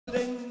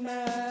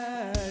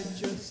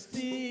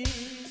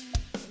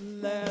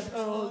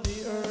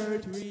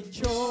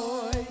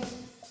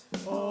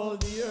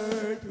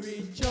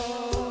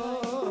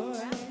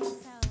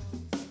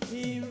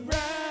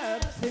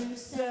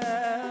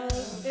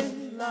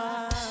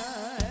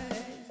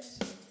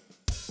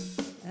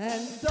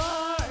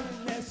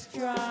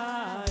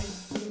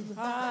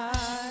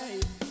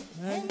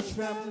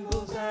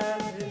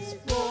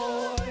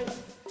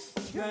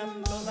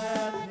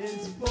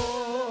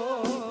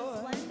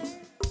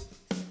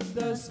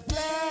the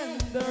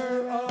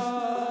splendor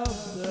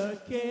of the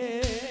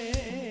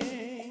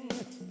King,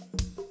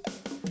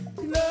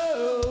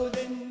 clothed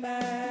in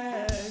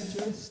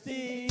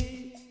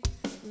majesty.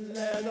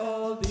 Let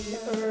all the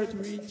earth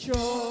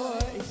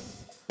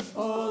rejoice,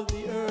 all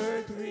the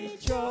earth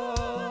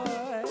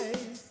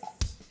rejoice.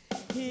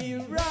 He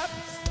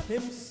wraps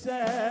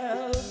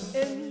himself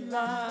in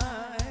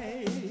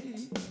light,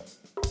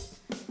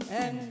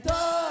 and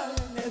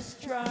darkness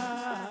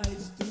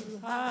tries to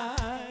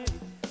hide,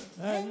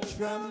 and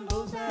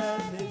trembles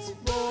at his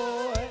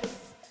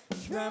voice,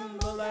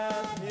 tremble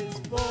at his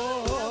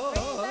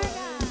voice.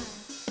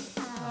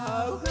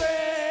 How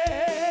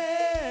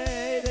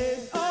great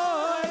is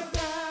our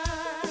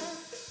God.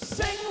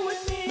 Sing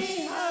with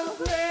me, how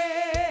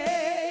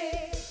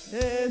great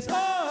is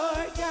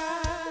our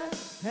God.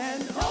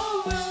 And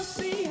all will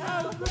see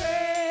how great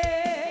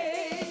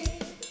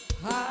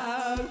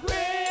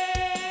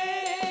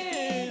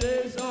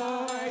is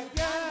our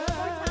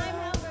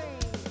God.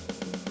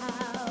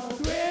 How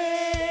great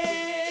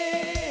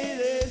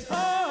is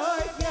our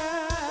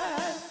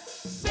God.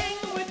 Sing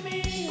with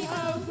me,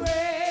 how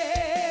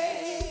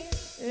great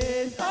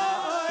is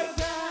our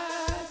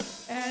God.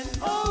 And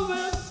all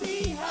will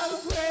see how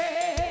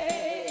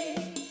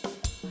great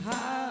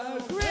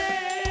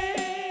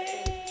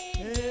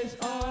is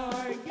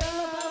our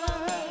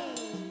God.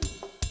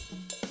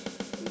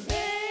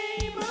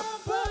 Name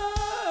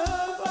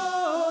above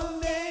all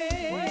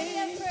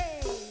names,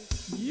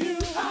 you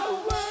are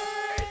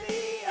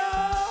worthy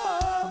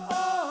of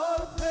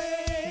all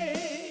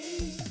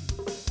praise.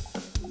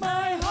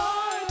 My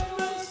heart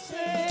will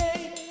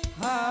sing,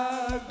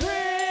 how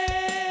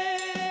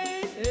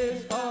great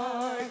is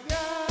our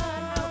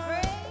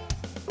God.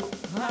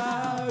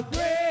 How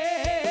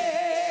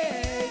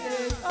great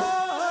is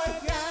our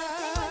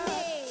God.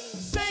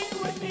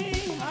 Sing with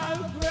me, how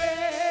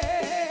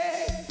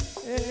great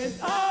is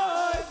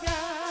our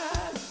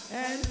God.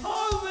 And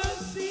all will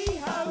see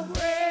how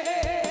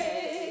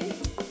great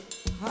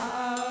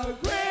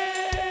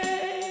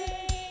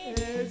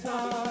is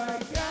our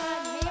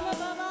God.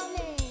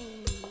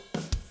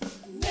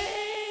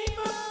 Name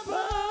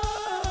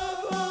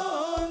above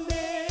all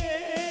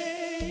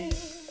names,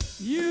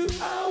 you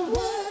are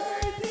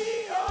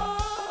worthy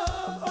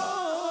of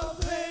all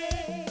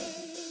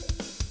praise.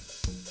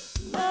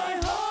 My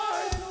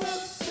heart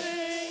will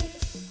sing,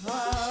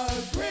 how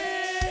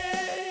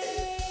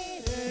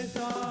great is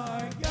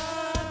our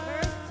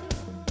God.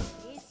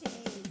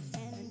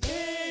 And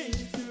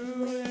age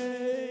to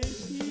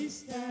age he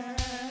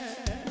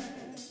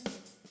stands,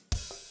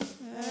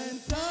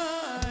 and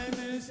time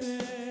is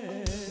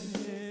in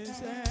his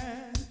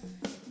hand.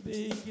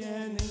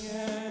 Beginning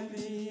and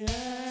the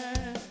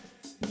end,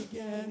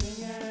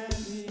 beginning and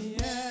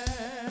the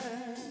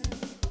end.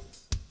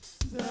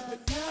 The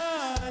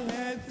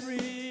Godhead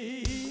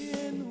three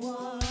in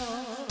one.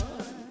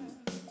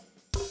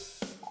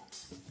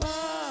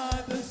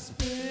 Father,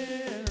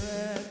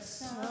 Spirit,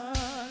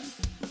 Son,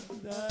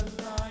 the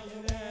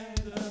Lion and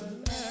the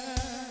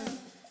Lamb,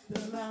 the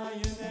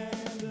Lion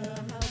and the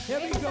Lamb. Here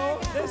we go,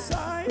 this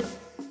side,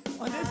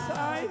 on this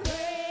side,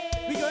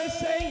 we're going to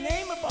sing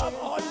name above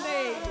all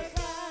names.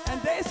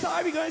 And this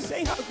side, we're going to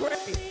sing how great.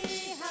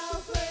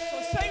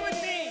 So sing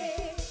with me.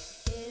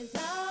 Is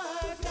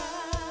our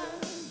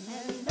God,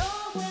 and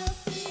all will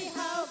see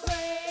how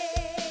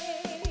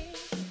great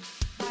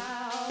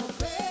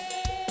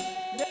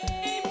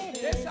Name,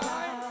 this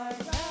side.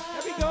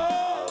 Here we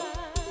go.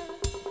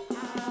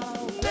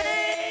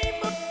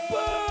 Name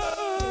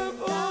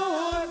above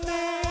all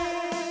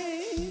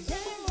names,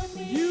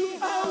 you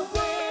are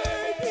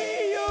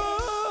worthy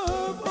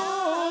of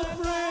all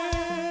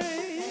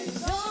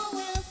praise.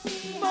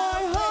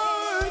 My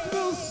heart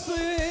will sing,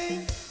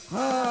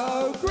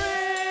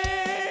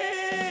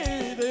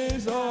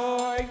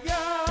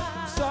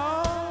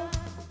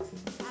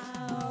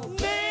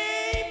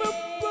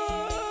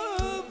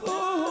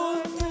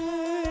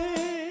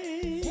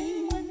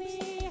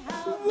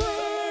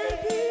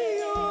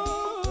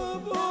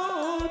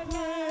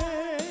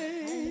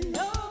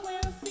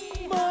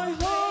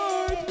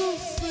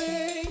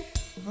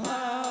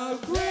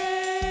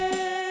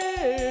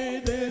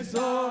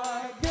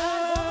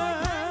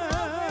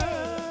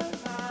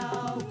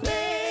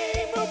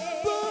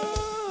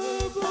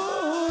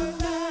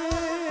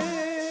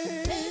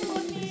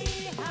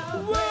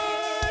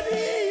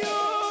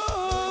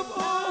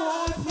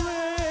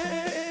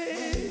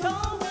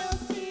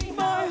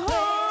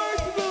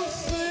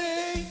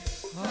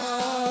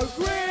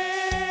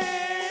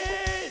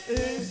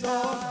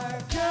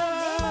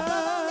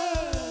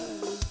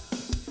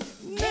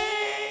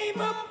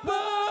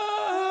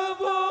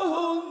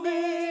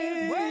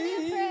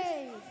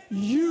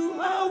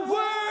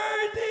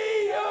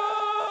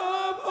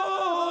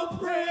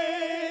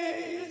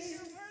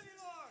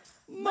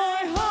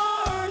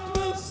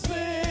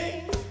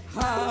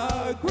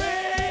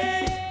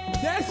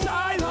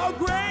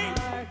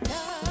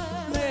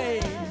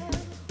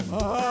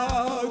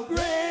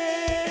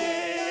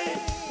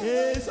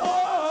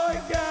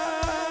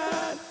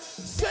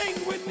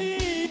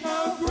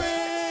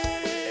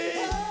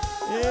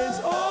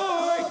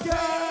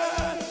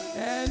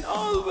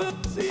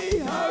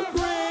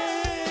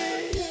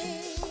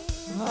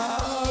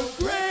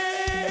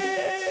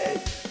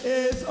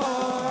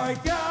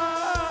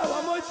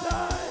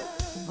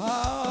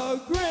 How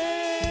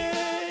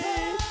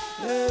great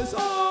is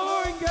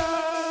our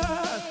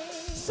God.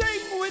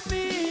 Sing with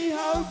me,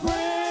 how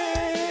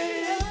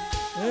great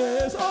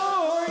is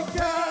our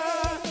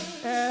God.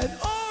 And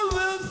all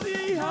will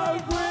see how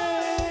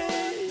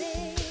great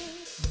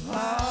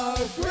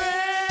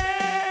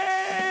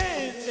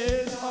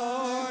is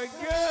our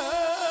God.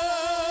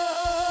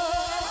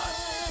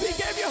 We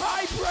give you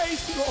high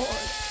praise,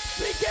 Lord.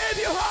 We give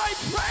you high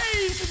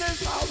praise in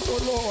this house, oh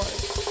Lord.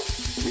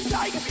 We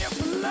thank you for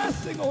your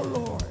blessing, oh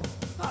Lord.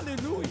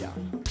 Hallelujah.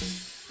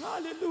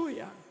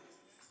 Hallelujah.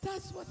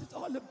 That's what it's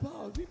all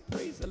about. We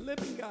praise the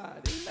living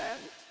God. Amen.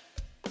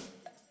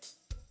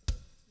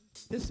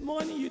 This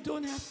morning you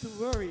don't have to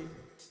worry.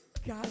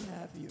 God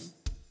have you.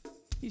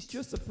 He's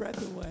just a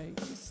breath away.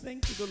 Just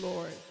sing to the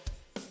Lord.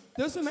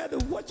 Doesn't matter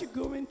what you're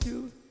going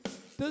through.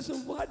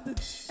 Doesn't what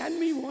the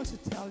enemy wants to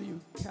tell you.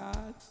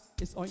 God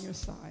is on your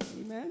side.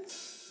 Amen.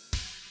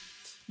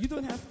 You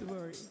don't have to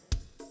worry.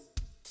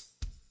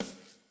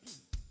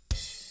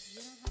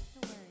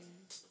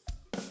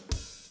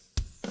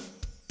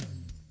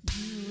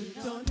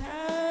 You don't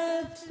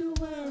have to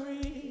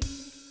worry.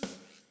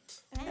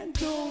 And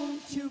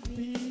don't you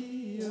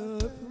be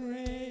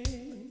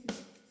afraid.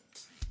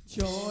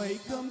 Joy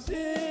comes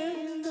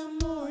in the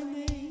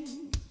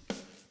morning.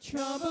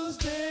 Troubles,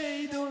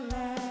 they don't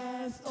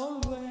last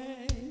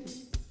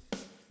always.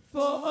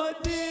 For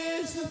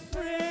there's a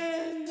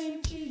friend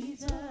named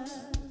Jesus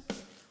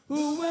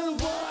who will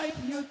wipe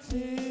your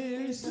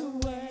tears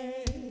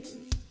away.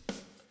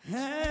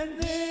 And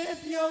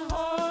if your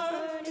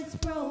heart is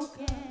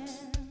broken,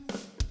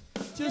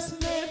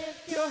 just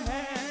lift your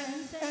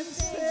hands and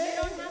say,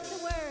 you don't have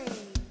to worry.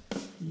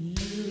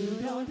 you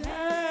don't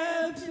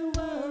have to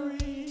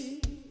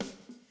worry.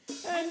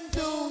 And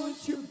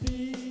don't you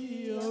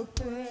be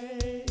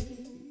afraid.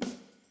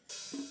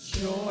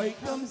 Joy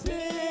comes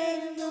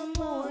in the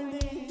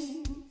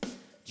morning.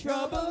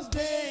 Troubles,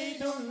 they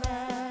don't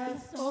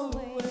last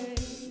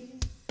always.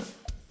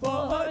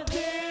 For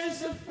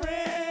there's a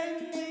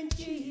friend named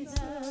Jesus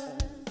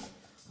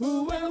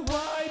who will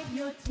wipe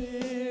your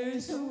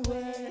tears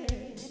away.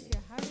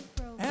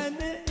 And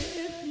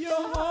if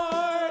your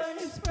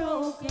heart is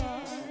broken,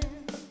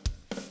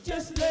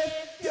 just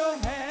lift your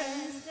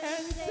hands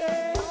and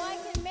say, Oh, I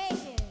can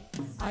make it.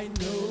 I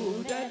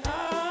know that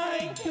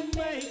I can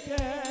make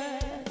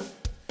it.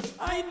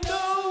 I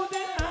know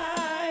that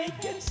I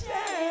can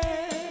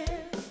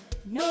stand.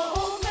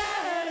 No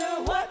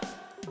matter what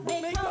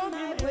may come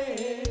my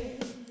way,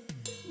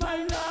 my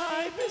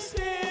life is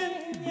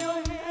in your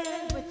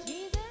hands.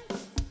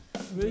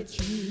 With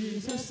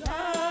Jesus,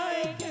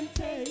 I can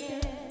take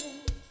it.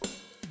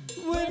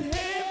 With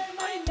him,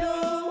 I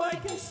know I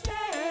can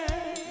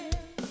stand.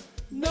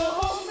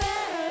 No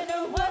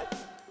matter what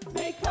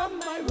may come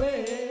my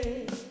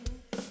way,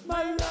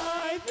 my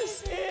life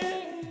is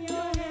in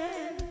your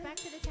hands. Back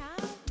to the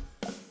top.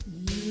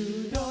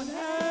 You don't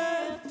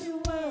have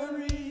to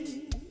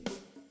worry,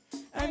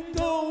 and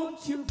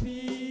don't you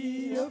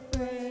be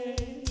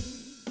afraid.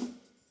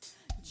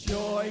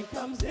 Joy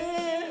comes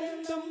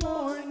in the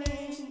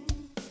morning.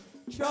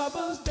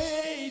 Troubles,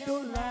 they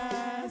don't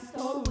last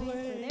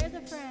always. There's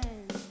a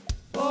friend.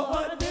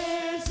 For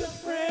there's a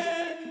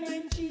friend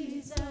named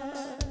Jesus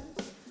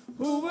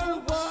who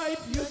will wipe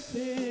your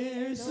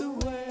tears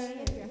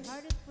away. If your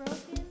heart is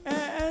broken,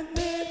 And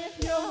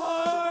if your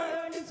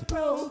heart is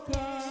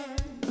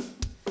broken,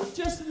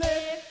 just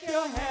lift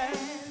your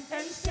hands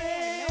and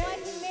say, I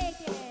can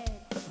make it.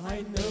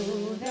 I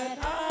know that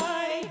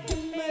I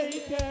can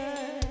make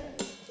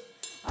it.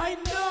 I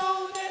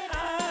know that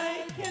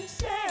I can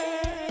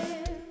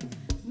stand.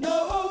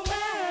 No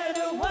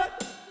matter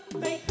what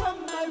may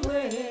come my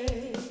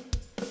way,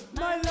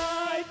 my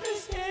life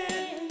is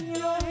in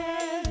your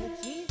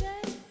hands.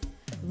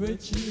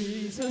 With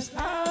Jesus,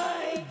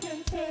 I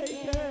can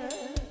take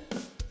it.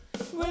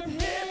 With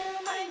him,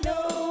 I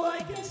know I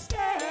can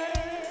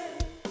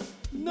stand.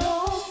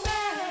 No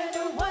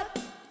matter what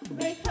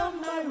may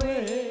come my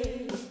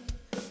way,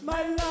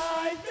 my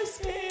life is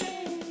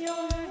in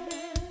your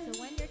hands. So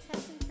when your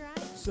tests and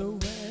trials, So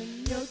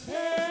when your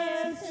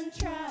tests and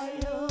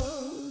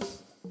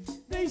trials,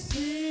 they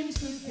seem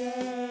to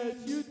get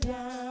you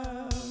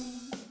down,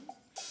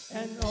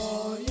 and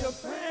all your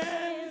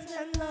friends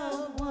and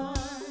loved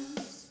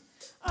ones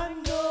are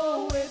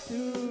nowhere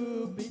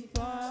to be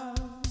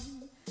found,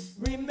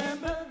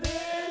 remember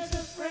there's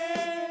a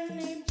friend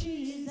named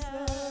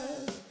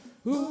Jesus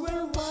who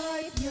will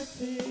wipe your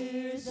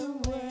tears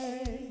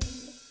away.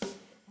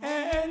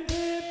 And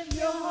if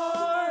your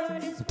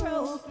heart is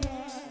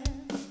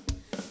broken,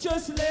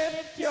 just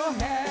lift your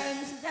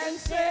hands and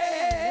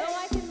say,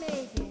 I can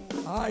make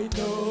it. I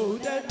know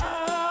that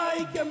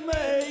I can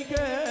make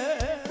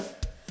it.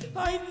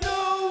 I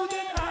know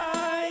that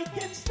I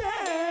can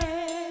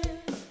stand.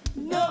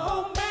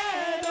 No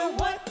matter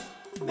what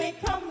may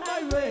come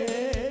my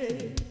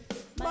way,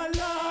 my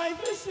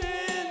life is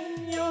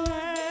in your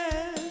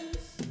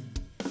hands.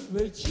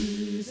 With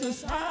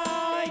Jesus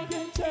I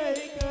can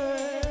take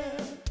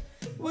it.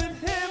 With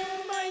him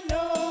I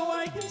know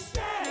I can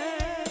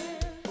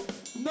stand.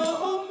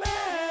 No matter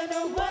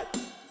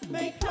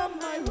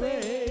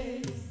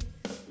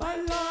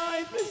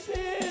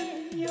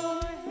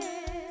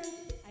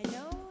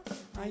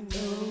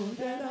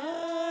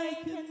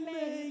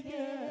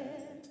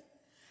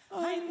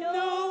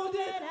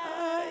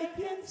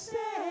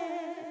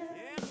stand.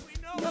 Yes, we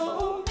know.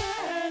 No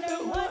matter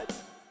what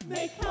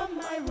may come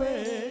my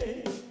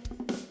way,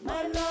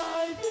 my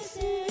life is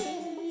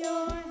in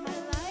your hands.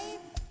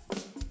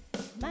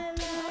 My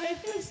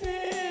Life is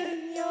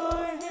in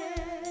your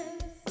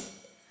hands.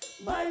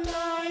 My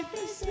life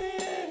is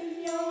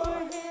in your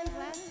hands.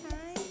 last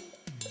time.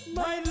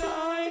 My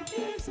life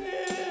is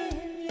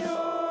in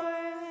your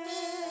hands.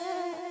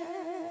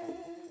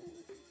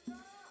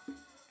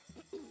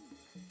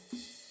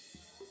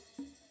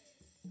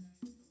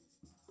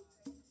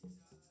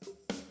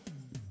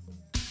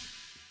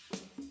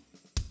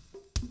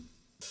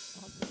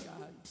 Awesome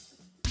God.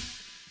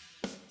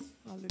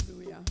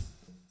 Hallelujah.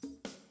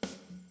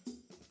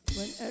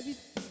 When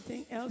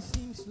everything else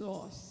seems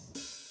lost,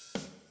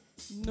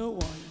 no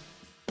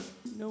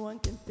one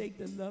can take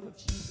the love of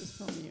Jesus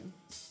from you.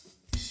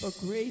 For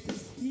great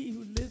is he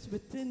who lives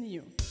within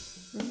you.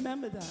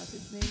 Remember that.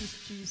 His name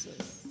is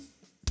Jesus.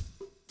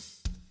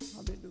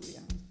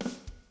 Hallelujah. I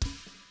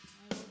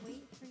will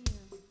wait for you.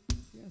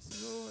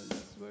 Yes, Lord.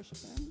 Let's worship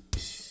him.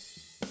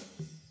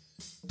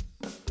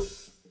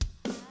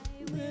 I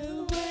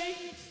Will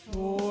wait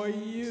for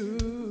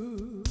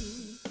you.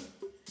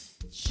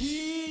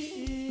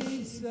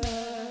 Jesus,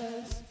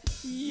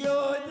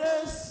 you're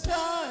the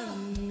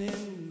sun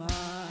in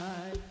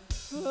my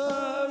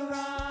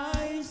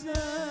horizon.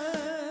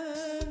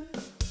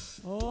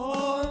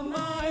 All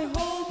my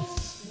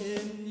hopes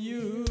in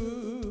you.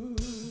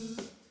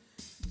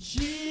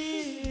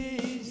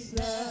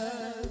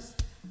 Jesus,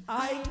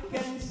 I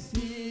can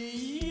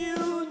see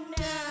you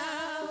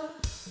now.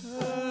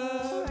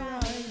 Horizon.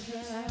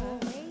 I will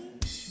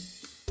wait.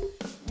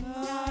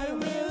 I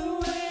will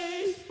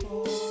wait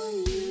for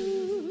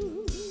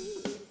you.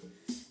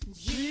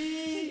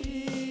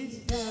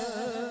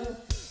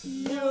 Jesus,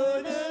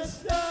 you're the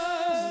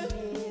sun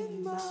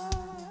in my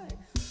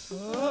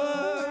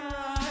horizon.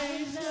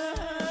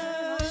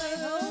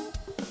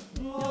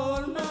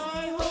 All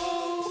my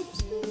hopes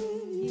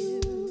in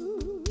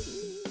you.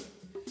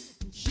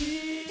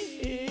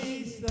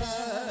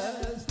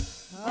 Jesus,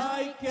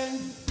 I can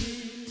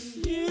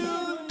see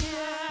you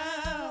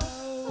now.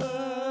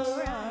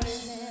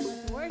 Horizon.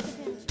 Let's worship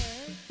him,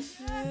 church.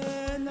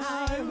 And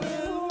I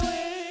will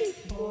wait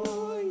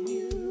for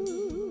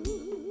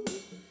you.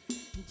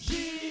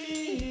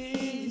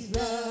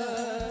 Jesus,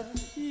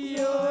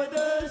 you're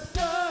the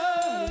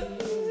sun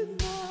in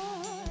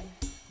my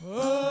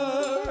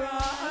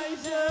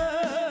horizon.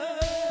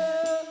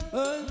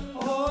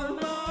 All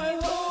my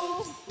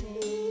hopes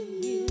in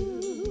you.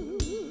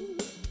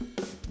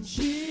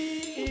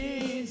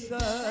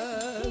 Jesus,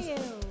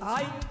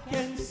 I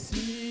can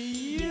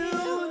see you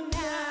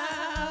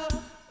now.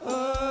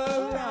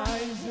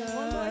 Horizon.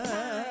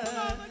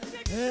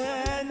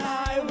 And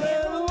I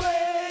will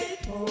wait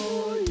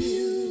for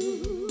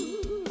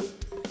you.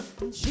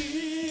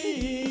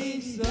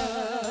 Jesus,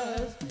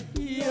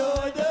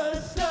 you're the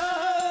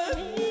sun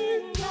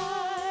in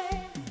my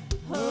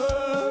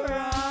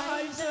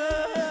horizon.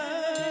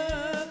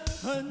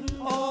 And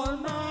all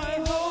my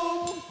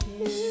hopes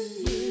in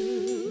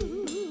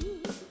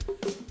you.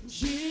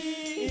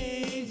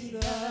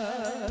 Jesus,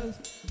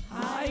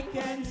 I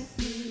can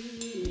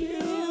see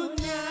you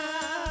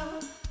now.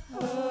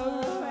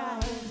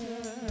 Horizon.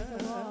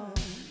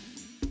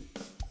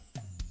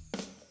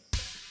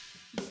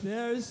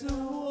 There's a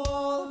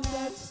wall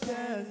that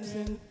stands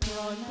in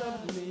front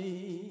of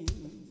me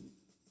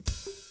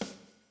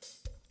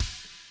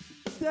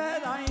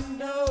that I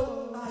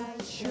know I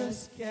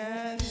just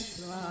can't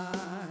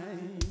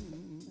climb.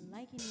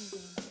 Like an eagle.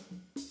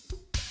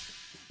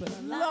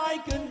 But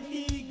like an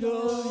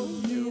eagle,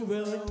 you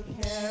will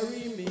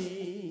carry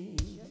me.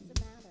 Just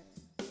a matter.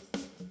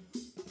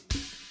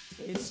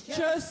 It's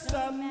just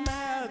a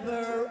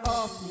matter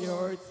of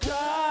your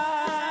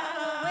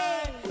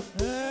time.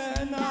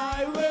 And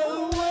I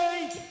will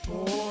wait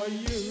for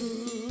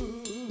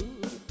you.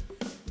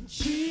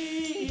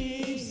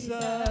 Jesus,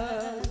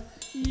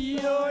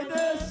 you're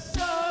the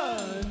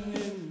sun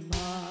in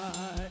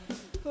my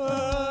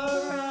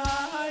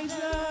horizon.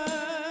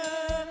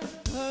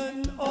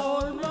 And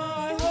all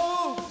my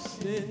hopes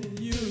in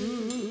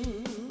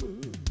you.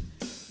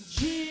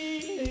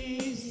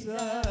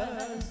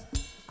 Jesus,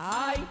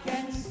 I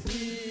can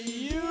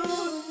see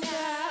you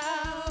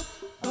now.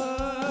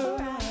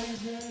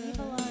 Horizon.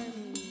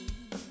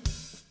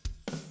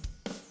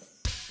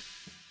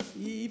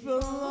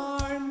 Evil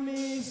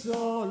armies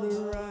all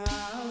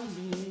around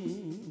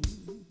me.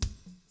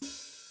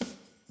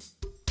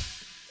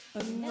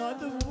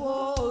 Another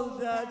wall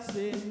that's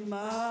in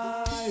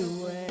my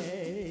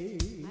way.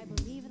 I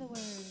believe the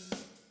word.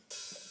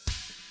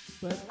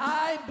 But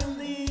I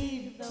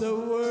believe the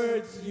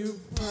words you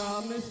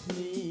promised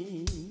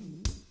me.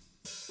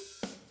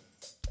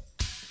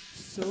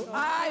 So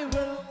I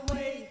will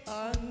wait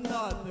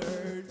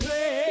another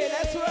day.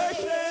 Let's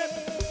worship.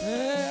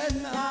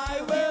 And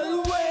I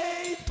will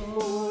wait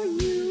for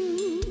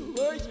you.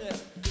 Worship.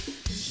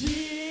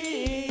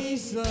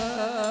 Jesus,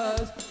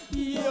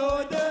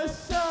 you're the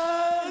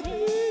sun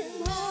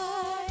in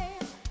my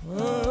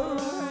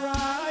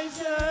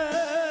horizon.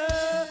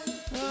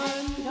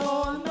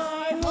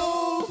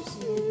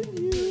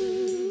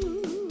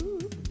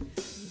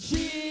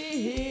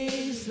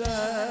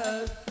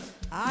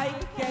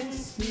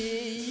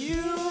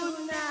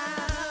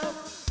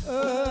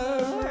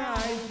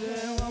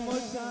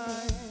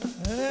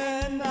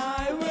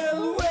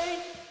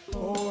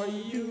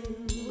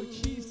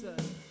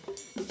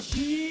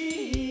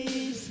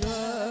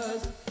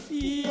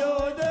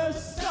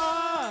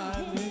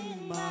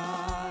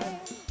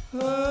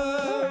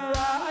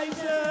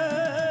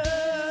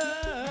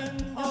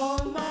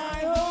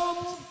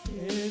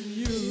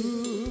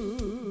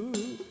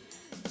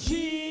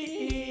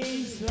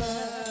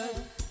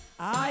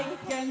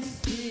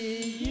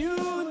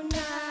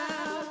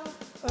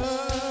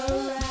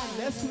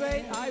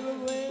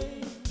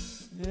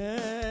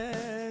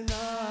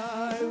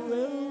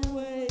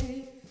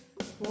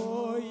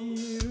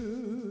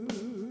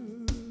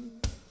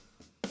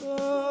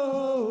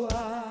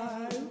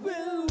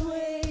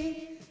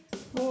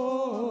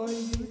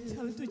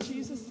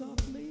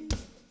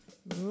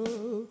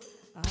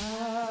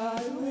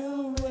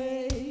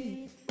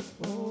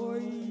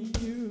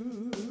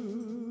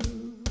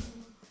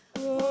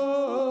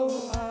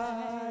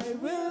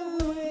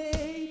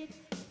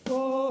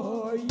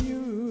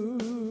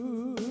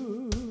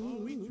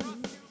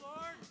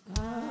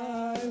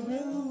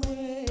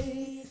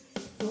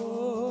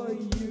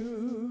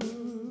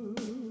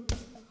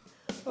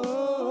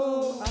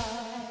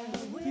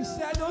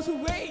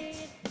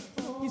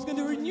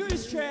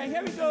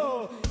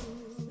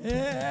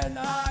 and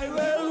I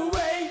will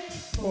wait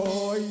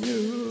for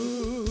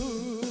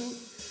you.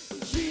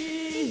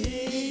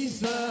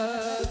 Jesus,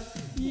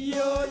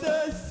 you're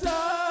the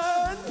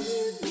sun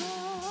in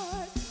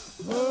my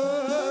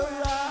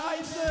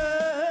horizon,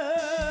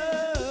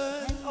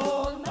 and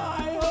all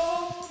my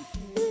hope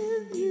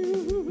in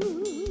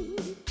you.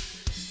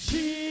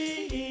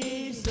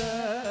 Jesus,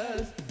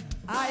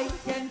 I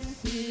can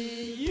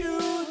see you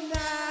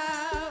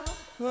now.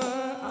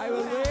 I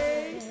will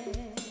wait,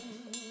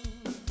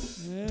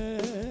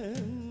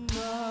 and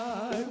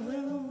I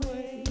will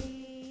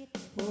wait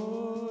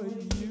for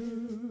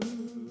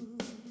you.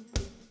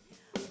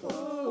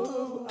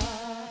 Oh,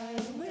 I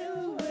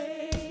will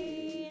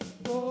wait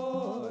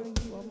for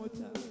you. One more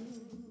time.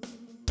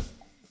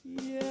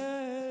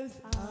 Yes,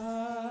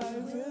 I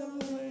will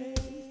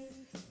wait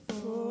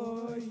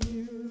for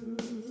you.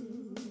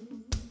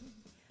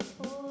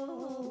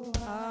 Oh,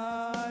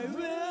 I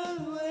will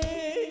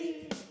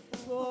wait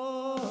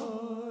for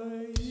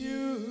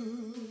you.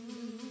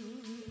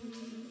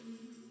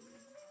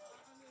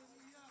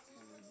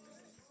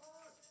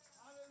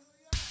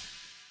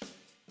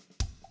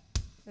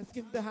 Let's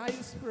give the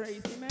highest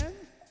praise, amen.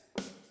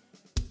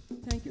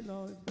 Thank you,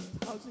 Lord.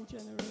 1,000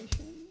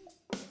 generations.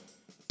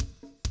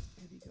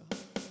 Here we go.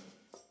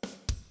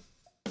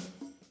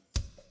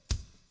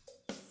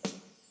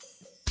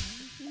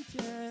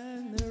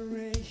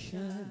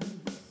 Generations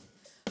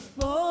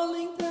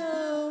falling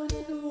down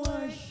in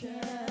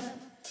worship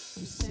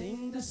to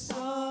sing the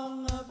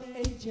song of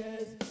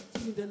ages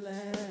to the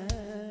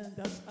Lamb.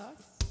 That's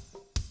us.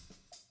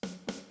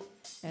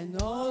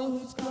 And all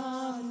who's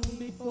gone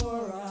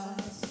before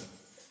us,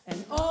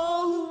 and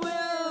all who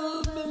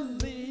will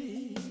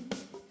believe,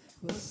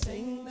 will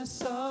sing the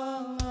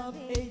song of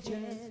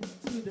ages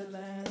to the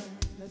Lamb.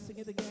 Let's sing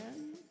it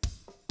again.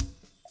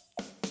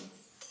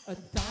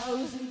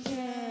 1,000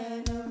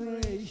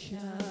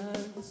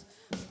 generations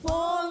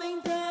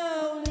falling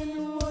down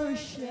in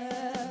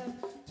worship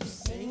to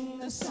sing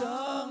the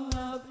song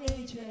of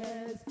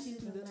ages to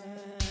the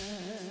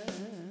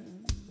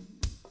Lamb.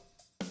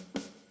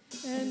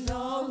 And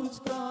all who's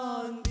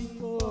gone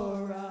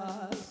before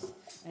us,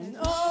 and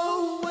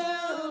all who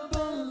will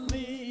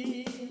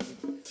believe,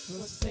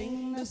 will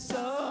sing the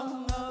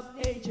song of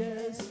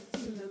ages to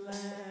the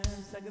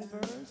Lamb. Second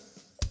verse.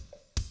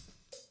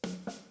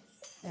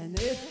 And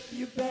if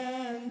you've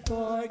been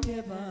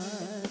forgiven,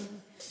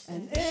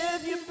 and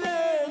if you've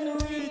been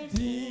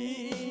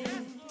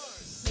redeemed,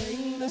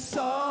 sing the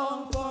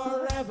song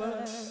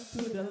forever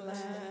to the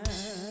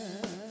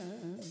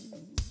Lamb.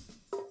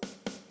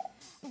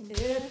 And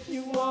if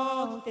you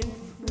walk in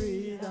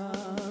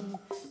freedom,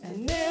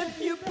 and if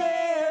you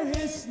bear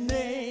His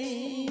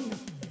name,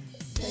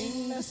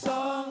 sing the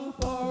song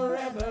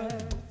forever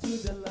to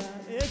the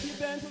Lamb. If you've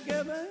been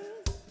forgiven,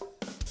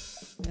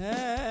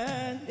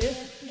 and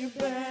if you've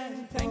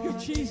been, thank you,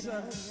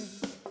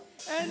 Jesus,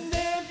 and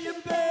if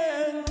you've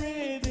been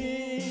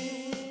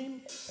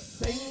redeemed,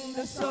 sing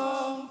the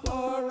song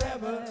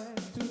forever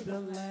to the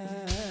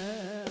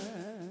Lamb.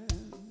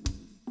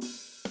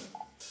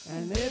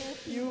 And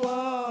if you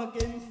walk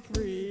in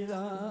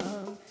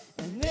freedom,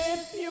 and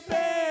if you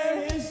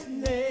bear His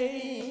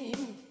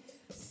name,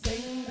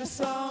 sing the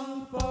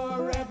song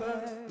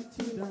forever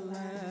to the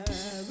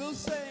Lamb. We'll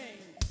sing.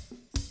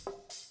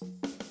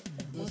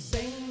 We'll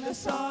sing the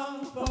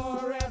song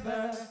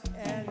forever,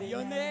 and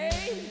your name,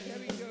 here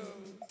we go.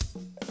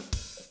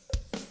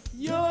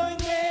 Your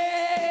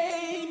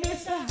name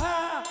is the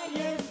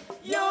highest,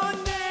 your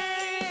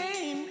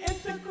name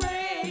is the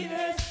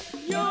greatest,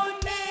 your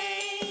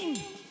name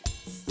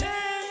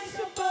stands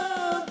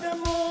above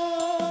them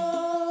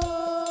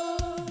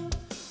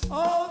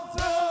all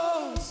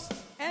thrones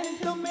and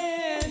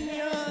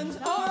dominions,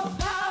 all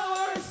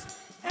powers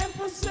and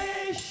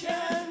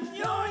possession,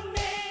 your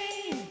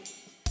name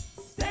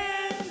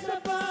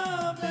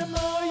above them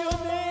all, your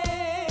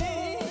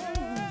name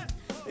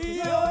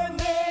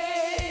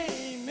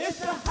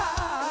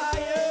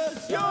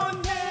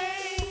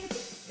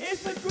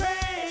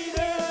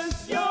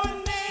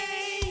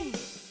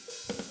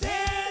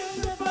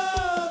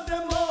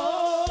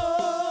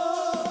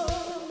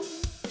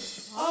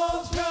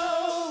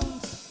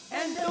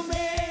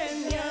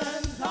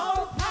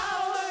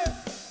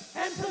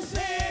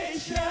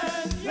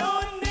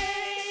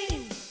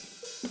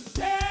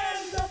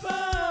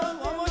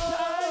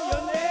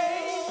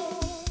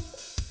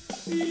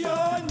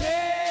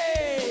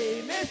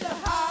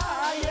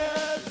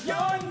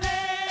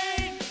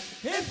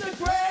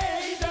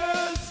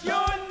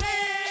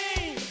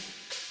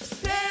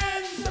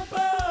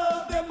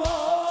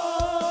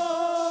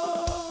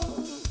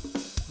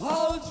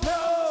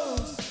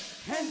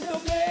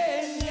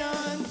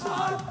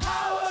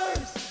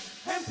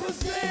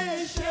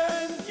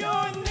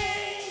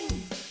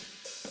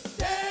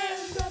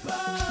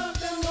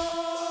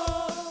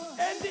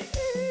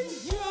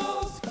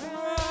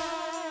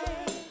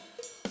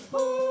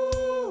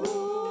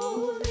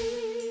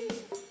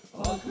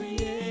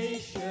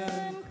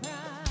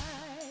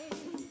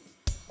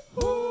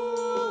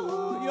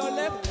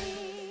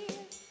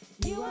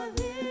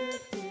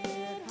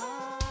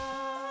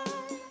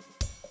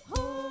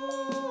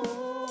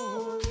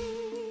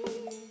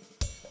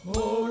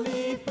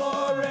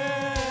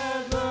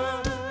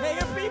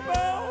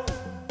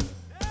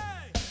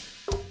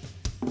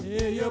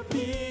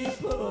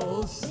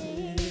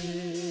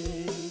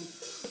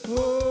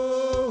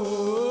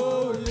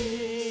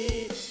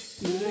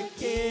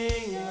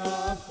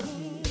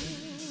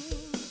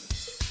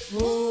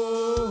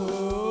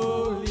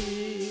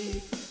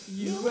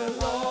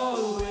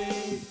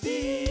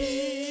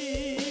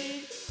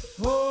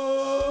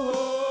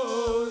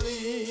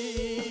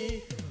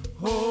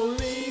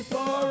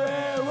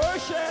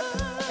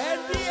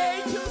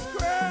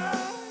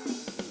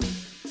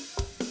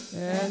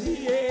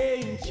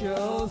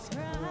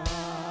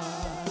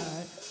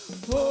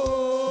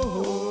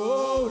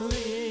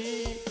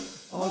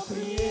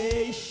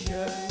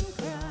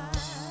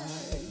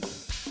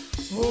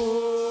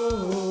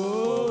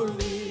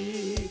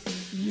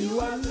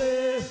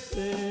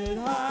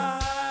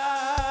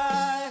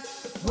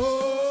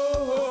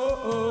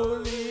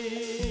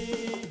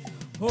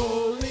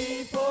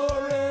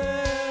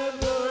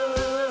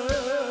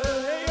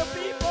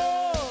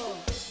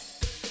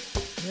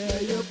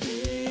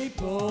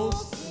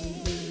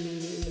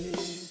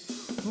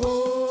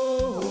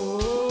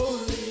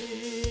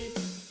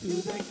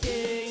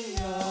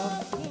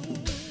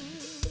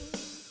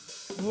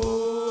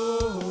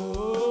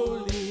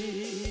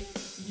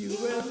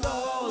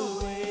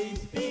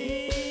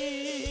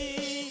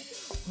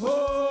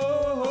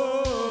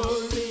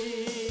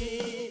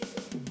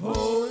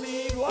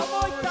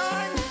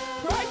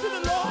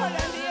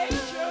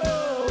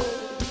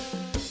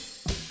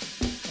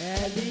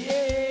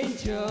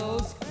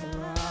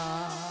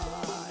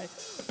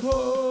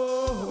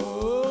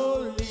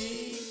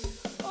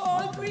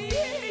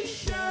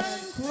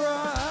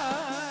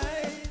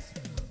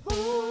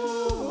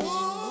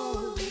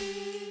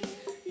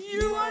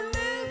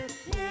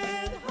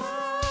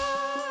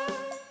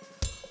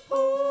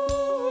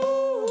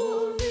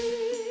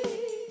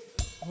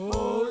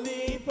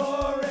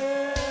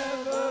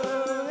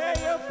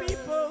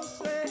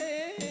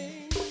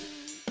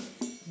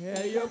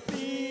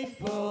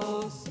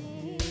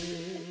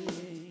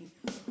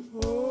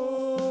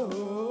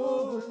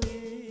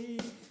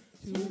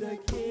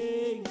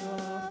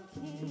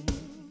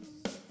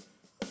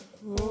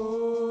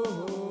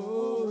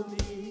holy.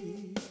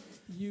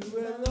 You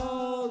will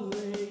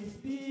always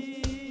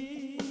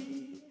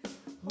be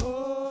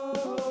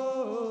holy.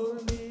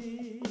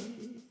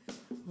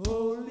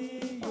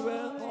 Holy, you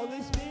will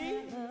always be.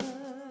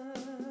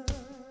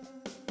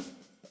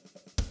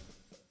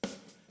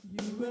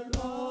 You will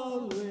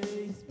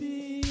always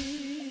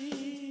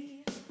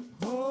be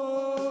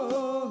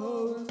holy.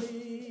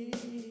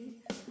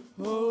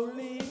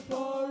 Holy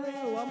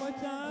forever. One more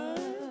time.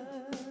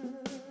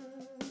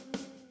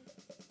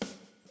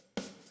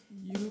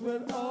 You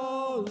will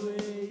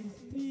always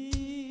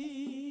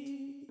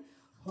be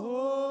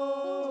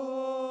holy.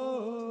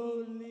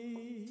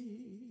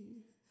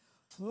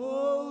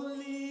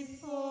 Holy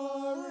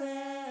forever.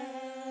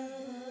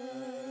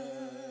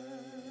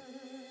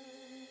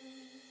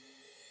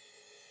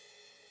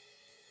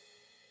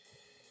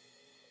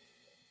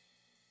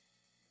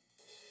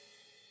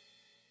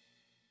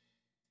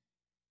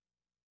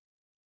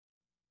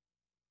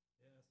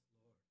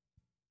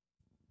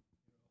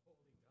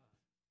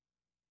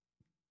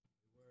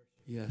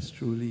 Yes,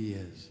 truly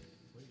is.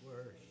 We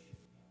worship.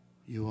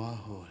 You are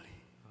holy.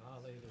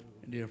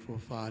 Hallelujah. And therefore,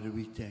 Father,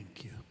 we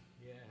thank you.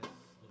 Yes,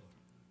 Lord.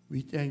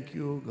 We thank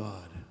you, O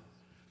God,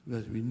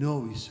 because we know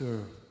we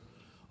serve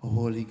a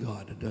holy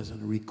God that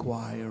doesn't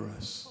require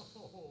us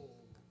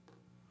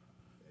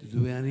to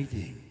do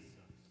anything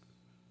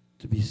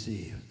to be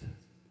saved.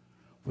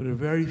 For the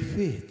very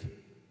faith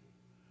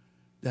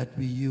that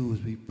we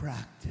use, we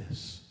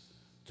practice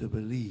to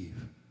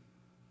believe,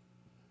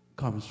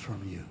 comes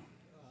from you.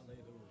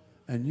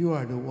 And you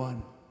are the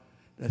one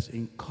that's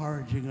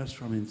encouraging us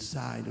from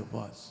inside of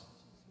us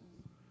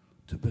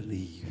to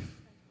believe,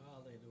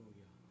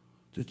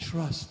 to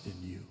trust in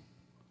you.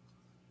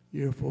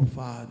 Therefore,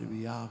 Father,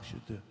 we ask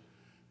you to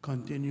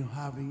continue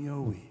having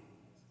your way,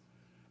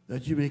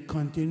 that you may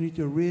continue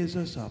to raise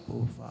us up,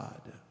 oh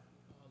Father,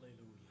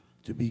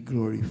 to be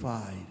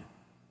glorified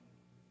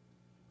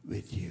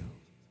with you.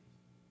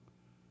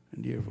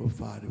 And therefore,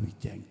 Father, we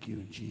thank you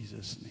in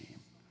Jesus' name.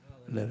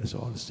 Let us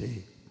all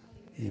say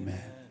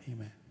amen.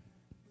 Amen.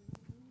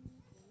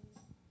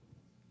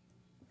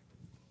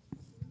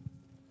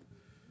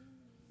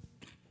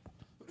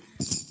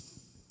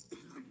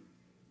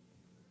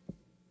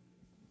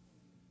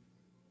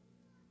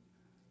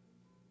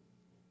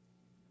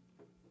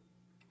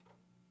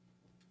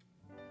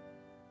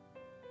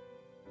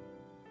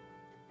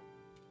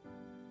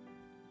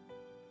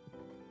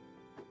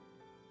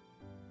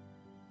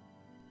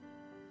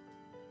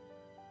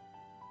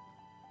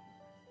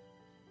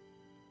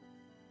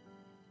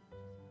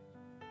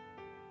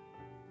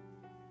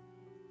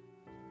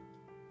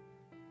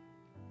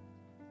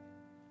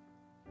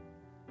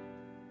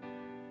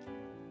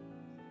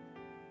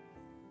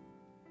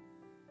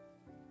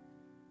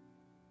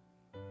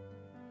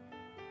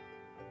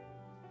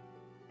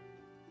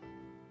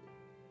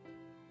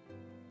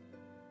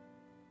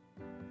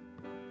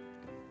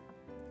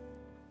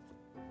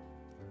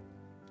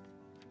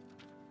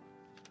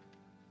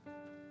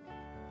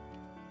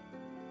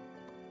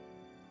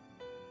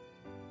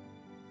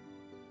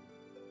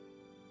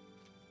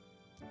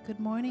 Good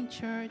morning,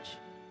 church.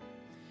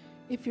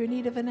 If you're in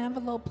need of an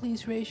envelope,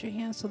 please raise your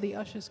hand so the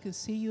ushers can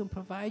see you and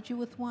provide you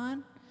with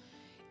one.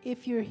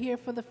 If you're here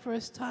for the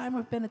first time or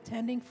have been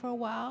attending for a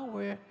while,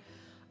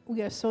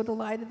 we are so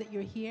delighted that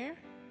you're here.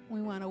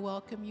 We want to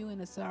welcome you, and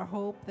it's our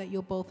hope that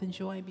you'll both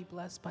enjoy and be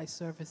blessed by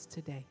service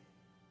today.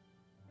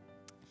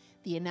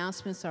 The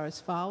announcements are as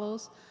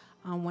follows.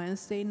 On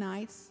Wednesday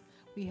nights,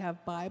 we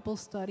have Bible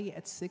study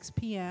at 6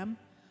 p.m.,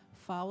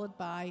 followed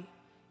by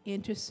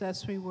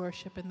intercessory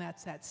worship, and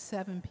that's at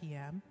 7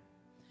 p.m.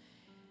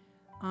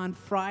 On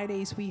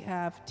Fridays, we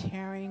have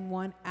Tearing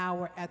 1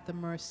 hour at the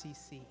Mercy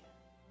Seat.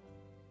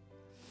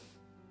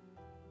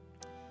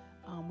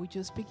 We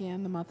just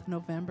began the month of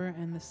November,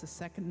 and this is the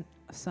second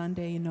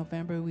Sunday in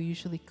November. We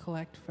usually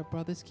collect for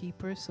Brothers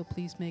Keepers, so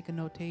please make a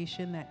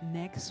notation that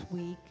next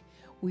week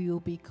we will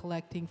be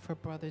collecting for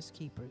Brothers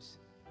Keepers.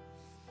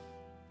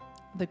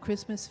 The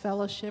Christmas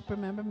Fellowship,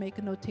 remember, make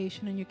a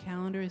notation in your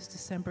calendar, is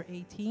December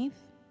 18th.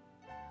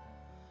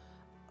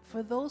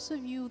 For those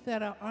of you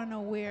that are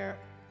unaware,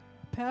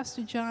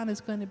 Pastor John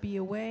is going to be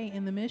away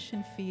in the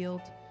mission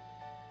field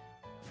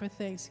for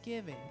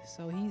Thanksgiving.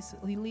 So he's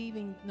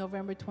leaving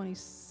November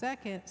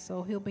 22nd,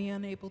 so he'll be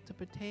unable to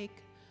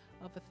partake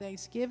of a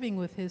Thanksgiving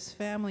with his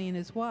family and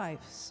his wife.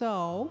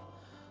 So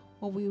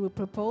what we would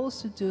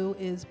propose to do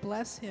is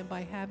bless him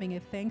by having a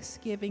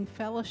Thanksgiving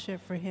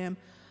fellowship for him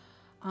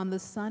on the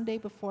Sunday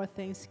before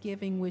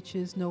Thanksgiving, which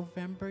is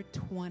November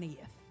 20th.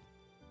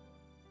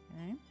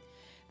 Okay?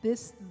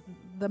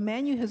 The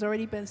menu has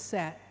already been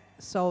set,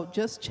 so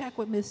just check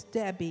with Miss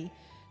Debbie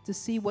to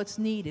see what's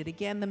needed.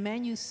 Again, the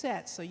menu's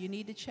set, so you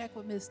need to check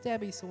with Miss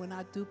Debbie so we're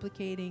not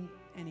duplicating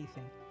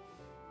anything.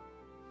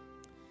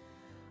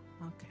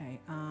 Okay.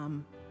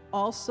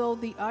 Also,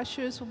 the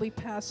ushers will be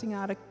passing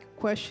out a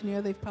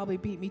questionnaire. They've probably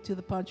beat me to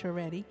the punch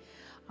already.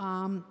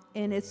 And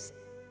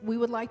we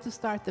would like to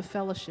start the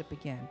fellowship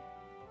again.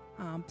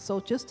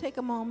 So just take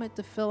a moment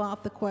to fill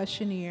out the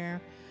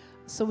questionnaire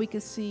so we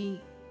can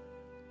see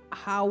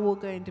how we're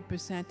going to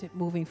present it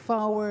moving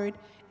forward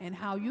and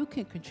how you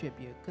can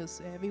contribute,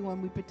 because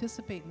everyone, we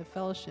participate in the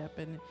fellowship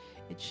and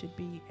it should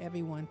be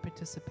everyone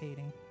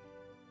participating.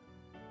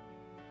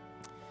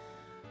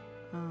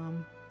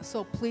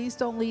 So please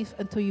don't leave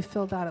until you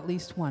filled out at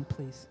least one,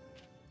 please.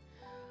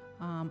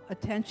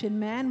 Attention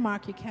men,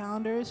 mark your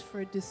calendars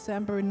for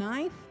December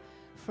 9th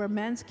for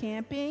men's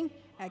camping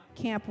at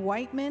Camp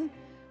Whiteman.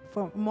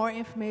 For more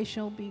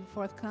information will be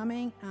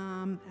forthcoming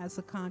as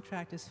the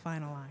contract is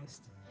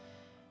finalized.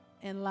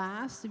 And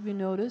last, if you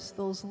notice,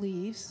 those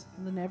leaves,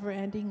 the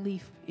never-ending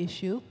leaf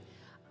issue.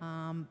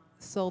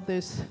 So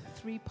there's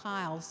 3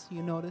 piles,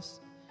 you notice,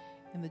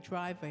 in the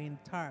driveway and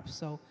tarps.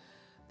 So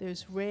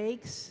there's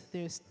rakes,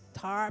 there's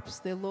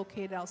tarps. They're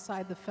located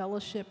outside the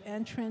fellowship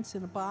entrance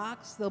in a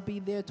box. They'll be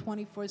there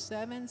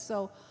 24/7.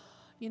 So,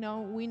 you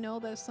know, we know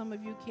that some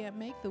of you can't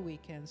make the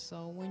weekend.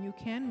 So when you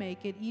can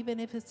make it, even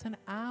if it's an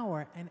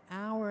hour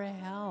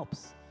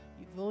helps.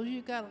 Those of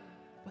you got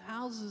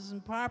houses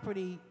and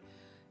property,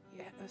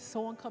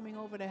 someone coming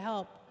over to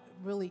help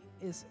really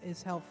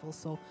is helpful.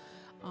 So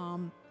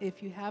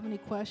if you have any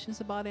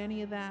questions about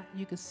any of that,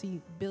 you can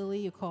see Billy,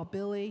 you call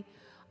Billy.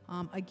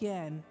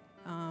 Again,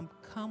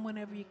 come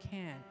whenever you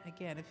can.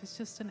 Again, if it's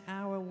just an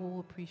hour, we'll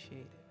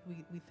appreciate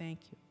it. We thank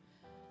you.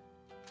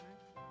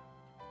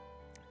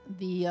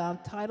 The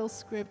title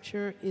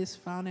scripture is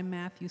found in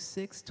Matthew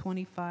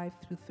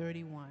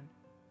 6:25-31.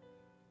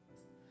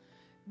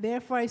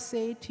 Therefore I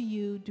say to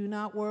you, do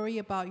not worry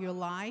about your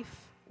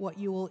life, what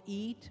you will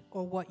eat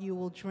or what you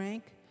will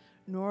drink,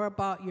 nor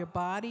about your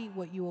body,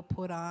 what you will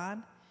put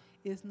on.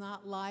 Is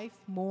not life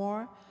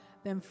more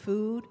than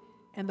food,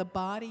 and the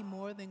body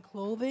more than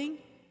clothing?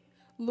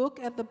 Look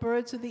at the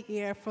birds of the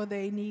air, for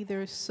they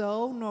neither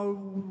sow nor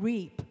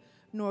reap,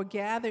 nor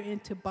gather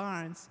into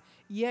barns,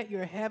 yet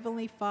your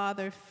heavenly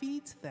Father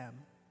feeds them.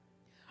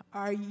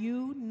 Are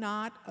you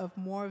not of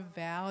more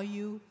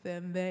value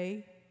than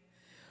they?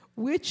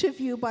 Which of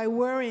you, by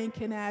worrying,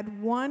 can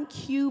add 1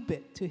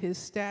 cubit to his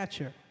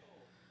stature?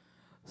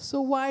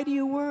 So why do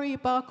you worry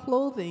about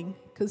clothing?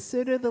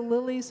 Consider the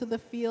lilies of the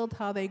field,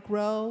 how they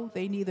grow.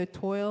 They neither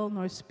toil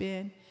nor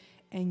spin.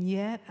 And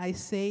yet I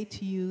say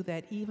to you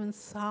that even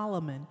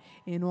Solomon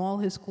in all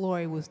his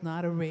glory was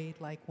not arrayed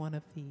like one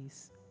of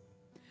these.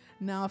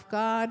 Now if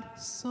God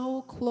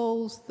so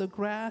clothes the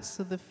grass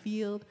of the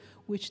field,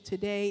 which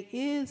today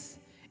is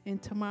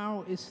and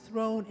tomorrow is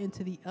thrown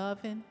into the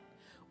oven,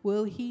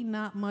 will he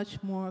not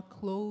much more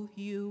clothe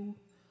you,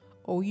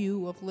 O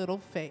you of little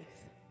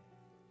faith?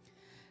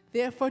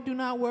 Therefore do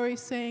not worry,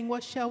 saying,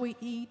 what shall we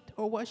eat,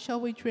 or what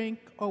shall we drink,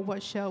 or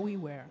what shall we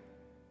wear?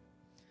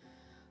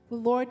 The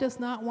Lord does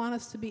not want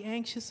us to be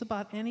anxious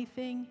about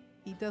anything.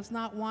 He does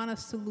not want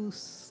us to lose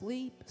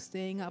sleep,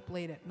 staying up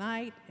late at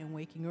night and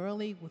waking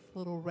early with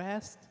little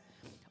rest,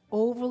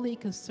 overly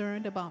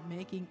concerned about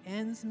making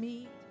ends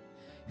meet,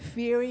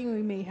 fearing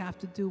we may have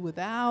to do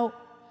without.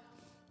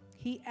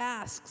 He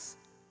asks,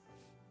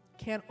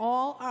 can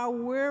all our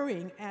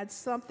worrying add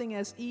something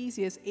as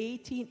easy as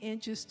 18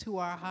 inches to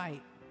our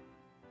height?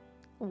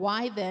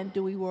 Why then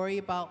do we worry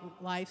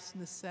about life's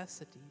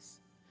necessities?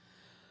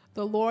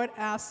 The Lord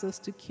asks us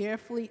to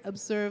carefully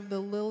observe the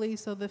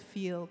lilies of the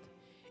field.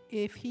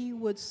 If he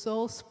would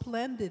so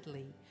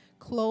splendidly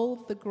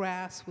clothe the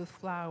grass with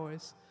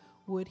flowers,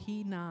 would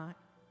he not,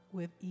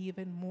 with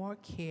even more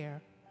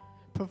care,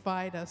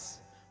 provide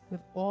us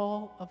with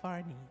all of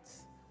our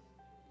needs?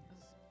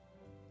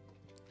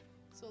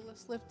 So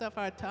let's lift up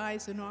our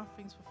tithes and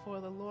offerings before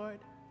the Lord.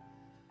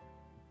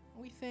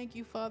 We thank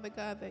you, Father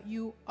God, that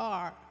you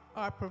are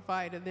our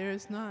provider. There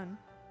is none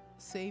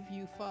save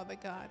you, Father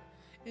God.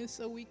 And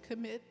so we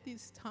commit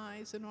these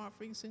tithes and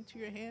offerings into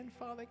your hand,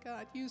 Father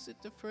God. Use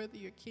it to further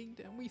your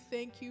kingdom. We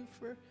thank you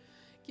for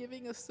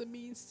giving us the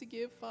means to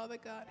give, Father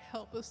God.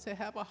 Help us to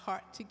have a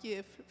heart to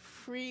give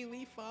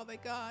freely, Father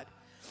God.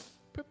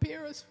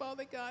 Prepare us,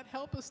 Father God.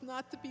 Help us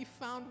not to be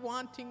found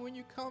wanting when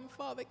you come,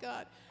 Father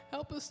God.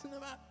 Help us to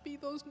not be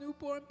those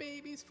newborn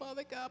babies,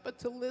 Father God, but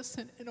to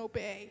listen and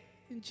obey.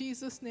 In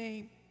Jesus'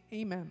 name,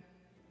 amen.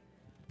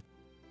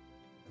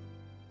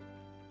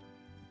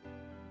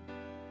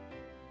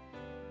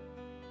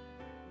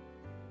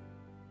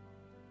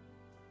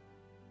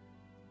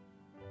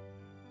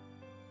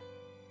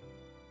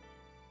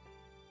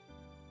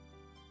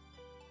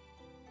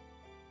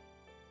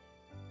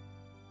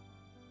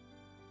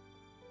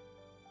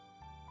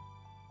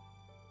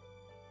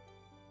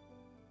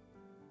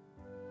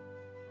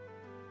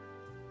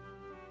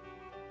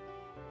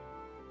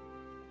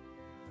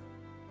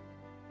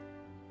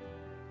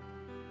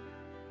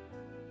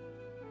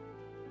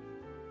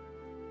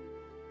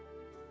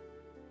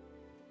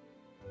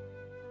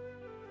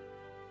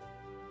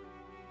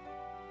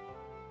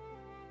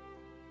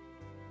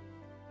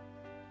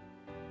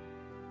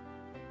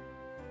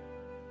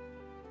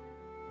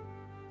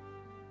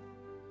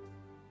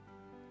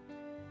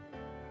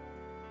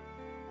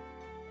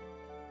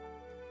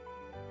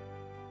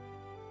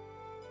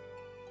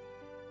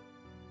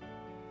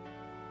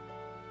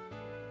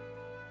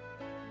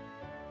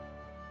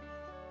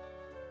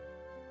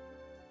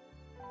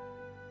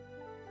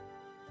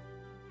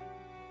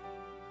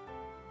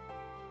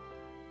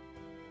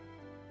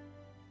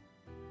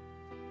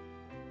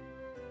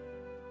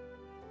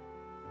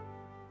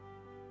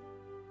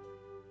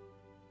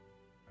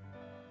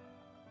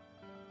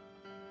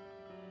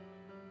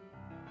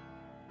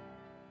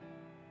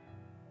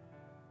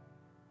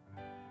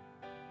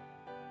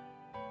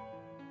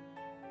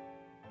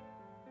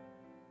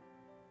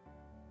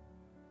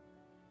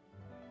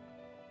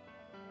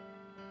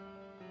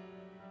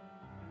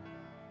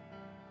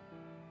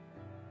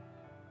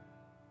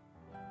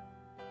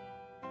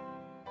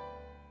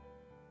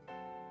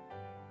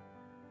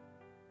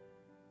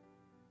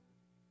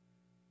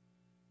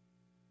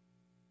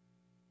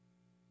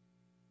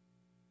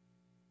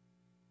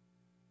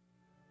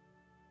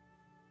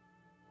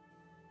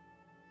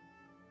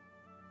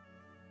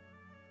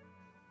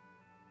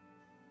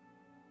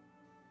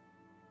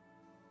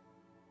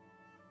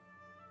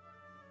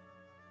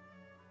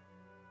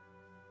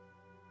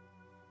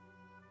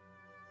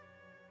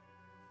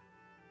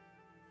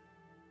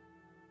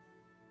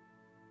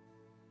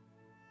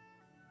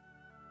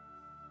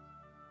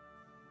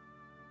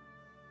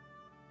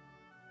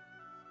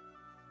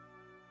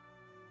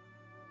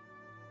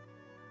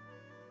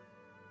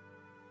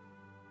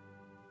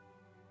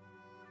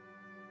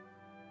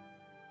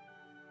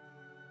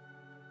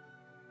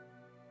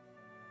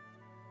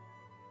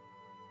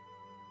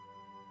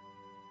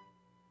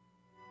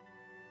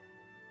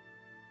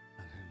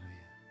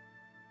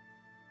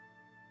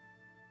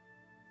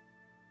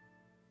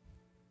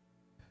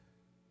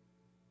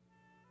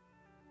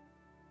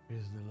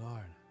 Praise the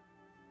Lord.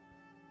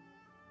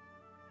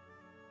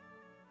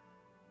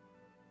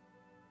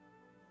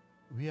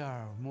 We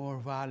are of more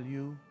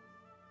value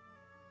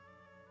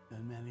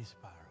than many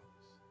sparrows.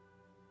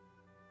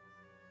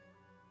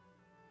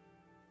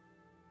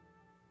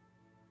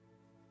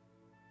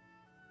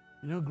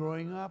 You know,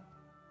 growing up,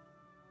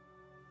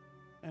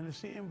 and the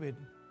same with,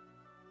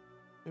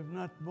 if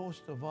not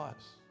most of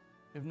us,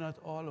 if not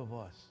all of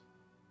us,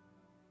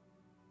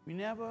 we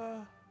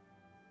never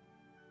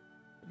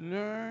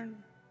learn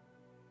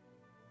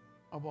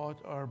about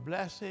our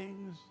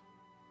blessings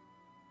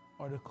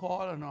or the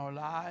call on our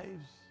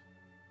lives,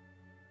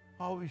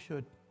 how we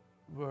should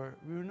work.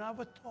 We were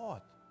never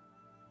taught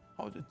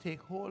how to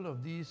take hold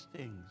of these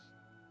things.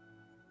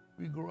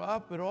 We grew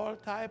up with all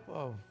type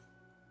of,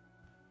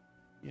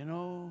 you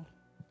know,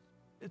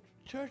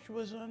 church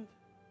wasn't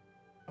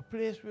a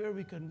place where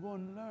we can go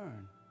and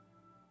learn.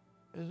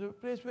 It was a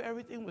place where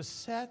everything was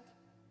set,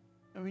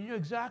 and we knew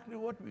exactly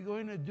what we're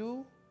going to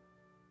do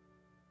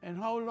and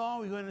how long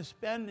we're going to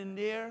spend in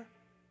there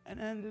and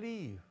then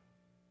leave.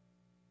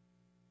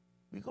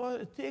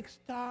 Because it takes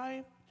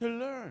time to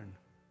learn.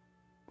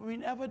 We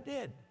never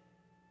did.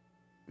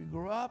 We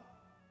grew up,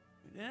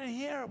 we didn't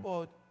hear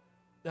about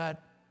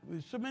that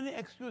with so many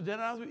excuses.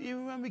 Then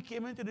even when we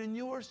came into the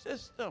newer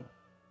system,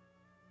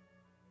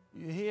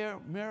 you hear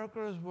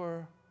miracles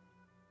were,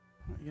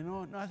 you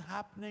know, not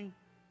happening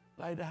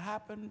like they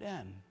happened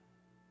then.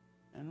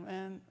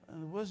 And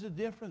what's the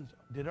difference?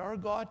 Did our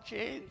God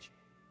change?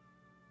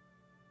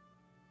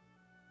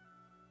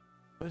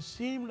 It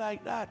seemed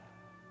like that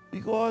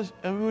because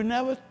we were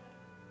never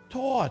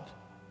taught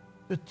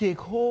to take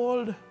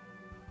hold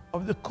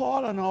of the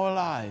call on our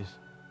lives,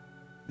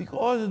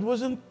 because it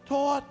wasn't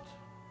taught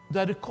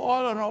that the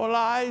call on our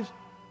lives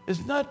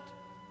is not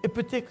a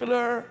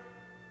particular,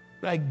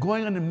 like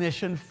going on a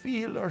mission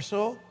field or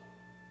so.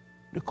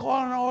 The call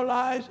on our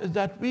lives is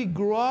that we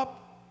grew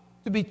up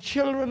to be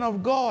children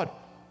of God.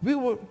 We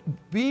were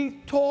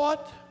being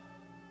taught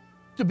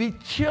to be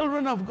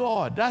children of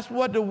God. That's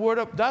what the word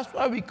of, that's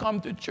why we come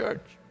to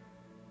church.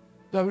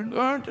 That we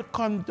learn to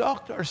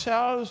conduct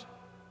ourselves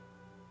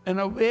in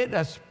a way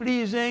that's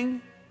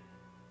pleasing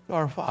to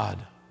our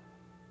Father.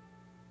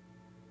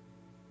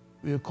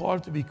 We are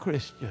called to be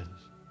Christians.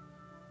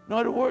 In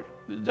other words,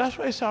 that's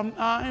why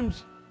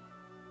sometimes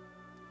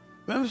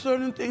when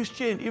certain things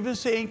change, even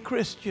saying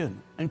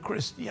Christian and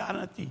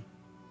Christianity,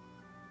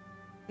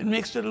 it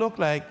makes it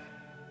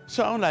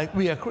sound like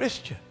we are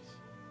Christians.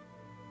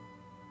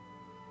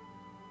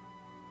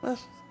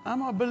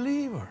 I'm a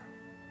believer.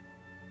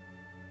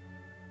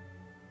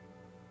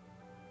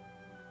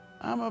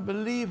 I'm a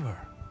believer.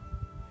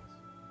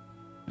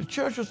 The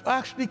church was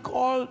actually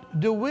called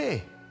the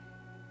way.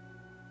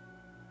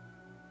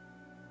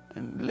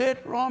 And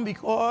later on,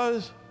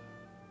 because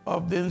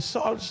of the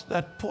insults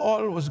that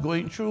Paul was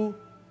going through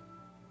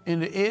in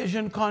the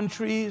Asian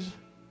countries,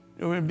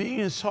 they were being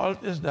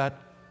insulted that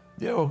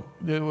they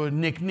were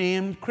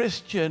nicknamed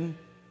Christian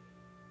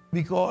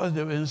because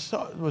it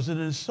was an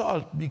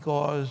insult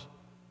because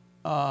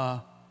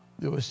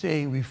they were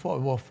saying we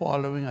were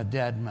following a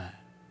dead man.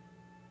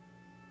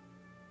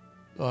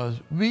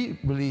 Because we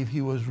believe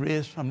he was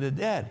raised from the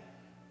dead.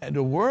 And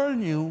the world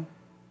knew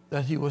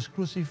that he was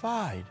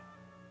crucified.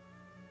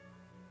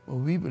 But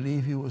we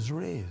believe he was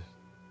raised.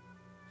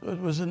 So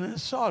it was an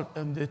insult,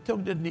 and they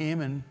took the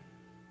name and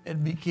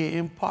it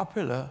became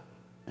popular,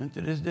 and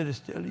to this day they're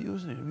still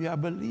using it. We are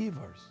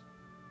believers.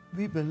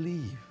 We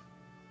believe.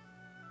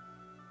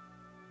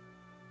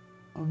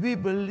 And we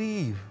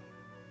believe.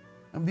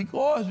 And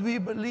because we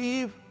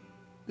believe,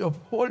 the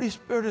Holy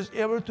Spirit is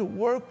able to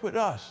work with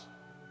us,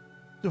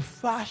 to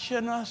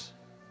fashion us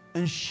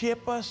and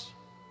shape us,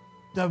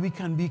 that we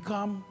can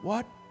become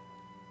what?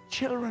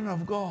 Children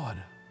of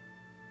God.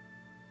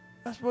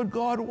 That's what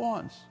God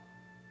wants.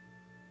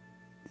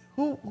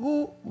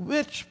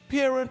 Which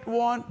parent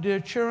want their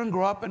children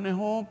grow up in the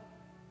home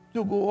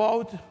to go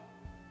out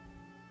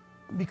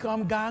and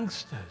become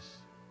gangsters,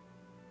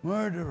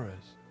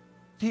 murderers,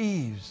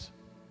 thieves,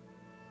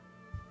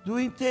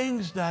 doing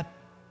things that,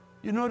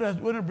 you know, that's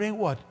going to bring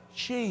what?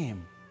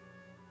 Shame.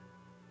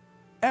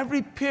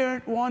 Every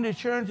parent wants their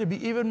children to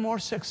be even more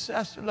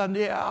successful than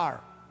they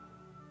are.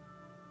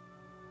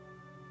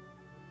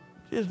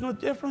 There's no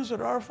difference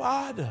with our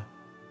Father.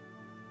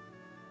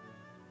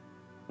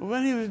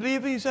 When he was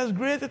leaving, he says,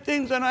 greater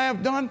things than I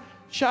have done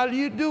shall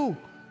you do.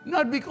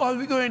 Not because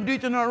we're going to do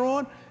it on our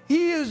own.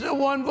 He is the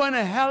one going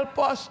to help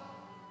us.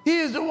 He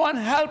is the one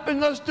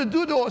helping us to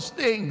do those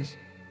things.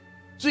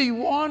 So he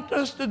wants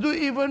us to do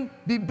even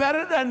be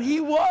better than he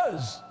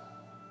was.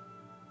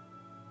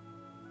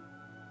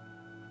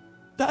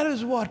 That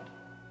is what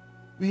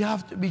we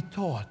have to be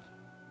taught.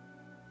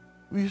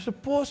 We're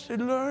supposed to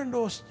learn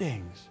those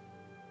things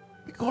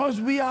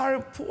because we are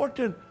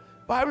important.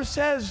 The Bible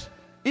says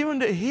even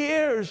the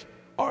hairs,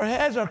 our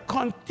heads are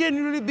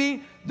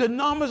continually the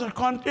numbers are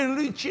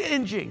continually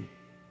changing.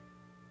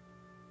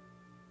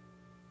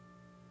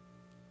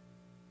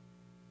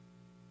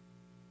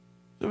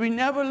 So we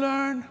never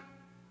learn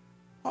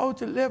how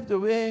to live the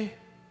way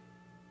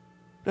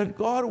that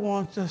God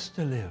wants us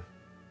to live.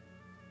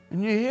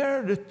 And you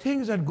hear the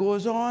things that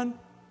goes on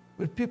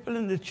with people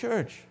in the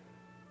church,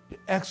 the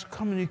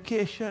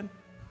excommunication,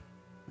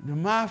 the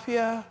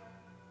mafia.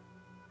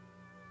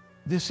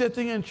 They're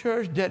sitting in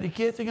church,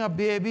 dedicating a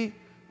baby,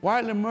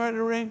 while they're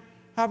murdering,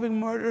 having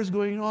murders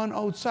going on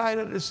outside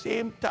at the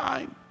same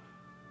time.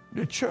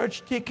 The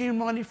church taking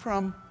money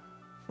from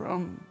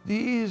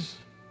these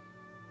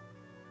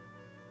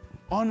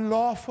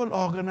unlawful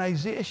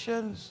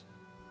organizations.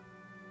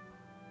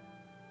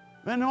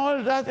 When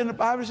all that in the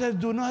Bible says,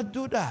 do not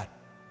do that.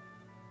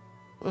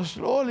 Well,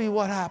 slowly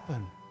what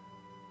happened?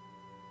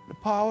 The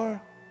power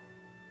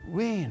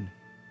waned.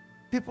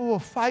 People were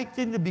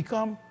fighting to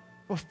become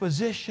of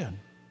position.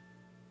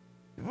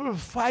 People were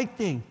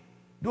fighting.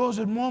 Those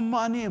with more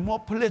money and more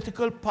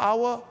political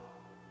power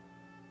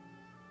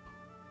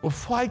were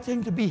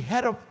fighting to be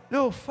head of.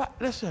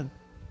 Listen,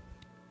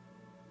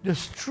 the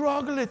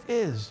struggle it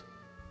is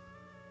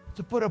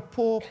to put a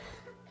pope,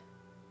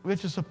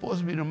 which is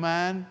supposed to be the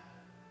man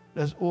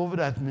that's over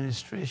the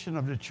administration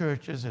of the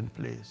churches in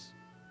place,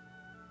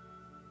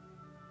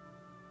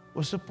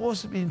 was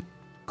supposed to be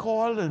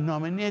called and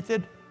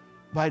nominated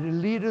by the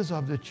leaders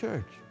of the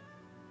church.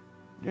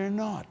 They're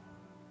not.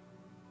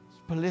 It's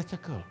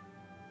political.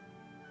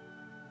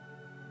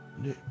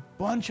 A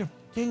bunch of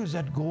things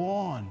that go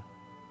on.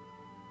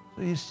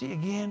 So you see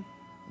again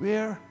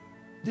where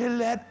they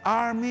led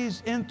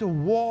armies into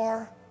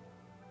war,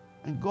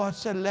 and God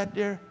said,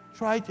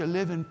 try to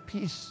live in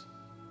peace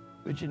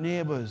with your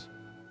neighbors.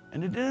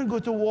 And they didn't go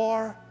to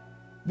war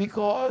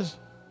because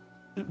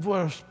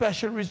for a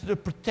special reason to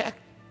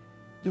protect.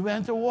 They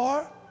went to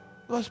war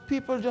because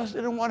people just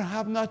didn't want to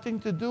have nothing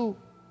to do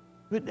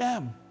with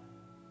them,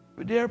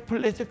 with their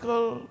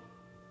political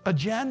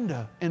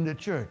agenda in the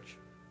church.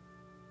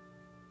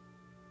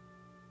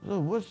 So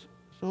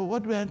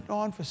what went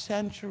on for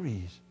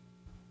centuries?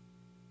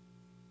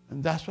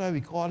 And that's why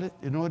we call it,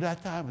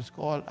 that time it's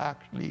called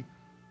actually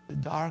the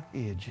Dark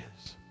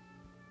Ages.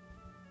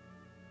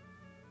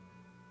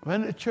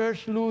 When the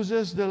church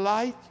loses the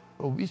light,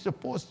 we're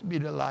supposed to be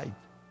the light.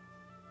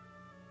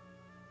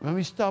 When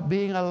we stop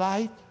being a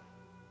light,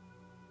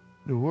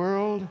 the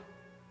world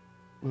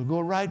will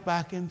go right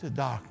back into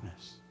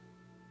darkness.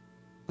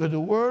 Because the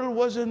world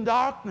was in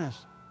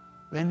darkness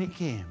when he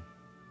came.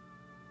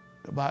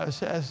 The Bible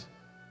says,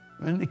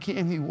 when he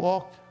came, he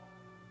walked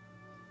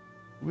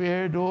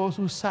where those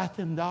who sat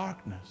in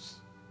darkness.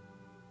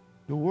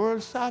 The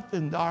world sat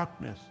in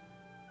darkness,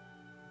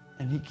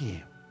 and he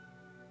came.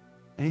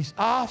 And he's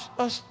asked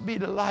us to be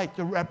the light,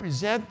 to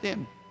represent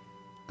him,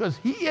 because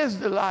he is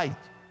the light.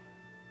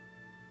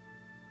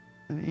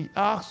 And he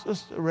asks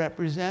us to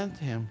represent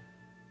him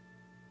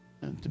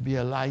and to be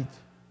a light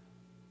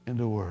in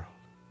the world.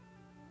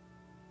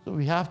 So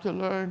we have to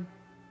learn,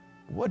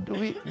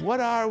 what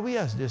are we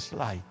as this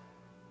light?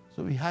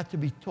 So we had to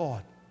be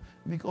taught,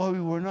 because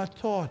we were not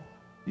taught.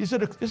 This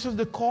is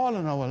the call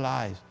in our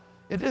lives.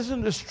 It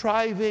isn't the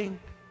striving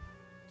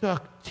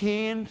to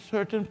attain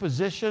certain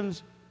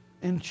positions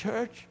in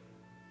church.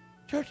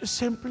 Church is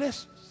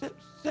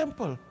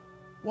simple.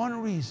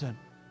 One reason.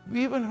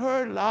 We even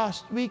heard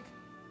last week,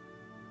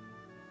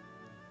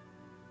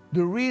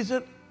 the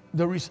reason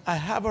I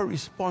have a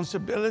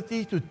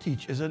responsibility to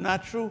teach. Is it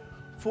not true?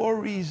 4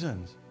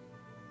 reasons.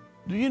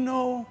 Do you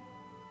know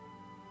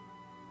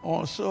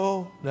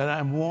also that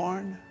I'm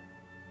warned?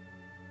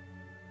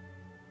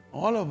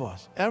 All of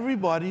us,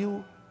 everybody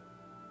who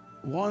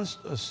wants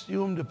to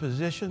assume the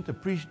position to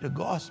preach the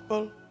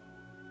gospel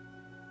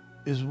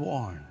is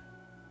warned.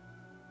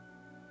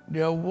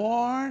 They are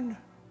warned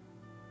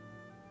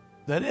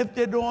that if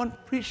they don't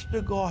preach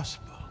the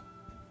gospel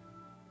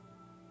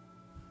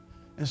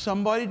and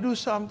somebody do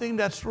something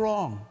that's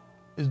wrong,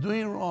 is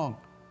doing wrong,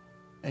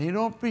 and you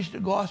don't preach the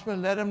gospel,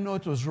 let them know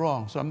it was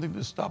wrong, something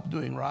to stop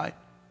doing right,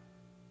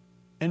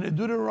 and they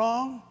do the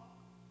wrong,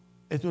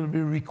 it will be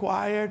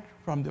required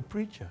from the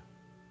preacher.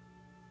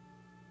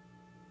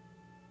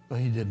 But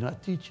he did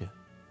not teach it.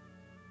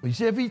 But you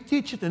see, if he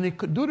teach it and they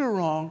could do the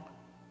wrong,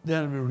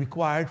 then it will be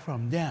required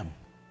from them.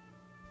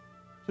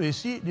 So you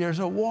see, there's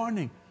a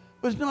warning.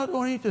 But it's not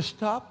only to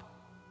stop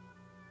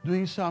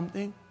doing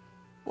something.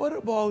 What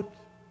about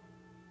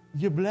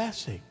your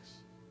blessings?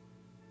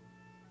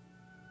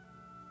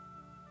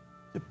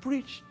 To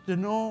preach, to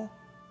know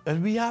that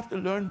we have to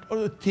learn or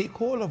to take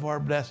hold of our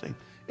blessing.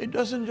 It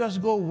doesn't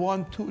just go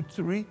 1, 2,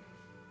 3.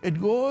 It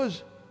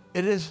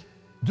is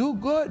do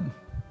good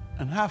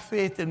and have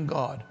faith in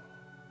God.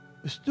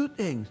 There's 2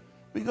 things.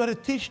 We got to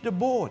teach the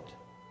both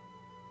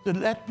to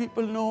let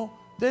people know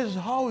this is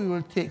how we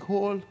will take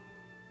hold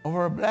of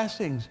our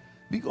blessings.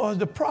 Because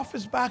the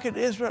prophets back in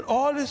Israel,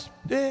 all this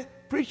they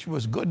preached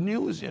was good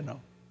news, They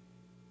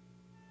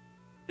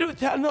would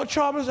tell no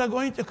troubles are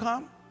going to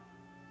come.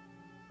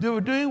 They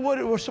were doing what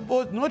it was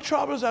supposed. No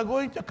troubles are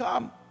going to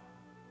come.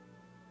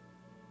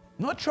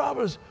 No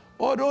troubles.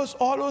 All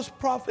those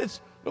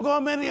prophets, look how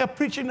many are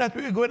preaching that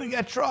we're going to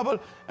get trouble,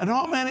 and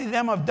how many of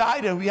them have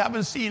died and we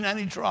haven't seen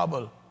any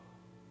trouble.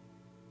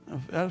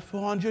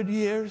 400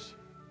 years,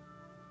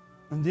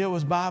 and there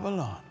was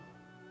Babylon.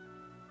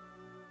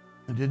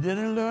 And they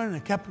didn't learn. They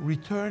kept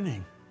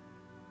returning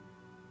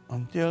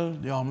until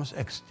they almost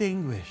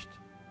extinguished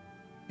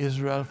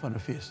Israel from the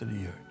face of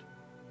the earth.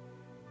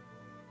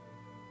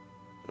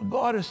 So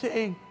God is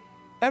saying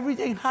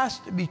everything has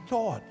to be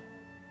taught.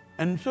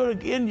 And so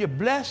again, your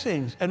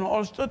blessings, and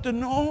also to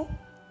know.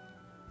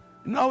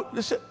 Now,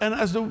 listen, and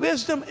as the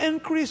wisdom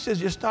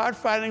increases, you start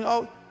finding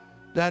out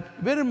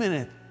that, wait a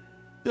minute,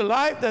 the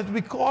life that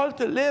we call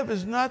to live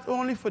is not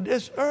only for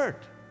this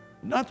earth,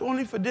 not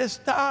only for this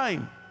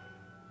time.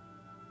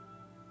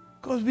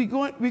 Because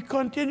we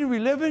continue, we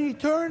live in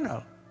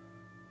eternal.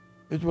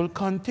 It will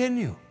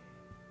continue.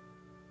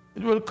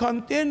 It will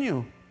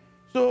continue.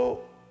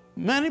 So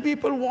many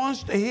people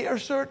want to hear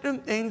certain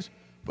things,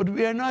 but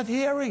we are not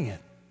hearing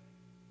it.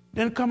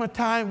 Then come a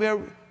time where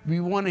we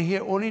want to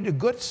hear only the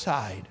good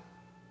side.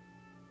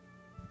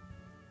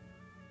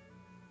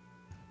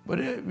 But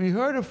we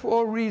heard the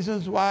 4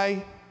 reasons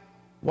why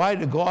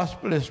the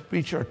gospel is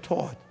preached or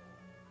taught.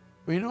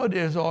 But you know,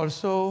 there's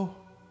also,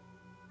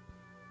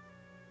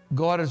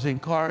 God is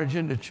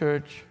encouraging the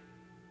church.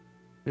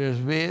 There's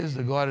ways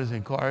that God is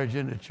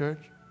encouraging the church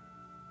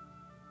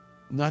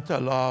not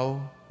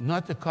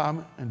to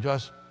come and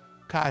just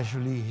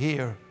casually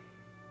hear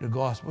the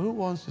gospel. Who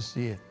wants to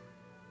see it?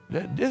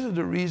 This is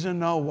the reason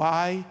now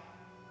why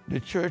the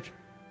church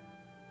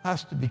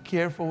has to be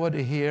careful what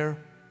they hear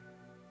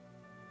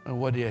and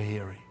what they are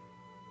hearing.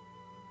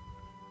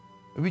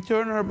 If we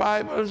turn our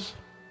Bibles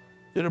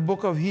to the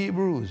book of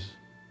Hebrews,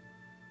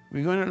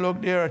 we're going to look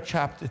there at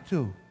chapter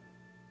 2.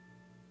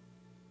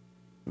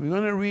 We're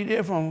going to read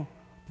it from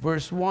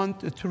verse 1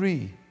 to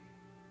 3. It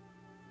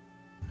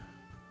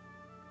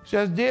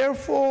says,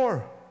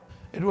 therefore,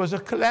 it was a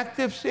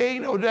collective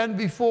saying that was done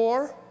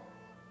before,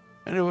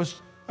 and it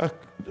was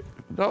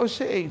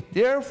saying,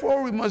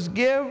 therefore we must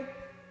give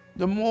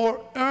the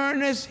more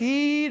earnest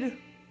heed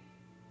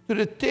to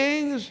the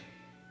things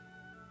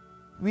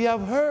we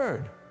have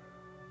heard.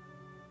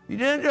 He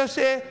didn't just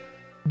say,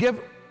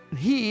 give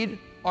heed,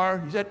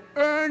 or he said,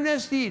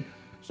 earnest heed.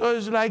 So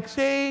it's like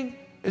saying,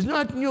 it's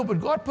not new, but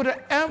God put an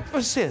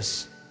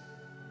emphasis,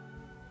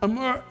 a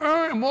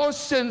more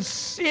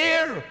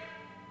sincere,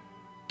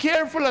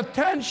 careful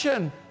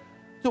attention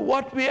to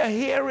what we are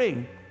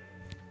hearing.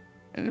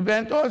 And it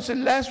went on, said,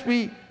 lest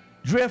we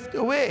drift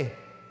away.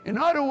 In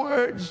other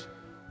words,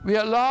 we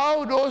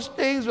allow those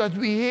things that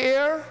we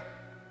hear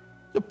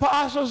to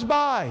pass us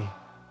by.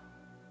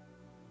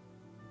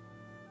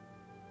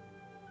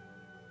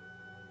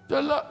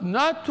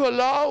 Not to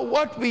allow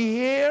what we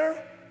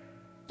hear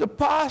to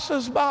pass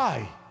us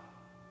by.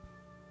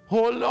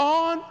 Hold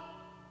on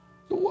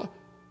to what?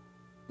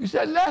 You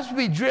said, lest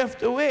we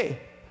drift away.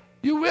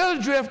 You will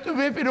drift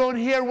away if you don't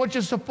hear what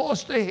you're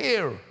supposed to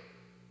hear.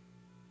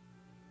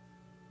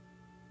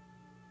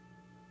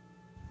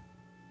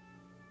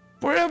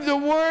 For if the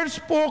word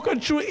spoken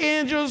through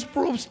angels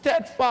proves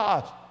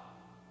steadfast,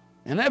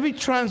 and every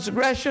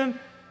transgression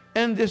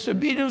and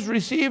disobedience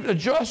received a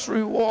just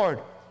reward,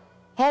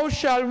 how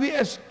shall we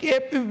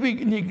escape if we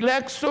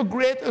neglect so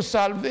great a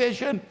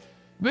salvation,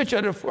 which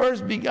at the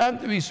first began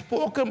to be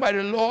spoken by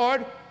the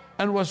Lord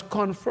and was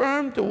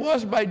confirmed to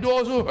us by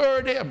those who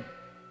heard him?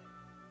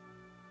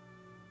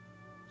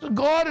 So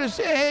God is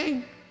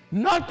saying,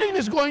 nothing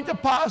is going to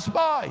pass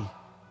by.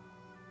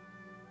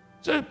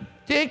 So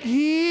take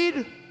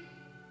heed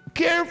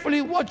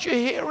carefully what you're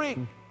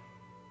hearing.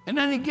 And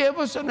then he gave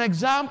us an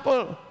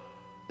example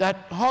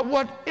that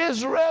what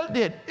Israel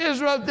did.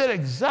 Israel did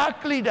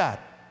exactly that.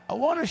 I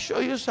want to show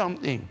you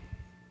something.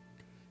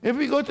 If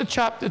we go to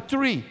chapter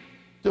 3,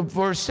 to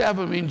verse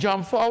 7, we can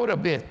jump forward a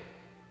bit.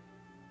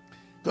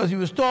 Because he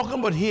was talking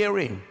about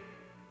hearing.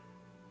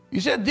 He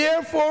said,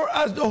 therefore,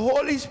 as the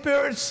Holy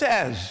Spirit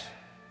says,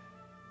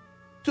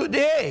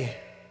 today,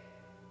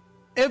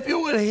 if you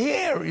will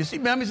hear, you see,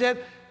 remember he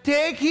said,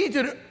 take heed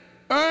to the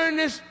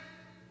earnest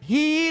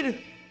heed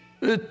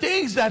to the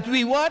things that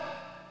we what?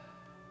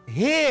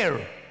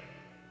 Hear.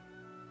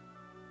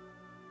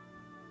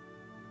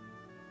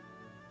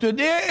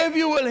 Today, if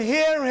you will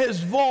hear his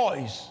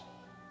voice,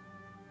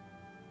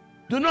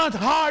 do not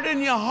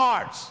harden your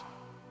hearts.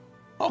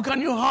 How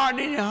can you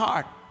harden your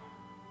heart?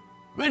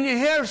 When you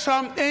hear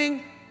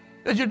something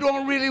that you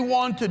don't really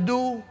want to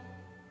do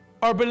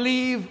or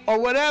believe or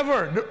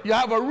whatever, you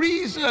have a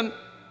reason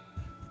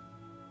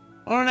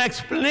or an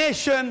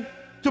explanation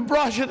to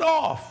brush it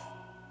off.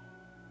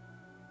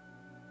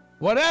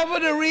 Whatever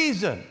the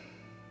reason,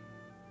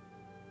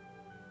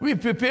 we're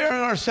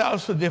preparing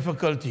ourselves for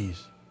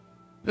difficulties.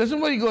 Listen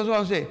what he goes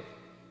on to say.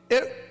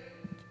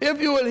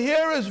 If you will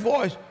hear his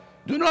voice,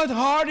 do not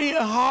harden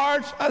your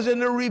hearts as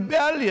in a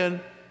rebellion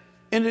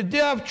in the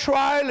day of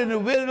trial in the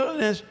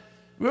wilderness,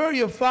 where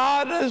your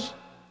fathers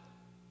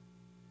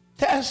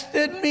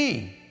tested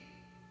me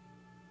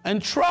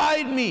and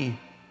tried me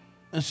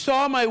and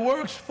saw my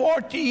works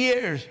 40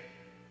 years.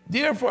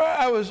 Therefore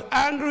I was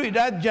angry at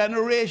that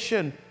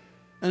generation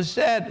and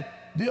said,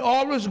 they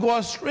always go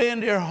astray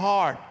in their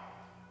heart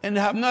and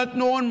have not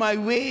known my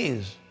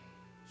ways.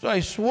 So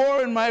I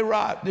swore in my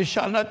wrath, they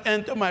shall not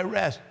enter my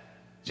rest.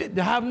 See,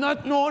 they have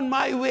not known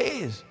my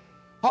ways.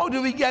 How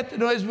do we get to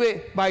know his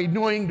way? By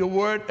knowing the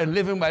word and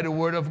living by the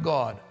word of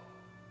God.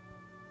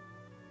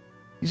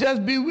 He says,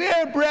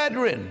 beware,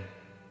 brethren,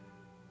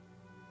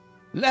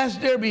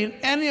 lest there be in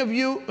any of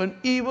you an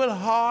evil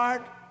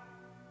heart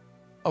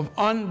of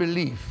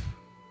unbelief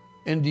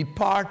in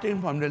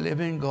departing from the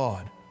living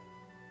God.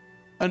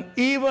 An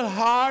evil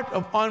heart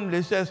of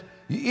unbelief says,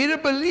 you either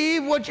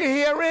believe what you're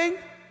hearing.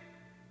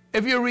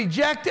 If you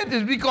reject it,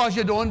 it's because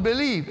you don't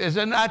believe.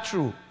 Isn't that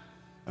true?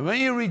 And when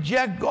you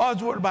reject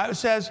God's word, the Bible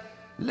says,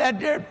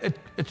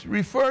 it's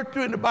referred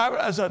to in the Bible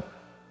as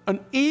an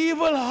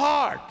evil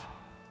heart.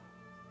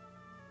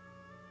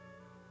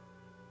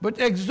 But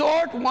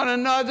exhort one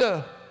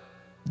another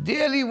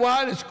daily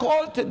while it's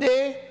called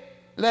today,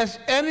 lest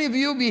any of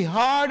you be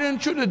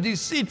hardened through the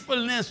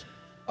deceitfulness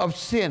of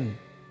sin.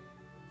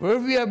 For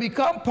if we have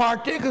become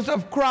partakers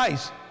of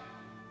Christ,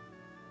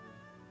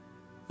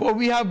 for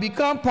we have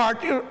become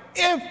partakers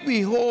if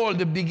we hold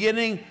the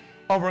beginning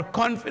of our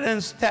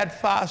confidence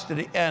steadfast to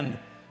the end.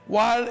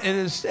 While it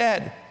is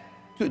said,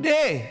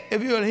 today,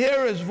 if you will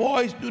hear his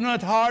voice, do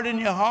not harden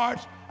your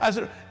hearts. That's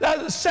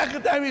the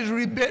second time he's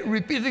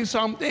repeating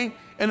something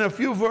in a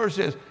few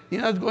verses.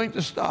 He's not going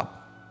to stop.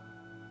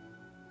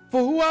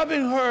 For who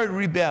having heard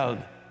rebelled?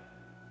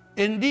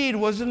 Indeed,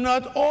 was it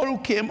not all who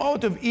came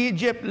out of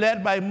Egypt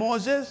led by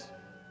Moses?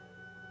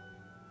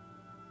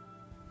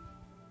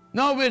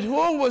 Now with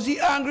whom was he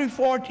angry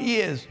 40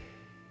 years?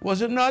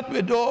 Was it not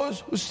with those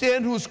who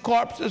sinned, whose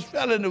corpses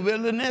fell in the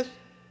wilderness?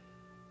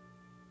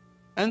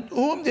 And to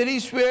whom did he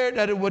swear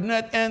that it would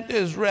not enter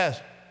his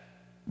rest?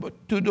 But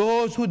to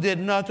those who did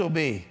not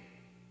obey.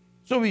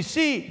 So we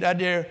see that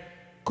they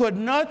could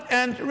not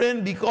enter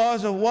in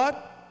because of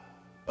what?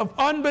 Of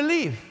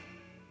unbelief.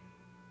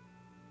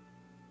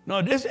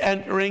 Now this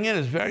entering in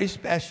is very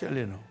special,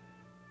 you know.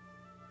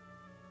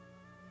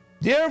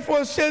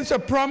 Therefore, since a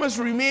promise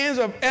remains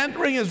of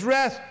entering his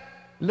rest,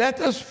 let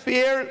us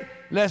fear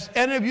lest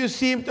any of you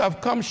seem to have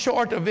come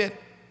short of it.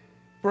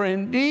 For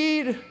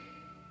indeed,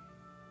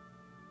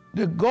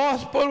 the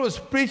gospel was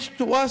preached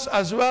to us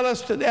as well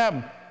as to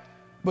them.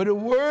 But the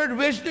word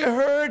which they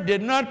heard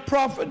did not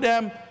profit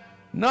them,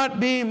 not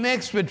being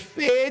mixed with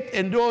faith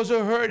in those who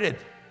heard it.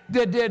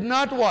 They did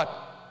not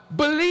what?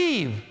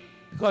 Believe.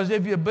 Because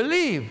if you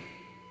believe,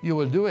 you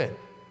will do it.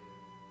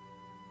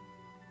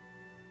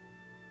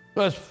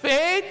 Because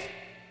faith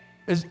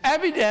is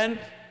evident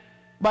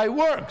by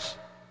works.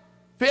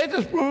 Faith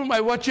is proven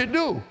by what you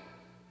do.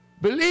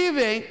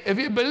 Believing, if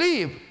you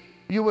believe,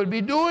 you will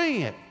be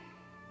doing it.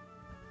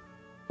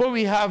 For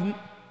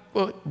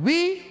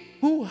we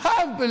who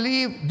have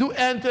believed do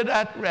enter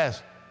that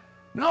rest.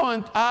 Now I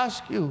want to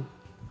ask you,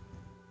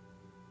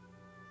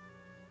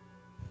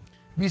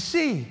 we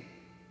see,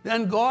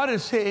 then God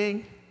is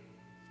saying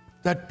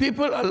that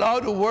people allow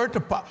the word to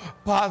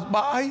pass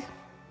by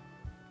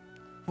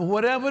for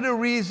whatever the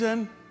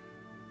reason,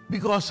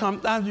 because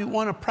sometimes we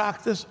want to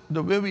practice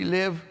the way we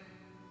live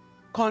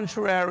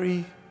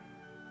contrary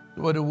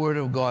to what the word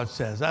of God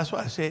says. That's why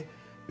I say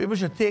people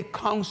should take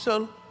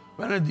counsel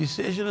when a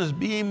decision is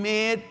being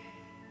made,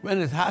 when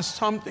it has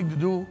something to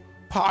do,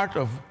 part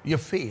of your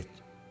faith.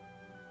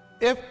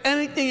 If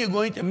anything you're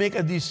going to make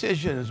a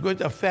decision is going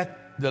to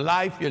affect the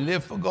life you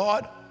live for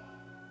God,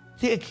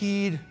 take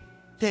heed,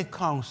 take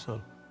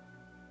counsel.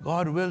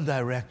 God will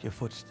direct your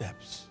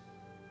footsteps.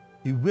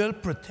 He will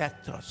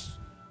protect us.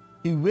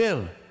 He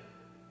will.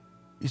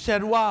 He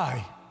said,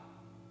 why?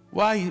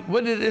 Why?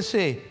 What did it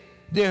say?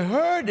 They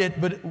heard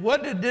it, but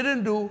what they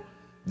didn't do,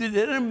 they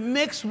didn't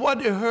mix what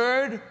they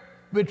heard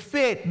with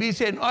faith. He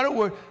said, in other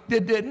words, they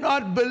did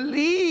not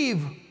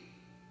believe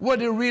what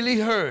they really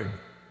heard,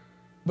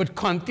 but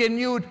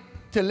continued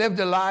to live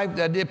the life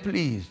that they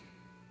pleased.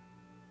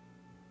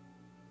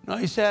 Now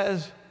he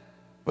says,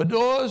 but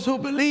those who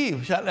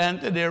believe shall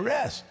enter their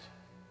rest.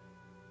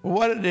 Well,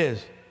 what it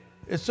is?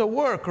 It's a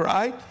work,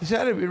 right? He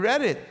said it, we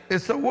read it.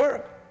 It's a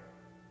work.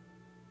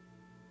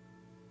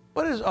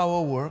 What is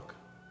our work?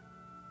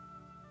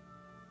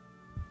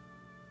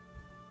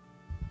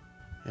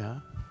 Yeah.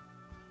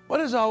 What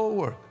is our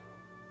work?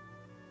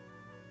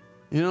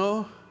 You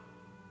know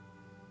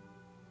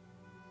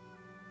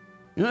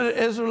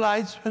the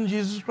Israelites, when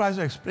Jesus Christ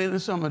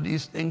explained some of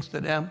these things to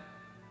them,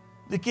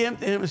 they came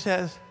to him and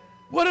says,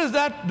 what is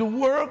that, the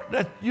work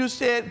that you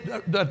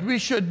said that we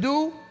should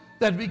do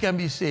that we can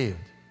be saved?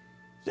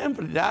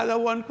 Simply, that's the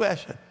one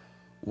question.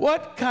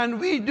 What can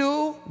we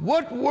do?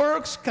 What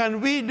works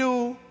can we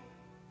do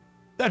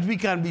that we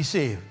can be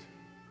saved?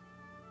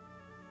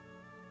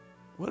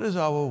 What is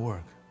our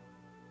work?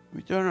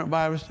 We turn our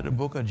Bibles to the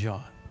book of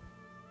John.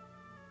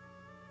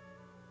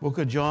 Book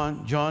of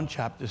John, John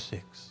chapter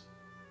 6.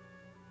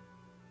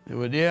 They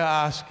were there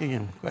asking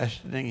him,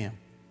 questioning him.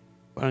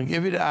 But I'll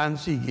give you the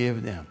answer he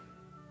gave them.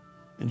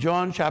 In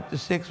John chapter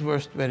 6,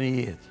 verse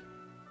 28.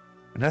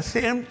 In that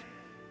same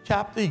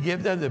chapter, he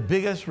gave them the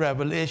biggest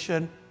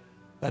revelation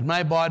that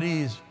my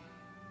body is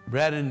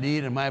bread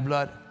indeed and my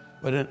blood.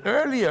 But then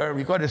earlier,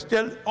 because it's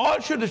still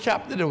all through the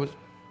chapter, there was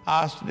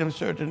asked them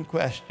certain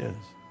questions.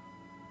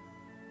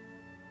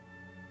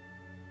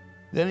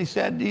 Then he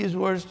said these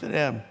words to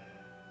them.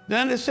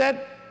 Then they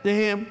said to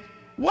him,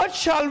 what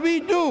shall we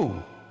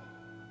do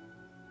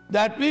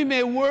that we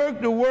may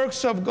work the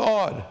works of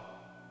God?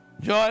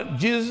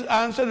 Jesus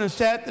answered and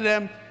said to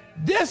them,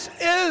 this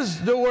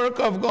is the work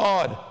of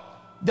God,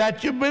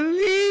 that you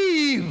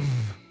believe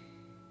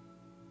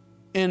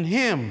in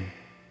him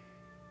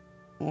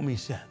whom he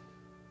sent.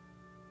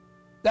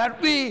 That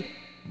we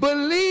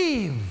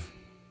believe.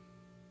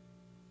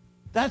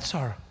 That's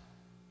our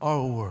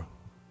work.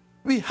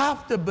 We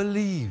have to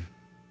believe.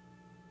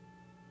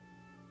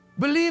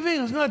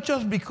 Believing is not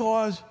just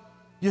because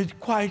you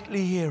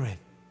quietly hear it.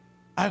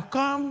 I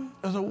come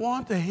because I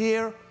want to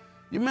hear.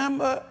 You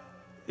remember,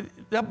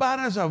 the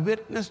banners are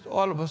witness to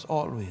all of us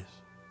always.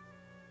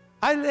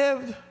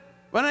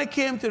 When I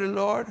came to the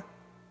Lord,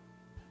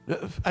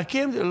 I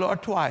came to the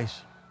Lord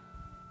twice.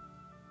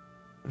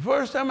 The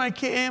first time I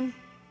came,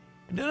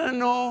 I didn't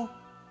know.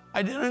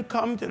 I didn't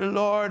come to the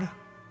Lord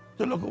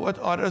to look at what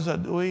others are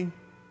doing.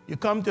 You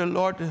come to the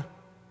Lord to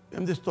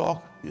him to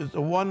talk. It's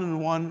a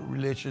one-on-one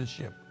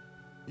relationship.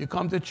 You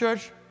come to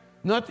church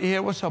not to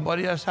hear what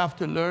somebody else has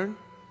to learn.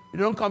 You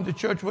don't come to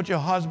church what your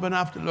husband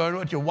has to learn,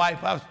 what your wife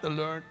has to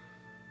learn.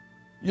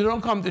 You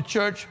don't come to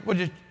church what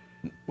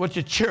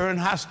your children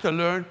has to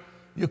learn.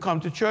 You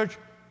come to church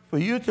for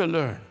you to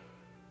learn.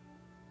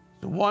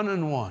 It's a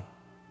one-on-one.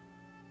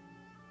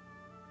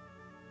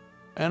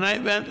 And I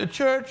went to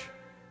church,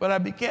 but I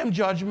became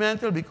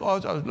judgmental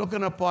because I was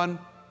looking upon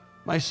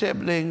my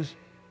siblings,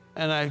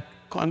 and I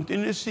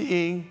continued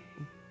seeing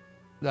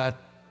that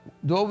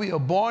though we are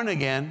born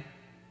again,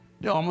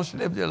 they almost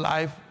live their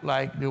life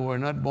like they were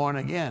not born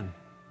again.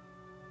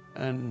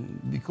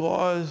 And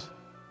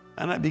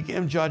I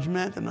became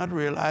judgmental, not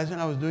realizing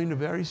I was doing the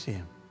very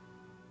same.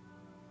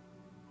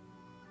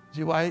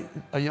 See why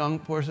a young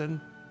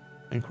person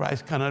in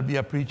Christ cannot be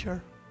a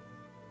preacher?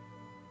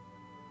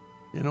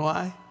 You know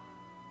why?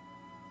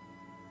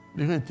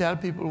 You can tell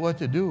people what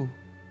to do,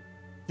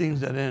 things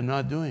that they're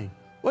not doing.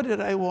 What did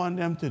I want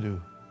them to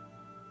do?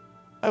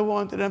 I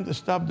wanted them to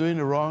stop doing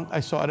the wrong I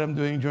saw them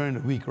doing during the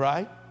week,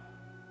 right?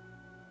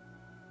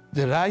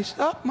 Did I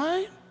stop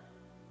mine?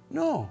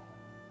 No.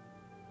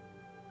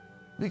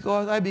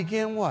 Because I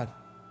became what?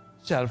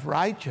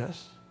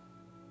 Self-righteous.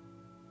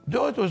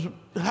 Though it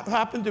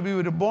happened to be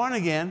with the born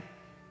again,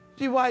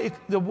 see why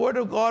the Word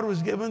of God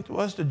was given to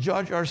us to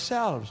judge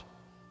ourselves,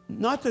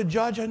 not to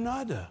judge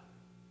another.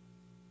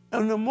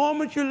 And the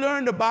moment you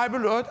learn the Bible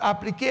word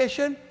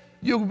application,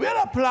 you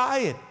will apply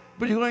it,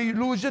 but you're going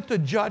to use it to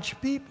judge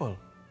people,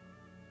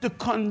 to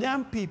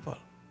condemn people.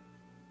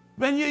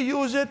 When you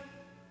use it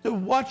to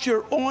watch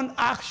your own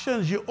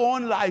actions, your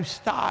own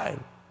lifestyle,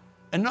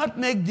 and not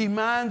make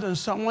demands on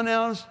someone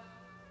else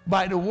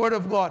by the Word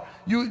of God.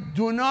 You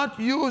do not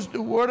use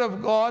the Word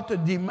of God to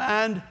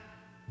demand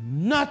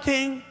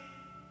nothing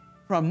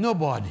from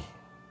nobody.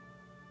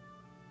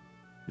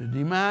 The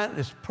demand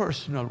is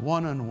personal,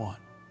 one-on-one.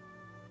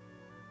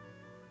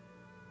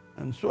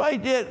 And so I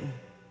did.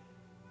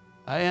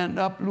 I ended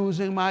up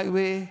losing my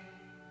way,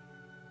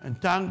 and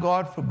thank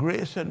God for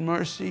grace and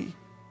mercy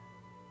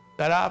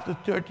that after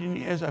 13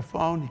 years I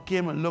found He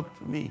came and looked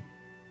for me.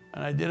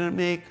 And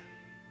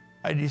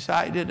I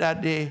decided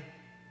that day,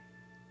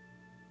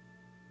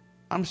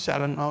 I'm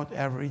selling out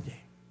every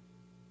day.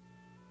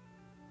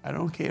 I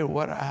don't care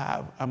what I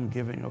have, I'm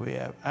giving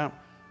away.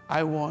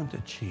 I want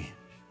to change.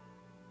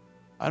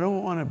 I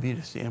don't want to be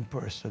the same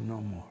person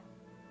no more.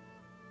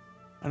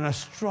 And I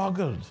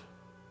struggled.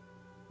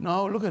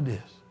 Now look at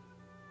this.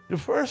 The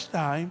first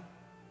time,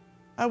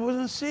 I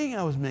wasn't seeing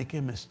I was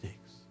making mistakes.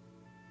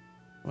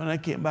 When I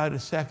came back the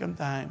second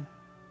time,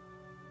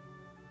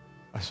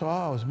 I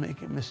saw I was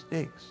making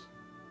mistakes.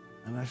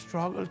 And I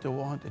struggled to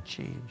want to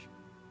change.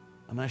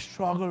 And I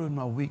struggled with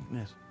my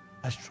weakness.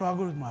 I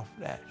struggled with my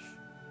flesh.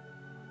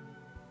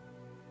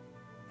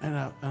 And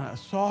I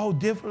saw how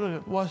difficult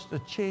it was to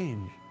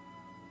change.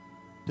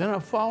 Then I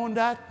found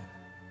that,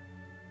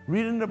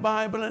 reading the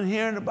Bible and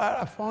hearing the Bible,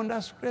 I found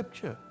that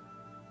scripture.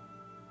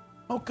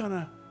 How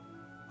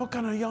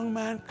can a young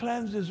man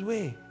cleanse his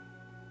way?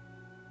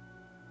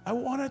 I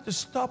wanted to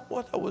stop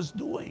what I was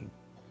doing.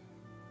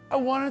 I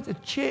wanted to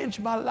change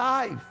my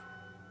life.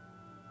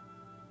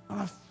 And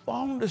I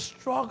found the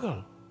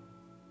struggle.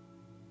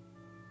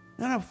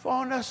 Then I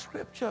found that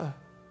scripture.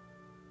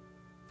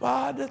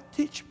 Father,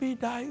 teach me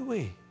thy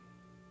way.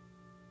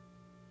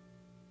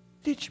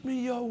 Teach me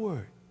your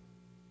word,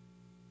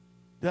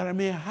 that I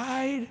may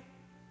hide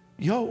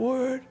your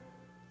word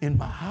in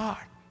my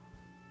heart,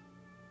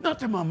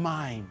 not in my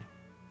mind.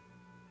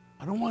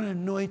 I don't want to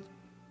know it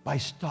by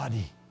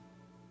study.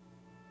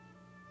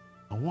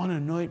 I want to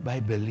know it by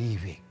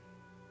believing.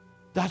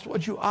 That's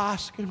what you're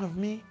asking of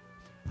me.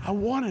 I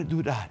want to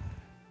do that.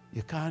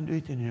 You can't do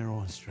it in your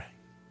own strength.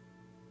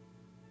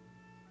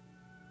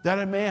 That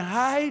I may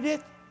hide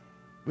it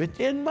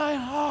within my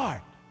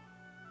heart,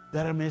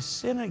 that I may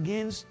sin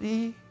against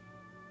thee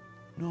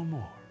no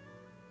more.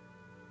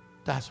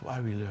 That's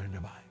why we learn the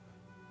Bible.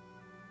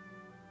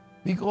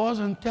 Because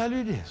I'll tell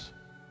you this,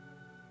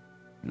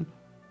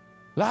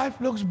 life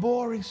looks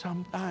boring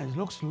sometimes,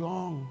 looks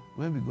long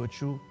when we go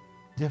through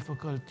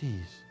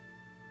difficulties.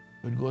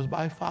 It goes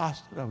by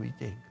faster than we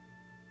think.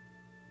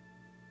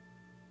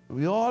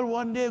 We all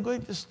one day are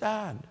going to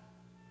stand.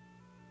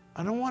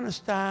 I don't want to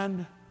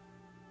stand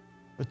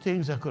for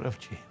things that could have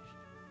changed.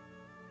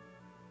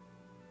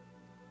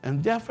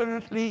 And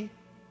definitely,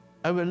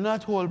 I will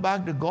not hold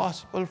back the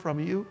gospel from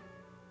you,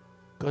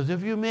 because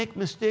if you make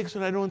mistakes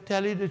and I don't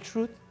tell you the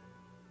truth,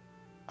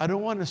 I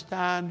don't want to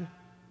stand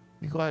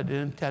because I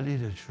didn't tell you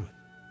the truth.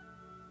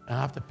 I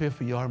have to pay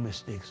for your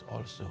mistakes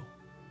also.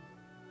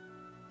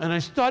 And I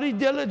study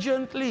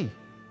diligently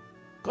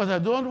because I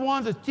don't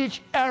want to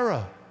teach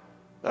error.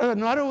 There's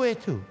another way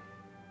too.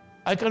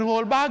 I can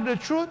hold back the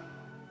truth,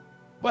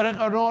 but I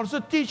can also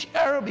teach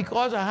error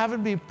because I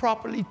haven't been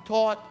properly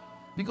taught.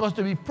 Because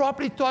to be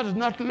properly taught is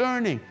not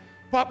learning.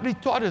 Properly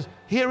taught is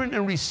hearing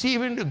and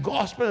receiving the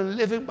gospel and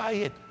living by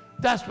it.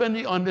 That's when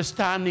the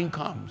understanding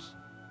comes.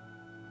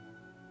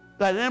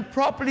 That then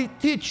properly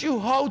teach you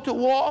how to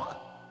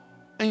walk,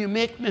 and you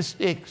make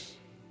mistakes.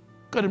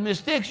 Because the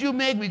mistakes you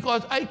make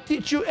because I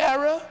teach you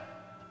error,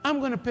 I'm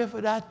going to pay for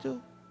that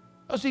too.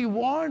 Because he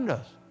warned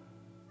us.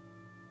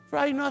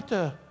 Try not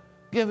to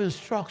give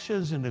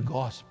instructions in the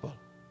gospel.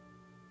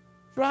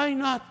 Try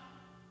not.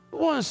 We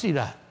want to see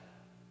that.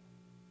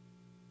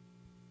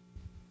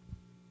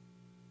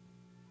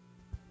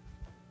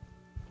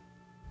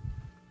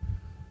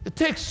 It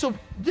takes, so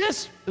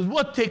this is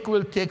what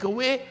will take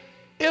away.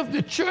 If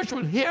the church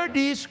will hear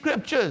these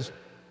scriptures,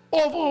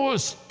 over will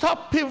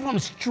stop people from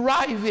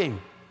striving.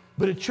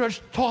 But the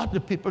church taught the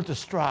people to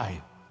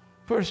strive.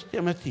 1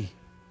 Timothy.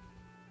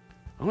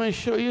 I'm going to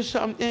show you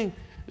something.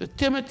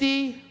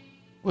 Timothy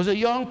was a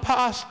young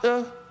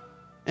pastor,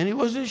 and he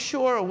wasn't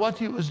sure of what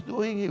he was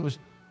doing. He was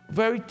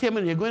very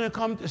timid. You're going to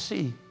come to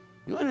see.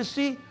 You're going to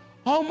see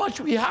how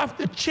much we have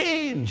to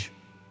change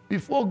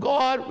before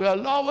God will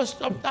allow us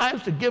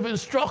sometimes to give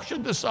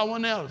instruction to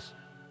someone else.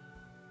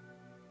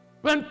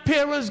 When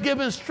parents give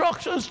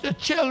instructions to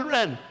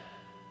children,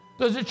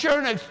 does the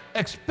children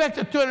expect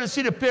to turn and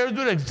see the parents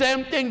do the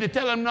exact thing they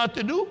tell them not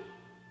to do?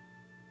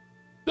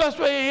 That's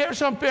why you hear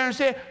some parents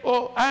say,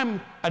 oh,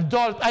 I'm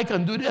adult, I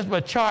can do this,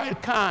 but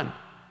child can't.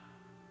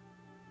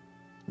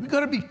 We've got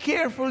to be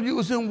careful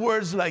using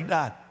words like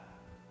that.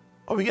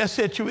 Or we get a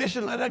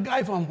situation like that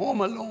guy from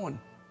Home Alone.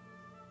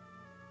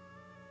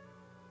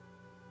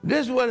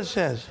 This is what it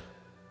says.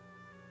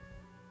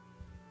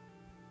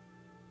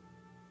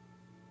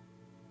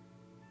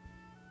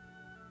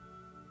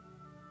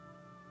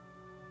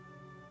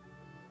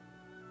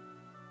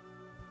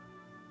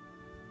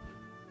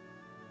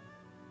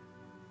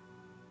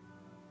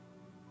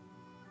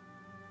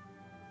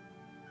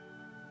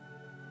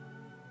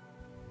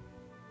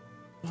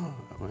 Oh,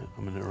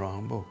 I'm in the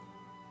wrong book.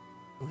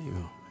 There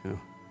you go.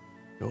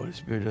 The Holy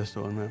Spirit just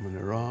told me I'm in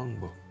the wrong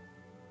book.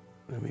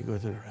 Let me go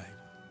to the right.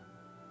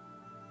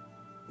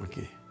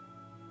 Okay.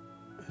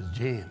 It's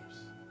James.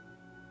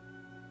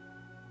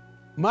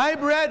 My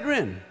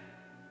brethren,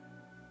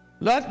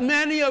 let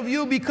many of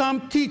you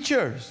become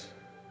teachers.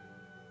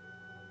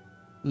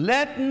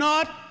 Let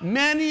not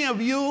many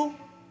of you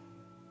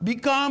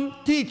become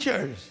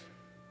teachers,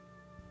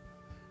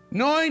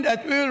 knowing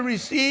that we will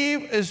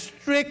receive a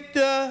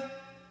stricter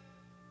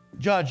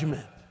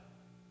judgment.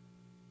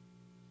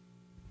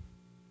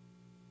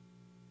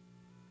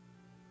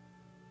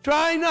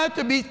 Try not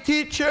to be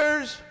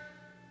teachers,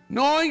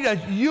 knowing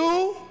that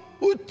you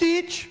who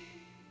teach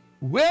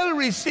will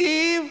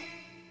receive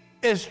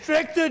a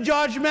stricter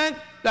judgment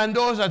than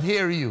those that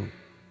hear you.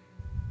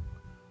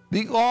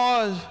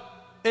 Because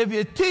if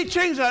your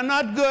teachings are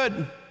not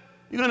good,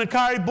 you're going to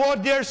carry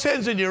both their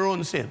sins and your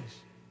own sins.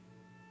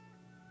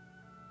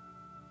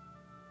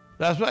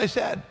 That's what I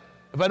said.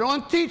 If I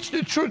don't teach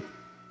the truth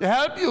to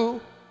help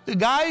you, to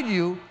guide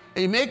you,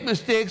 and you make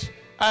mistakes,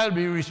 I'll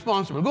be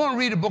responsible. Go and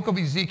read the book of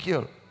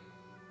Ezekiel.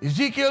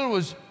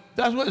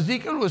 That's what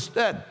Ezekiel was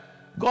said.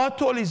 God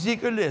told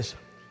Ezekiel this: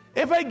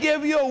 if I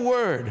give you a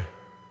word,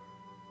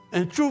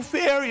 and through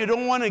fear you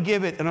don't want to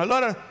give it, and a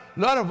lot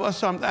of us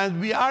sometimes,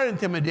 we are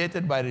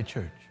intimidated by the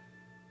church.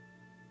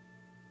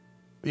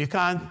 You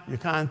can't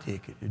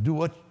take it. You do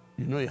what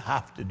you know you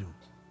have to do.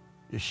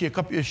 You shake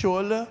up your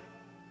shoulder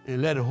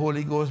and let the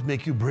Holy Ghost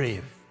make you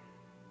brave.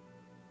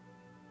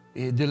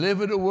 You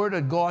deliver the word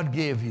that God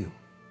gave you.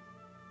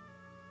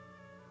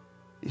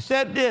 He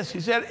said this,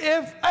 he said,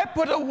 if I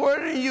put a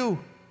word in you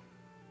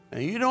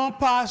and you don't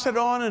pass it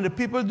on and the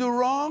people do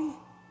wrong,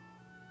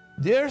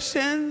 their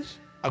sins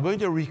are going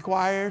to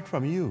require it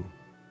from you.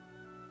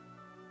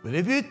 But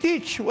if you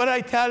teach what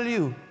I tell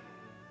you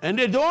and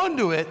they don't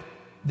do it,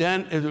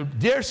 then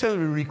their sins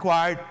will be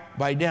required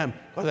by them,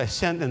 because I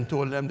sent and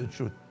told them the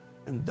truth.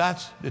 And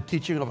that's the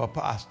teaching of a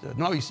pastor.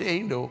 Now he's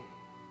saying though,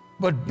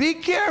 but be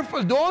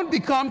careful, don't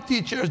become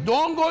teachers.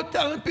 Don't go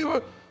telling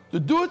people to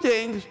do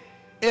things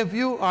if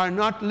you are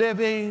not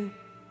living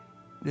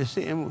the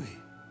same way.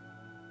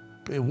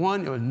 Okay,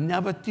 one, you will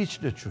never teach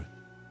the truth.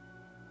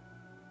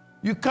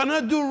 You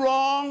cannot do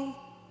wrong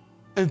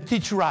and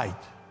teach right.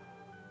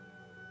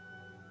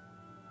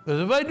 Because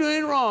if I'm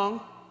doing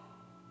wrong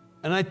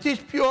and I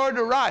teach pure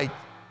the right,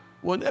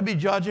 won't I be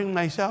judging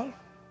myself?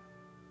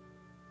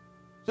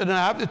 So then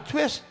I have to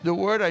twist the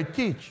word I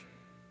teach.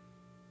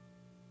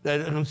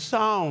 That it doesn't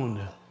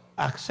sound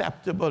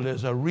acceptable.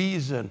 There's a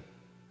reason.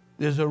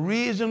 There's a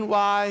reason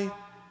why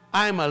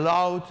I'm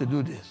allowed to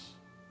do this.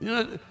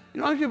 You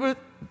know, people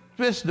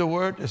twist the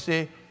word to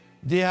say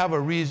they have a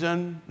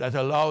reason that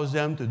allows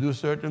them to do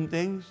certain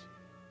things.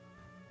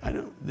 I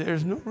know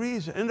there's no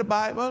reason. In the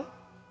Bible,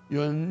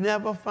 you'll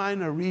never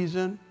find a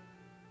reason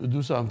to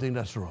do something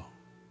that's wrong.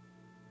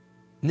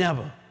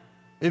 Never.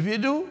 If you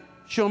do,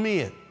 show me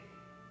it.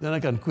 Then I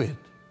can quit.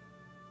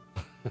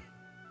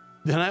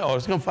 Then I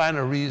always can find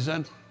a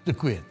reason to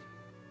quit.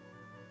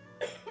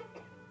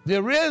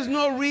 There is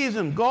no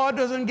reason. God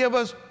doesn't give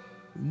us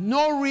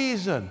no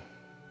reason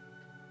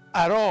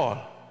at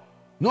all.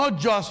 No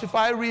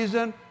justified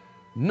reason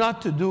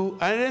not to do,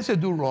 I didn't say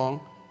do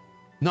wrong,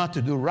 not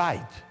to do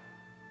right.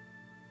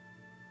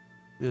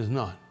 There's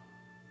none.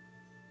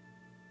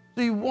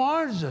 So he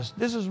warns us,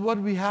 this is what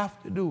we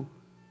have to do.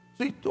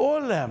 So he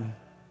told them,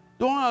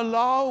 don't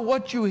allow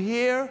what you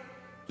hear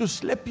to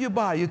slip you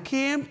by. You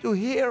came to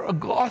hear a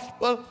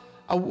gospel,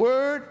 a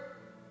word,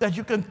 that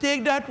you can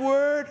take that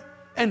word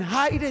and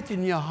hide it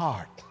in your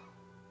heart.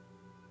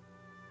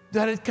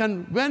 That it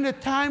can, when the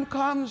time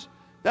comes,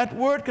 that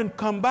word can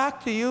come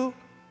back to you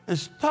and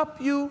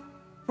stop you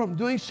from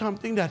doing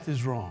something that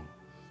is wrong.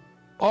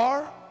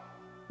 Or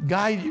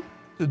guide you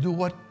to do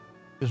what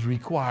is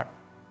required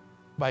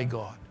by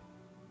God.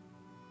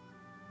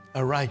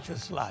 A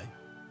righteous life.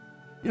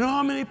 You know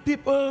how many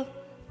people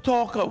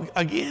talk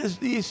against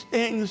these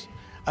things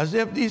as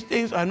if these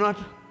things are not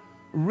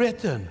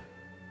written?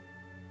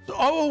 So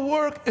our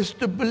work is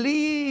to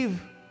believe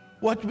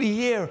what we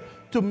hear,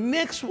 to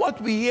mix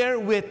what we hear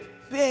with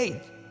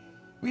faith.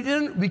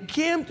 We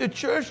came to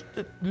church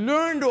to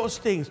learn those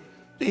things,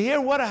 to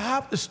hear what I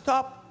have to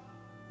stop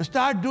and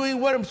start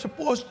doing what I'm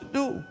supposed to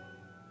do.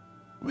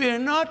 We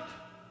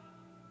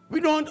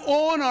don't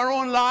own our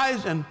own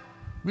lives and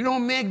we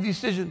don't make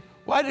decisions.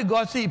 Why did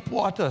God say he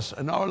bought us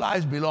and our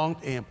lives belong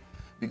to him?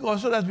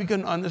 Because so that we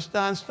can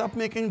understand, stop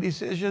making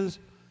decisions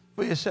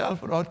for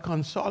yourself without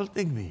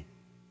consulting me.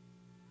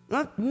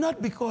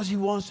 Not because he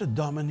wants to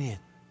dominate,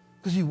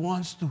 because he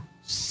wants to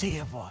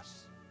save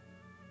us.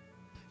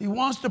 He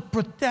wants to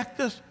protect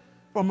us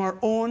from our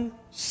own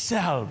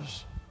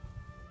selves.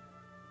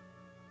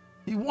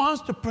 He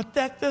wants to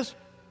protect us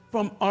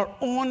from our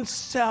own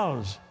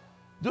selves.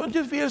 Don't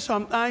you feel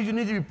sometimes you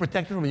need to be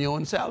protected from your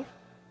own self?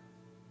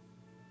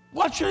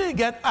 What should I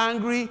get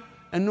angry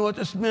and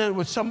notice, man,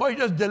 would somebody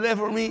just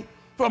deliver me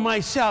from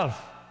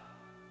myself?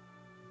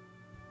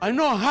 I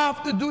know I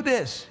have to do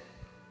this,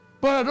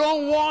 but I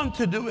don't want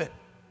to do it.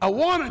 I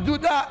want to do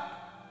that.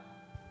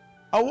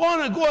 I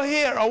want to go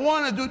here. I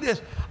want to do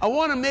this. I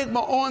want to make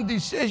my own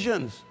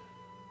decisions.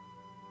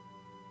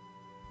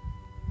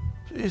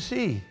 So you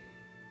see,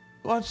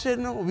 God said,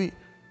 no,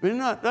 we're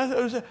not.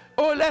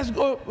 Oh, let's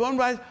go one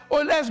right.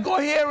 Oh, let's go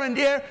here and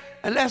there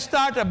and let's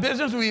start a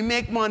business where we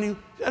make money.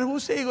 He said, who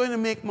say you're going to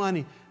make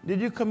money?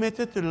 Did you commit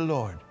it to the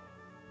Lord?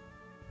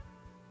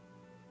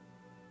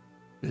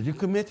 Did you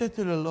commit it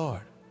to the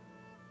Lord?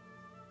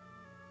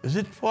 Has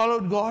it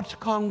followed God's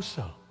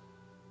counsel?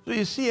 So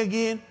you see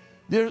again,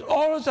 there's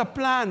always a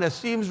plan that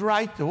seems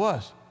right to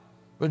us,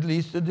 but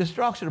leads to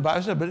destruction. The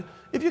Bible said, but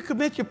if you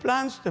commit your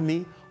plans to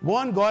me,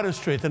 one, God will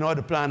straighten out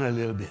the plan a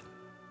little bit.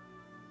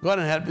 God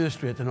will help you to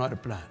straighten out the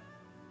plan.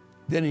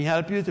 Then he'll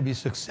help you to be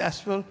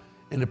successful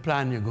in the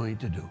plan you're going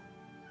to do.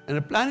 And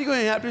the plan you're going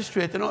to help you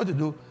straighten out to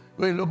do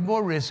going to look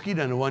more risky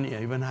than the one you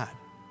even had.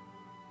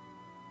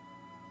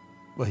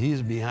 But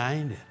he's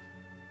behind it.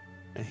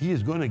 And he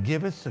is going to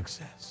give it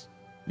success.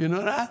 You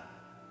know that?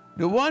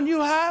 The one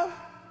you have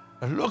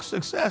that looks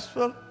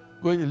successful,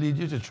 going to lead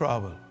you to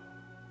trouble.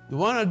 The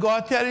one that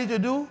God tells you to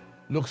do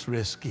looks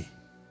risky.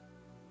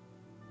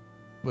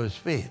 But it's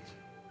faith.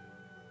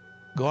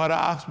 God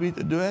asked me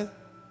to do it.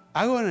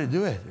 I'm going to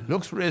do it. It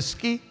looks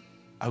risky.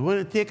 I'm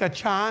going to take a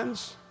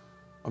chance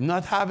of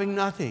not having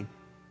nothing.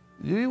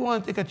 Do you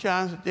want to take a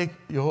chance to take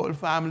your whole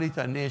family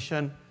to a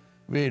nation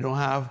where you don't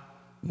have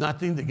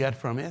nothing to get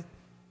from it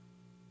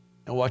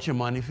and watch your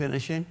money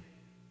finishing?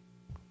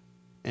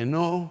 And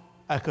no,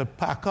 I could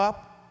pack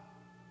up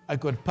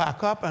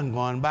and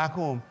gone back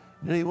home.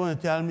 Then you want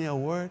to tell me a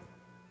word?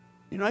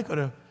 You know,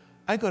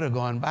 I could have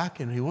gone back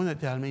and he wouldn't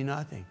tell me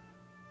nothing.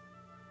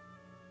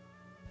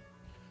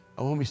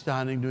 I won't be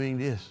standing doing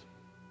this.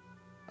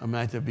 I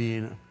might have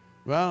been,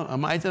 well, I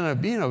might not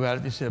have been a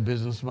wealthy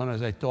businessman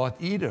as I thought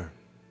either.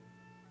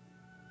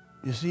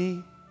 You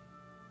see,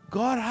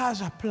 God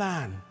has a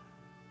plan,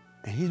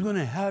 and he's going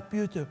to help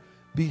you to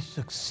be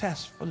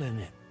successful in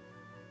it.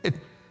 It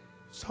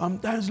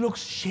sometimes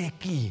looks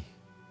shaky.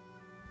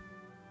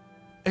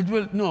 It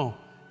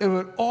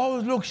will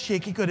always look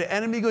shaky because the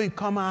enemy going to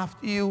come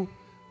after you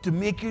to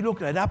make you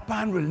look like that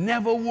plan will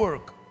never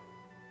work.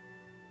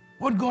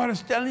 What God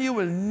is telling you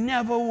will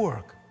never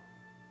work.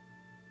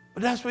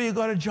 But that's what you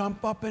got to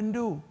jump up and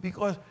do,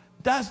 because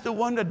that's the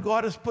one that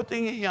God is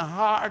putting in your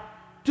heart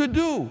to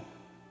do.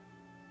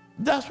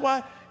 That's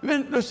why,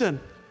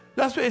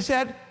 that's what he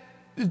said,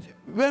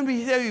 when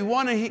we say we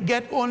want to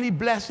get only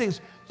blessings,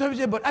 Somebody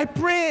say, but I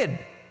prayed.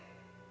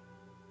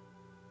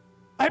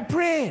 I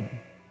prayed.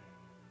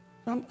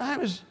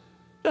 Sometimes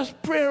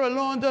just prayer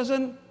alone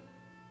doesn't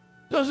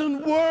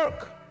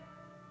work.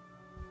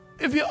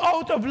 If you're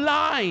out of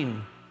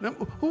line,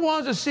 who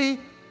wants to see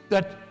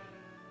that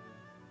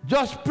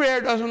just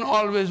prayer doesn't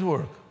always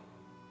work?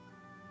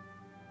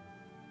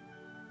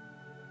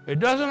 It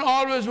doesn't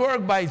always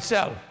work by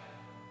itself.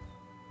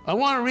 I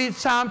want to read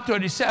Psalm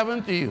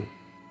 37 to you.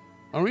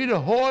 I'll read the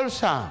whole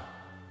Psalm,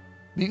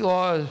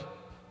 because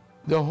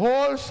the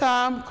whole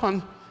Psalm,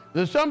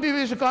 there's some people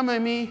used to come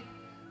at me,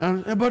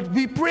 but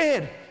we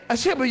prayed. I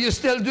said, but you're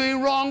still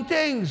doing wrong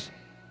things.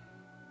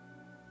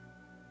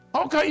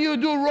 How can you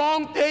do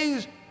wrong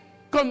things,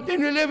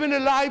 continue living the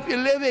life you're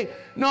living?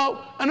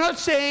 No, I'm not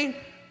saying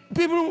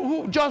people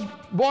who just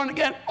born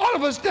again, all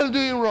of us still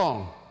doing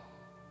wrong.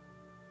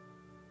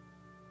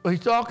 But he's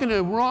talking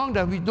the wrong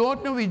that we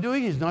don't know we're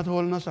doing, he's not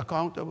holding us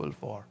accountable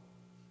for.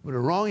 But the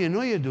wrong you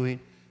know you're doing,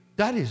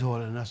 that is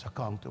holding us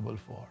accountable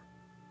for.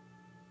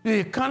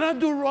 You cannot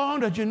do wrong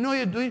that you know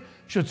you're doing,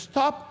 should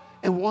stop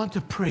and want to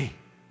pray.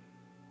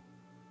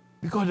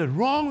 Because the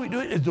wrong we're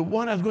doing is the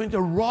one that's going to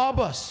rob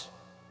us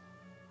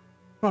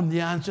from the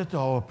answer to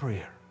our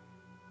prayer.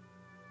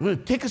 It's going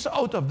to take us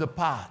out of the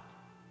path.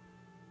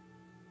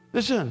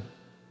 Listen,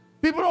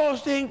 people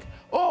always think,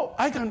 oh,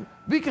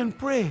 we can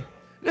pray.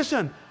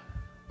 Listen,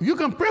 you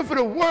can pray for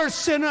the worst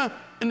sinner,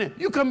 and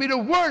you can be the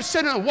worst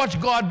sinner and watch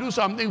God do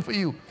something for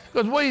you.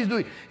 Because what he's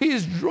doing,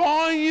 he's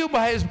drawing you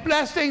by his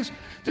blessings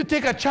to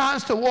take a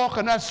chance to walk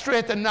on that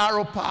straight and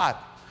narrow path.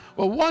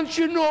 But once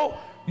you know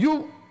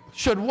you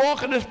should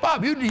walk on this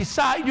path, you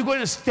decide you're going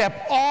to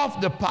step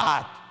off the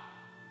path.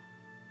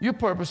 You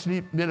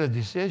purposely made a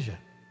decision.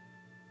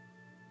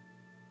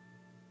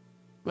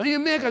 When you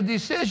make a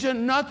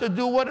decision not to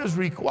do what is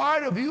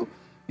required of you,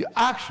 you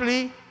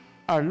actually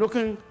are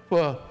looking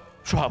for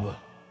trouble.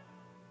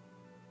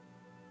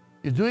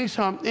 You're doing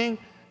something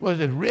because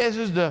it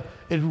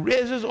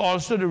raises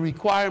also the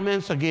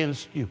requirements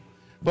against you.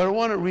 But I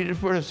want to read it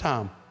for the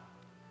Psalm.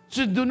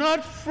 So do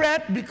not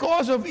fret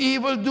because of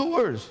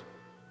evildoers,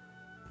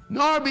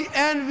 nor be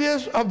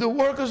envious of the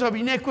workers of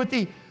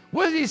iniquity.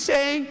 What is he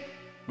saying?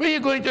 When you're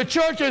going to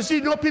church and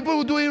see people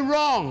who are doing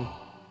wrong,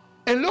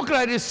 and look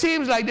like it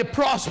seems like they're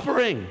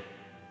prospering.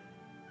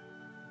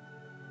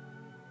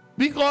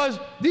 Because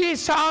these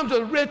Psalms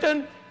are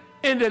written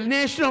in the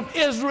nation of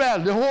Israel,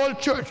 the whole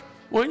church,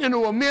 when there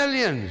were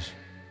millions.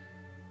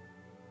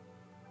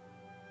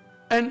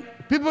 And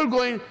people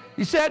going,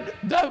 he said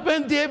that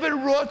when David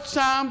wrote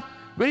Psalm,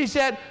 when he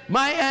said,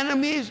 my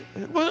enemies,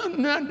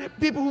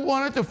 people who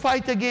wanted to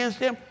fight against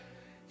him,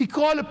 he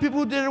called the people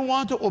who didn't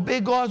want to obey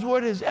God's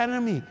word his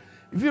enemy.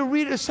 If you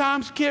read the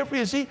Psalms carefully,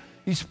 you see,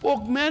 he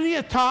spoke many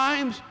a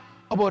times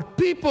about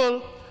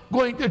people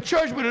going to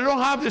church, but they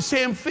don't have the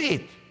same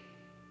faith.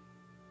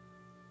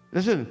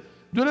 Listen,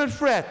 do not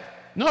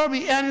fret, nor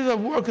be envious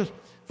of workers,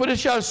 for they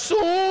shall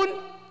soon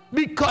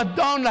be cut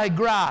down like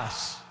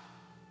grass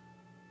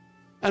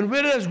and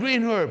withered as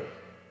green herb.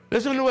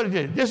 Listen to what it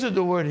is. This is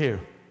the word here,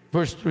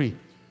 verse 3.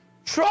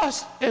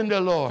 Trust in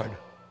the Lord.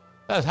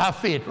 That's have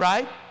faith,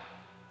 right?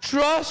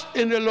 Trust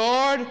in the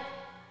Lord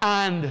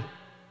and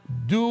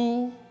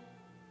do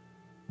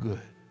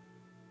good.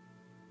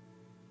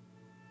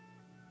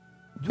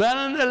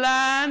 Dwell in the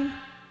land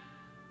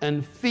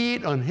and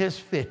feed on his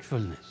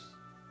faithfulness.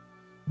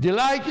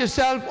 Delight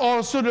yourself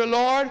also in the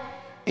Lord,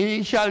 and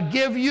he shall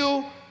give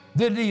you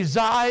the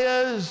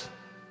desires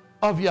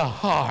of your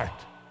heart.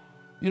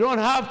 You don't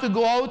have to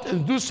go out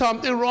and do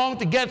something wrong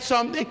to get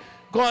something.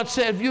 God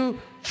said, if you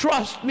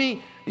trust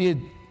me,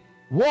 you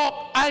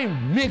walk, I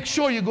make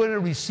sure you're going to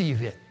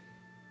receive it.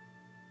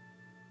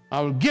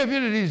 I will give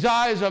you the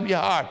desires of your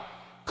heart.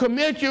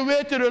 Commit your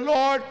way to the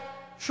Lord.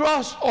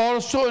 Trust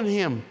also in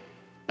him,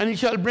 and he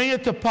shall bring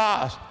it to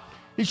pass.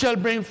 He shall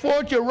bring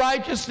forth your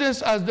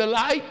righteousness as the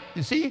light.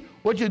 You see,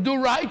 what you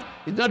do right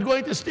is not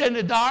going to stay in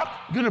the dark.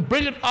 You're going to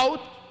bring it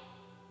out.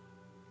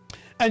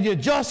 And your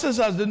justice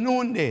as the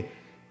noonday.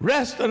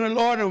 Rest on the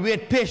Lord and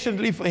wait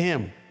patiently for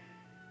him.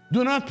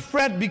 Do not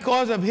fret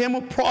because of him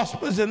who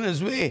prospers in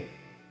his way,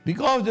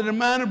 because of the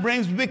man who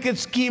brings wicked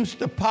schemes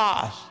to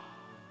pass.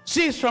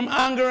 Cease from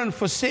anger and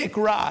forsake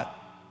wrath.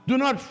 Do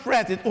not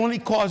fret, it only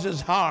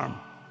causes harm.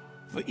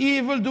 For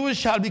evildoers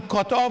shall be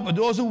cut off, but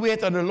those who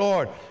wait on the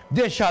Lord,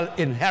 they shall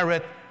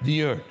inherit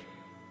the earth.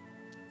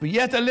 For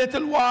yet a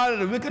little while,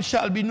 the wicked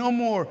shall be no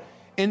more.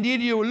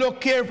 Indeed, you will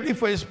look carefully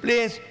for his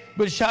place,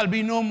 but it shall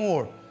be no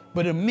more.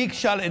 But the meek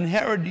shall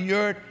inherit the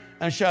earth,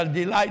 and shall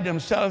delight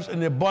themselves in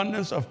the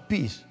abundance of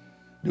peace.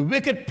 The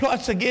wicked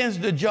plots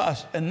against the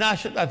just, and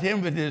gnasheth at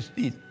him with his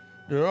teeth.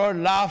 The Lord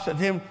laughs at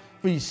him,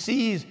 for he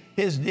sees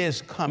his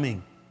days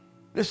coming.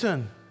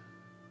 Listen,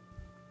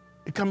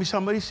 it can be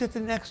somebody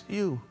sitting next to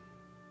you.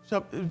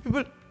 Some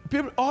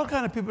people, all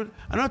kind of people.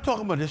 I'm not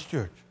talking about this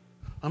church.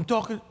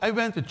 I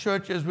went to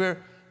churches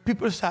where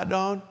people sat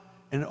down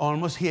and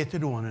almost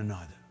hated one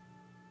another.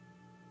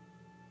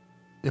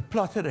 They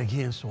plotted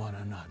against one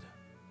another.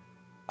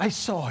 I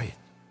saw it.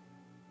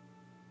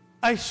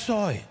 I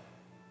saw it.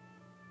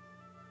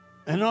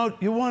 And now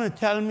you want to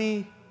tell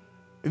me,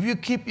 if you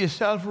keep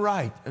yourself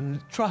right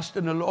and trust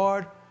in the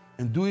Lord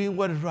and doing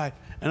what is right,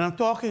 and I'm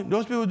talking,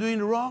 those people doing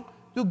the wrong,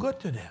 do good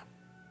to them.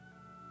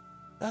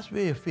 That's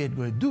where your faith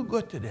goes. Do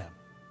good to them.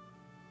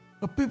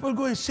 But people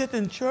go and sit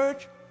in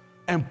church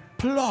and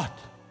plot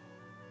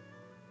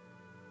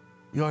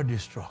your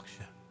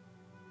destruction.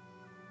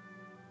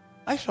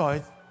 I saw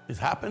it. It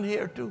happened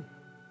here too.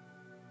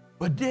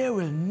 But they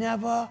will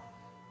never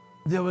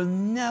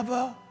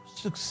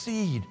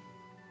succeed.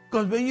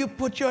 Because when you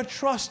put your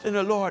trust in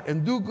the Lord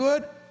and do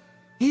good,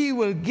 He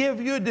will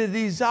give you the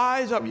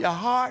desires of your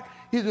heart.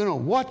 He's going to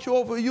watch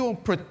over you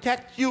and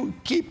protect you,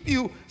 keep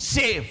you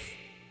safe.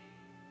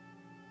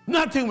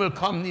 Nothing will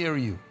come near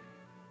you.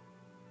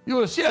 You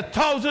will see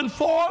 1,000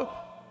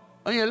 fall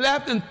on your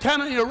left and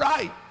 10 on your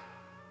right.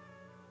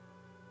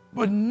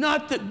 But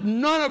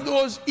none of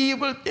those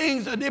evil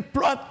things that they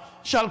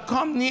plot shall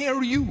come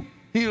near you.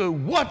 He will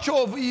watch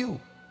over you.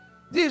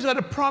 These are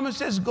the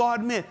promises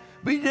God made.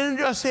 But He didn't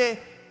just say,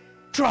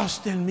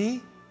 trust in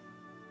me.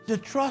 He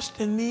said,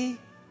 trust in me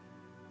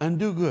and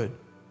do good.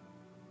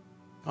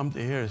 Come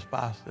to hear His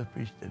pastor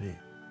preach today.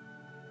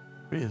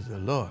 Praise the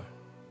Lord.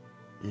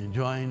 You're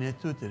enjoying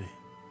it too today.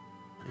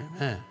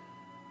 Amen.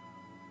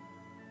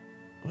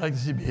 I like to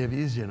see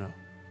babies, you know.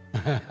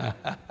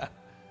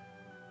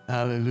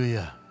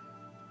 Hallelujah.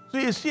 So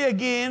you see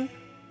again,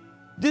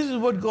 this is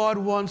what God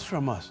wants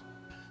from us.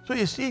 So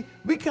you see,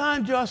 we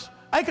can't just,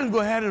 I can go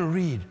ahead and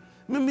read.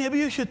 Maybe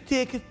you should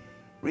take it,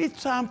 read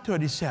Psalm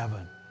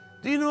 37.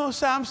 Do you know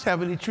Psalm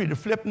 73, the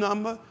flip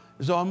number,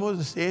 is almost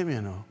the same,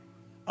 you know.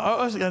 I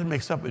always get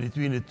mixed up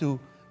between the two.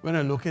 When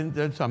I look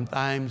into it,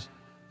 sometimes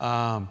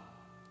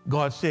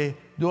God say,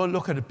 don't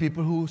look at the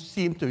people who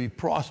seem to be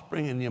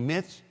prospering in your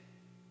midst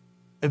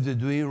if they're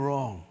doing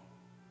wrong.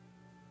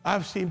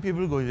 I've seen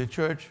people go to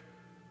church,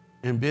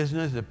 in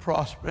business, they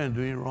prosper and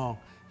doing wrong.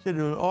 So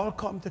they will all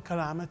come to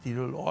calamity,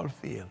 they will all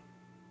fail.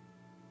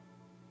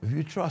 If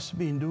you trust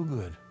me and do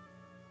good,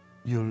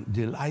 you'll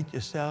delight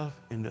yourself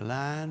in the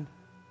land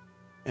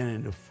and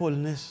in the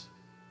fullness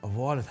of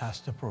all it has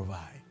to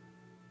provide.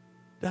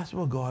 That's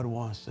what God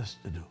wants us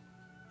to do.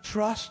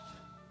 Trust,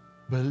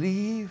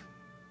 believe,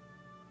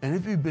 and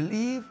if you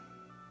believe,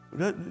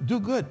 do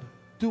good.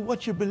 Do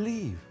what you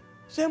believe.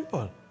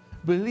 Simple.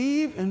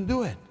 Believe and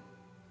do it.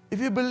 If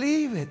you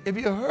believe it, if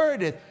you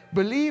heard it,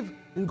 believe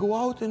and go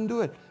out and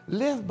do it.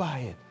 Live by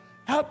it.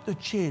 Help to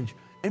change.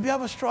 If you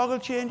have a struggle,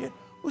 change it.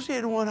 Who said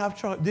you don't want to have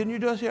struggle? Didn't you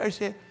just hear I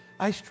say,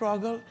 I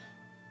struggled?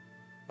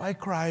 I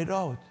cried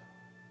out.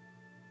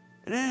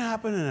 It didn't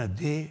happen in a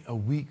day, a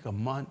week, a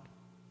month.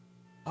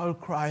 I'll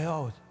cry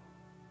out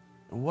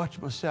and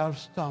watch myself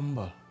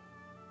stumble.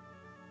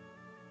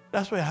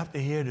 That's why I have to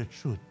hear the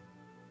truth.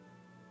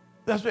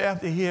 That's why I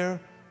have to hear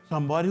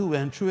somebody who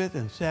went through it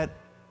and said,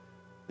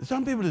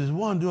 some people just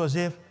want to do as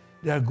if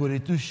they're goody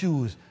two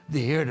shoes. They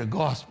hear the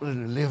gospel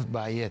and they live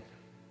by it.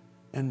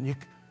 And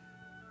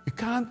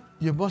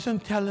you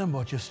mustn't tell them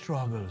about your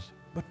struggles.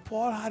 But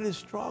Paul had his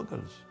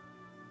struggles.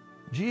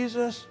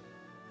 Jesus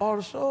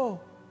also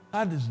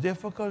had his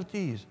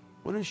difficulties.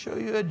 I'm going to show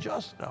you it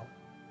just now.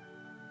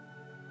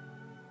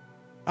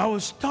 I will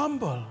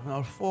stumble and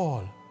I'll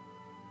fall.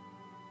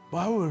 But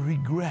I will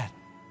regret.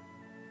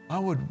 I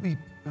would weep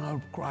and I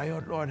would cry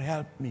out, Lord,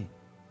 help me.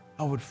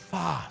 I would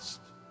fast.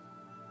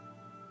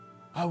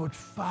 I would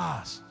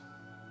fast.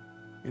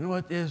 You know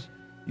what it is?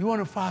 You want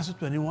to fast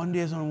 21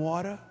 days on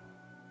water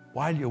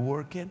while you're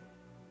working?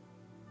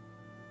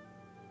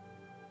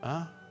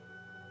 Huh?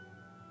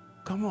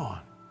 Come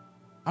on.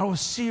 I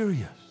was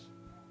serious.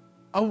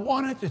 I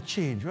wanted to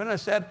change. When I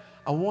said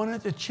I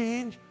wanted to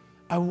change,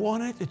 I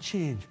wanted to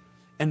change.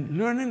 And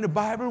learning the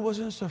Bible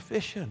wasn't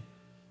sufficient.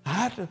 I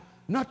had to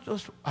want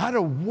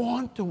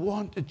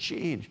to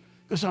change.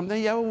 Because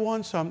sometimes you ever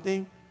want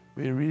something,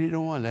 but you really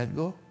don't want to let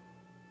go.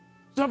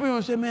 Some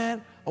people say,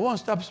 man, I want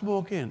to stop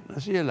smoking. I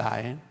say, you're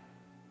lying.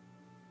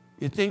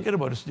 You're thinking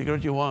about the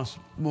cigarette you want to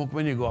smoke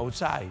when you go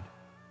outside.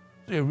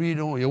 So you really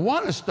don't. You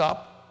want to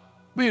stop,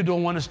 but you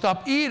don't want to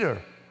stop either.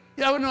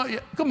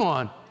 Come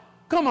on.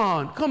 Come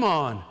on. Come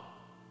on.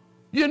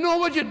 You know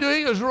what you're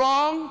doing is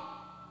wrong,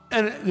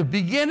 and the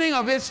beginning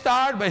of it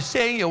started by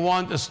saying you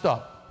want to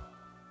stop.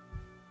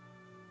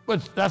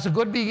 But that's a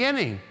good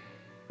beginning.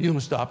 You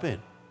must stop it.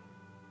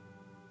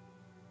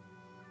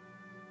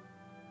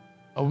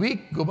 A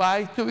week go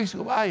by, 2 weeks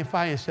go by, you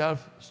find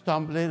yourself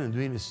stumbling and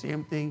doing the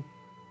same thing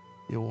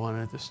you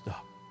wanted to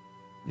stop.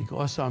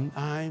 Because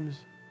sometimes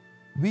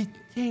we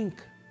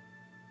think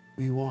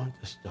we want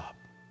to stop.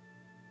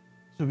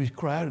 So we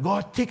cry out,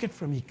 God, take it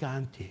from me,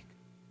 can't take.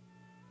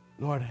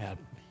 Lord, help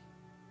me.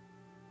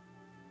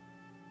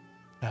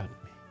 Help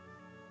me.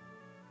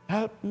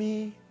 Help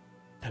me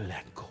to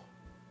let go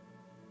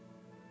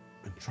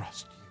and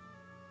trust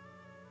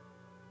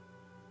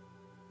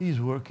you.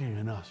 He's working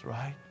in us,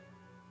 right?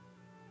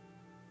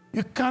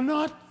 You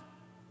cannot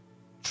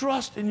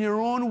trust in your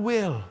own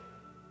will.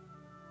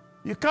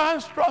 You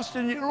can't trust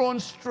in your own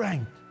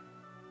strength.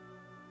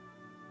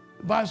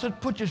 The Bible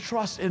said, put your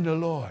trust in the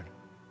Lord.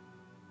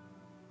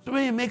 So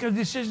when you make a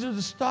decision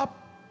to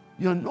stop,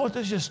 You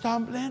notice you're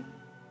stumbling,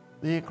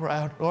 then you cry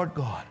out, Lord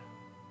God,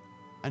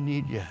 I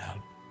need your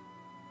help.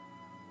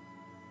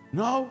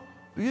 Now,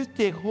 if you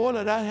take hold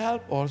of that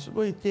help, also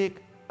going to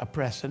take a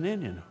pressing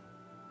in, you know.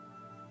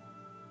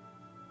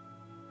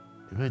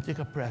 You're going to take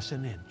a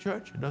pressing in.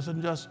 Church, it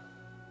doesn't just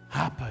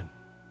happen.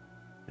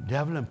 The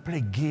devil will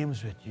play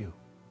games with you.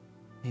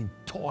 He'll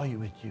toy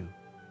with you.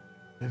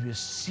 If you're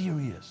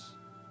serious.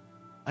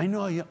 I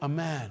know a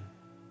man,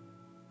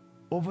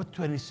 over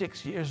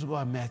 26 years ago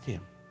I met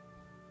him.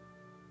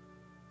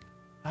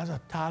 Has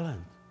a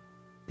talent.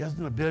 He has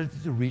an ability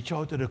to reach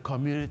out to the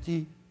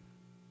community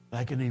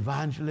like an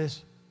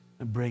evangelist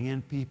and bring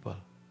in people.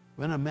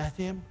 When I met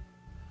him,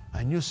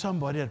 I knew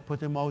somebody had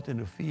put him out in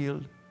the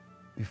field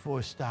before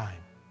his time.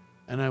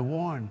 And I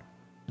warned,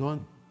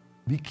 don't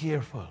be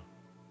careful.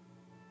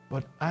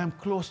 But I am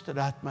close to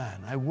that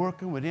man. I'm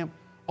working with him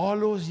all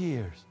those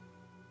years.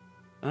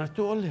 And I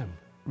told him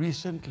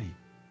recently,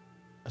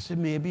 I said,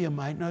 maybe you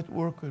might not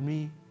work with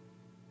me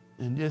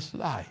in this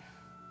life.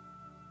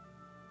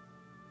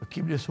 But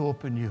keep this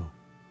hope in you.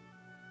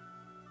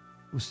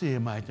 Who say you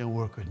might not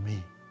work with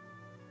me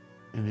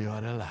in the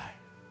other life.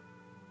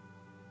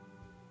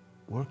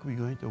 Work, we're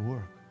going to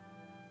work.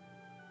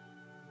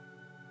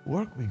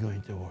 Work, we're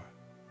going to work.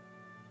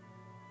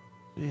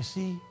 So you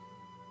see,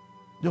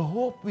 the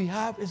hope we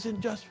have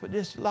isn't just for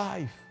this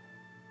life.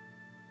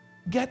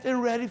 Getting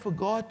ready for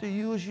God to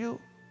use you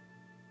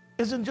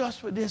isn't just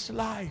for this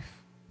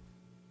life.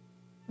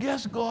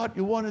 Yes, God,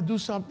 you want to do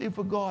something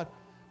for God.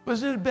 But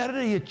isn't it better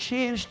that you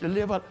change to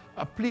live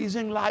a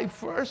pleasing life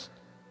first?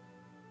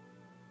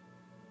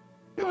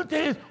 People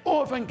think,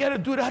 oh, if I can get to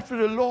do that for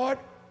the Lord.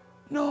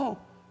 No.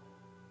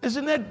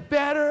 Isn't it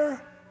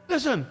better?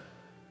 Listen,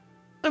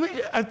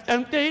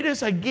 I'm telling you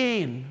this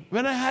again.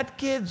 When I had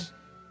kids,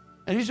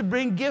 and used to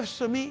bring gifts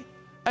for me,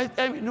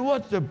 you know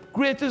what the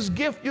greatest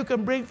gift you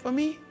can bring for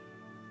me?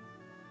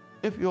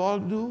 If you all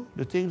do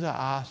the things I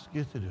ask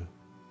you to do.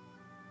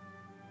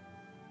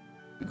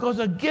 Because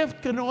a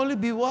gift can only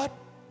be what?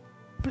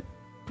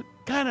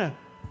 Kind of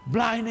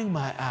blinding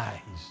my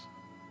eyes.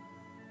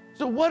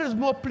 So what is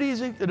more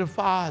pleasing to the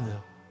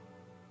Father?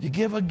 You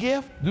give a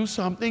gift, do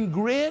something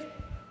great,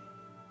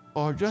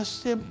 or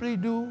just simply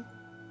do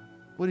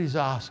what He's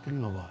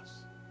asking of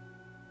us?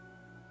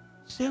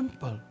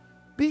 Simple.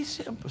 Be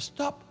simple.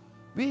 Stop.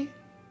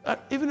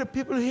 Even the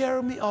people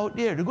hearing me out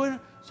there, they're going.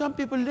 Some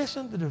people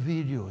listen to the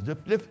video.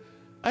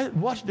 I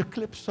watch the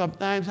clips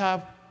sometimes,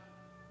 have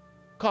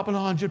a couple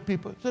of hundred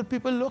people. So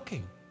people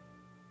looking.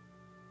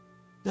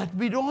 That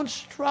we don't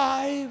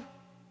strive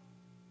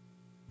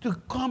to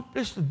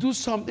accomplish, to do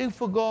something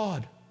for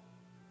God.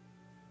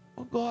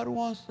 What God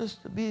wants us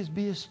to be is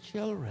be His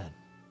children.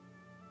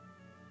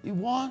 He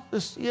wants to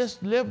see us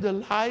live the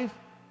life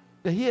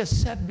that He has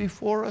set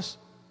before us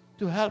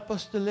to help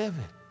us to live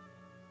it.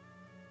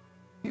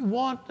 He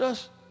wants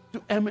us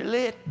to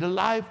emulate the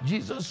life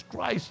Jesus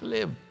Christ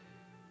lived.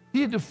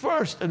 He the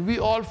first, and we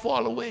all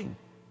following.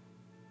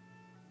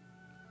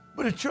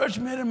 But the church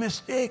made a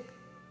mistake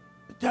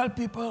to tell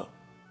people,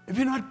 if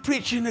you're not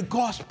preaching the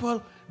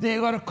gospel, then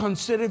you got to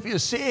consider if you're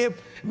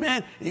saved.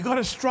 Man, you got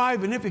to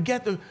strive, and if you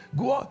get to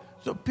go out.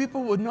 So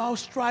people were now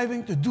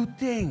striving to do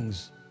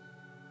things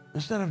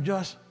instead of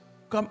just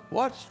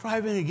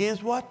striving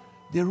against what?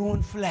 Their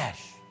own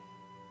flesh.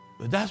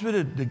 But that's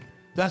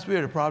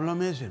where the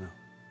problem is, you know.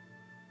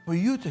 For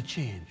you to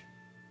change.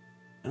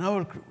 And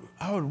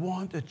I would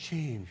want to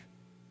change.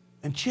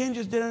 And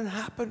changes didn't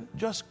happen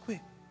just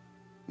quick.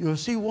 You'll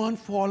see one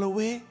fall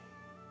away.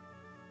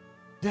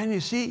 Then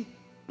you see,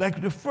 like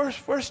the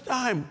first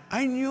time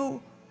I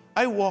knew,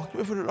 I walked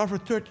with the Lord for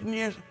 13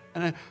 years,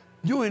 and I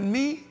knew in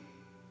me,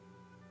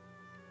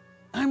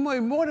 I'm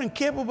more than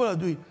capable of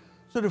doing.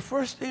 So the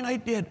first thing I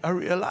did, I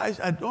realized,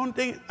 I don't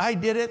think I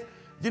did it.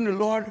 Then the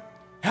Lord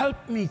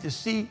helped me to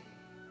see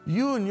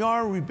you and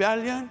your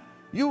rebellion,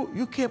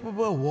 you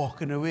capable of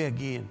walking away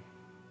again.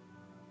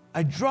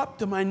 I dropped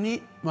to my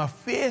knee, my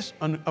face,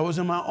 I was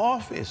in my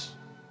office.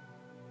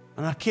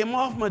 And I came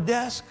off my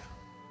desk,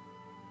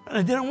 and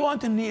I didn't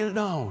want to kneel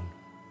down.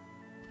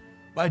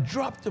 But I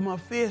dropped to my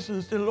face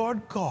and said,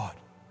 Lord God,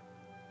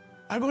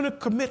 I'm going to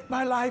commit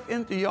my life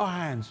into your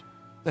hands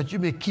that you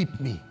may keep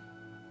me.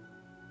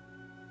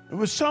 It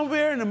was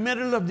somewhere in the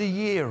middle of the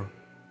year.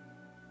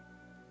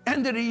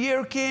 End of the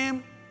year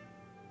came,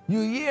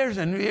 New Year's,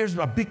 and New Year's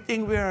was a big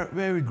thing where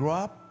we grew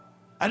up.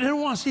 I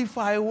didn't want to see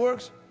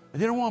fireworks. I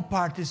didn't want to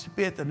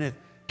participate in it.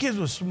 Kids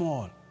were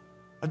small.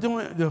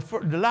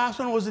 The last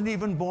one wasn't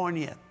even born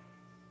yet.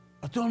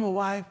 I told my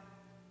wife,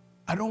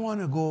 I don't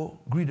want to go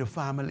greet the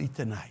family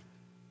tonight.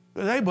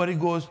 Because everybody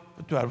goes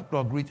for 12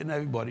 o'clock, greeting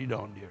everybody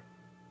down there.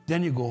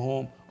 Then you go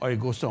home, or you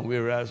go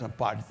somewhere else and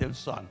party till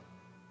sun.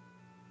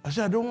 I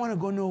said, I don't want to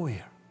go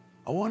nowhere.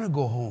 I want to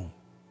go home.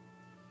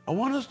 I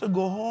want us to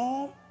go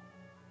home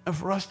and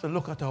for us to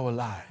look at our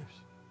lives.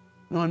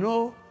 Now,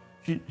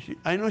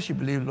 I know she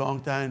believed a long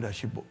time that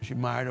she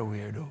married a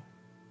weirdo.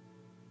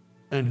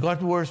 And it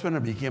got worse when I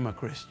became a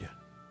Christian.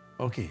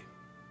 Okay.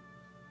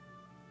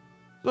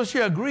 So she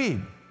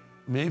agreed,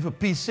 maybe for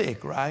peace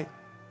sake, right?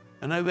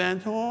 And I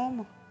went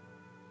home,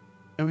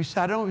 and we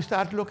sat down, we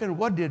started looking,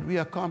 what did we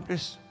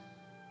accomplish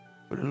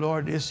for the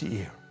Lord this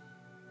year?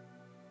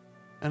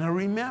 And I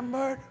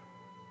remembered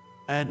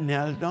I had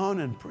knelt down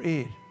and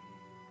prayed,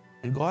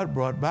 and God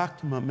brought back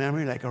to my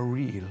memory like a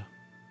reel.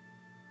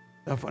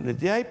 That from the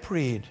day I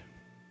prayed,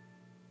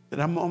 to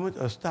that moment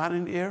I was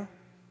standing there,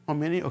 on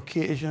many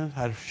occasions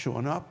had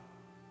shown up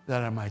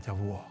that I might have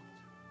walked.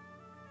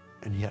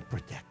 And he had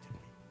protected me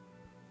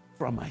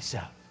from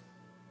myself.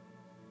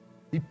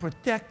 He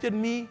protected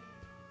me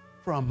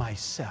from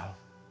myself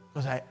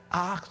because I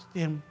asked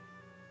him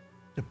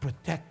to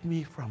protect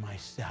me from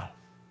myself.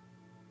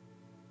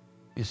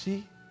 You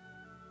see,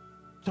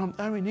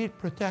 sometimes we need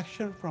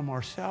protection from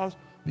ourselves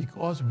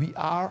because we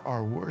are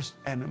our worst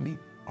enemy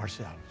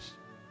ourselves.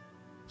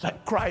 So I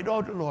cried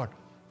out to the Lord,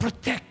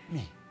 protect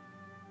me,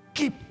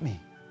 keep me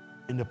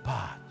in the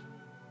path.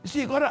 You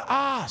see, you got to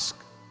ask.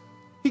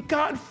 He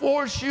can't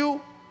force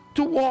you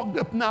to walk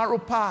the narrow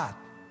path.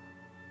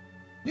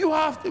 You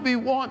have to be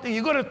wanting.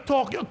 You got to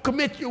talk, you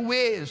commit your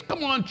ways.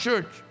 Come on,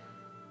 church.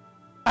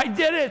 I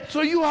did it,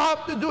 so you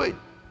have to do it.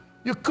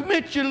 You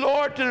commit your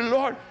Lord to the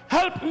Lord.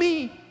 Help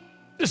me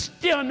to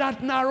stay on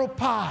that narrow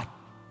path.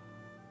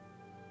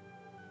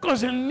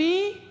 Because in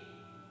me,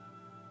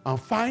 I'll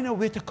find a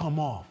way to come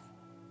off.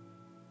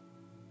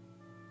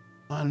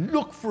 I'll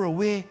look for a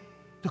way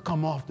to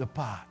come off the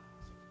path.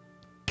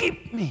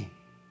 Keep me.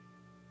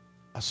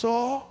 I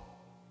saw,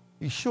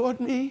 he showed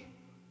me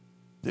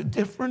the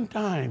different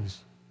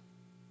times.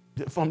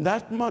 From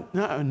that month,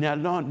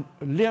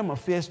 lay my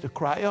face to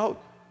cry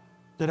out,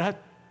 to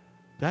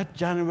that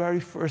January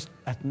 1st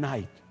at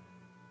night.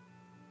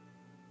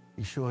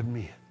 He showed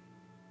me it.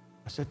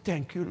 I said,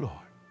 thank you,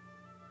 Lord.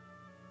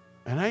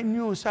 And I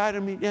knew inside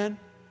of me then,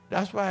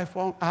 that's why I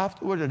found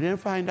afterwards, I didn't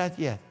find that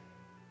yet.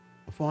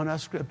 I found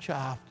that scripture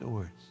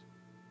afterwards.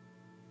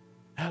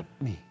 Help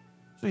me.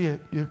 So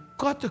you've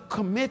got to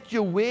commit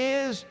your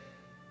ways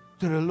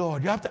to the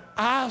Lord. You have to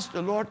ask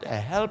the Lord to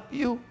help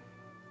you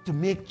to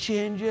make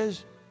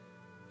changes,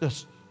 to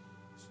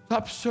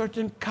stop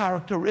certain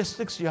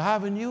characteristics you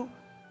have in you.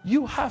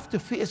 You have to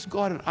face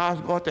God and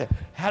ask God to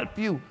help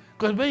you.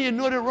 Because when you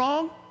know the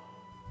wrong,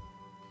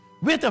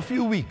 wait a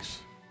few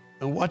weeks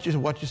and watch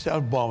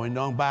yourself bowing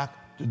down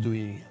back to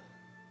doing it.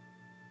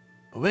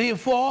 And when you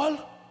fall,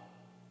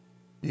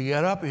 you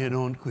get up and you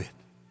don't quit.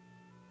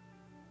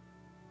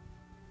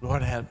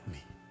 Lord, help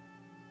me.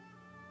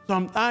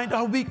 Sometimes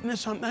our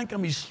weakness sometimes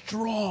can be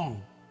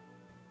strong.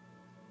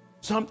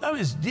 Sometimes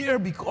it's there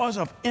because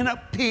of inner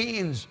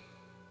pains.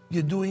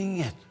 You're doing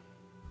it.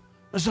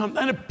 And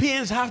sometimes the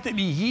pains have to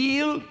be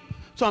healed.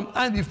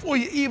 Sometimes before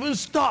you even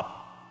stop.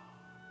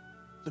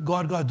 So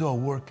God got to do a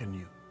work in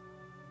you.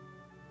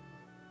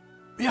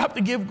 We have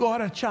to give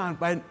God a chance.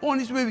 By the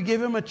only way we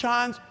give him a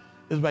chance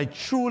is by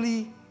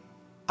truly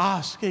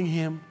asking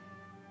him,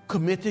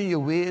 committing your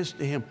ways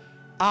to him.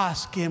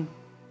 Ask him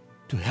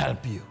to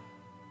help you.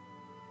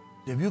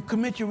 If you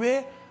commit your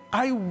way,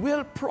 I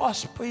will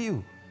prosper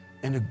you.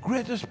 And the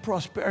greatest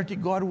prosperity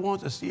God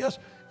wants to see us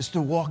is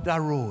to walk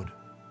that road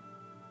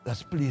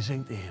that's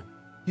pleasing to him.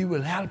 He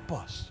will help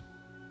us.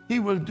 He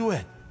will do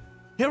it.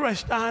 Here I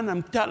stand,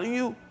 I'm telling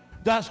you,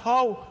 that's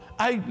how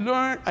I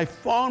learned, I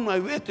found my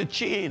way to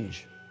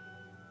change.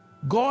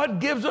 God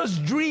gives us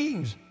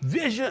dreams,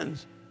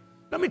 visions.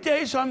 Let me tell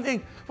you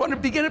something. From the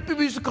beginning,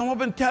 people used to come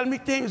up and tell me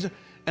things,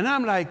 and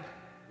I'm like,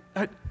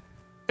 it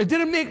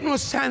didn't make no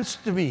sense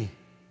to me.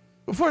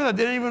 Before I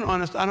didn't even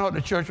understand how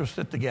the church was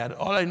fit together.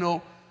 All I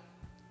know,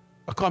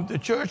 I come to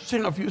church,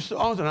 sing a few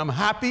songs, and I'm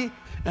happy,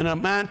 and a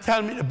man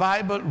tell me the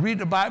Bible, read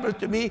the Bible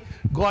to me,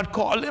 God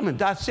called him, and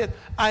that's it.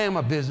 I am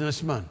a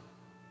businessman.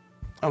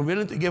 I'm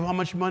willing to give how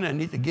much money I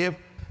need to give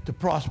to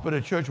prosper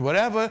the church.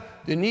 Whatever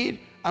they need,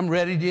 I'm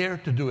ready there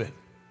to do it.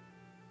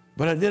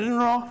 But I didn't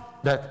know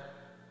that.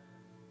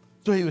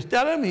 So he was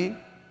telling me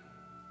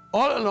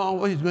all along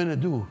what he's going to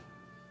do.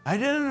 I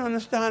didn't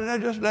understand. I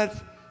just let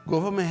it go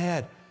over my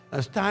head.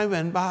 As time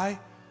went by,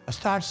 I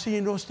started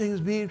seeing those things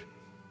being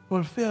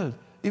fulfilled.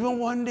 Even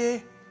one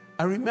day,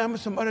 I remember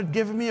somebody had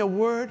given me a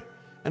word,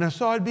 and I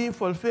saw it being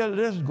fulfilled.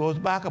 This goes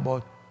back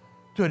about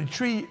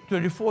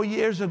 34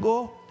 years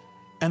ago.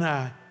 And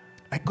I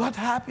got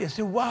happy. I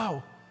said,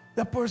 wow,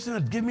 that person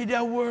had given me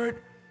that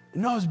word,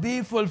 and now it's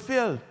being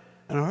fulfilled.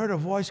 And I heard a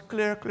voice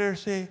clear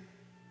say,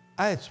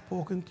 I had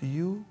spoken to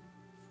you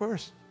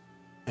first.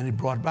 And it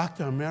brought back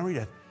to my memory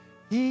that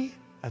he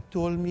had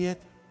told me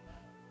it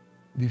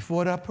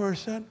before that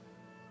person,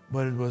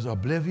 but it was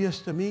oblivious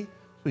to me.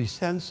 So he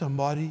sent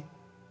somebody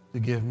to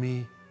give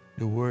me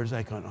the words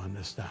I can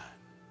understand.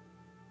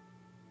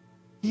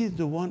 He's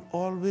the one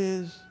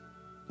always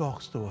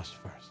talks to us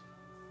first.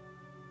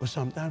 But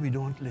sometimes we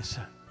don't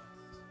listen.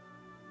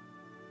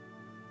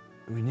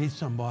 We need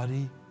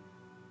somebody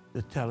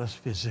to tell us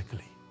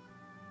physically.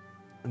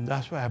 And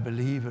that's why I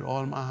believe with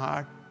all my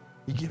heart,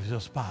 he gives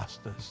us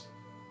pastors.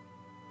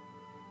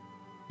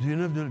 Do you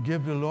know if to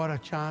give the Lord a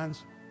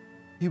chance,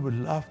 he would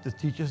love to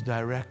teach us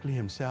directly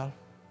himself?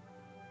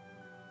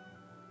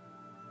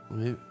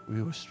 We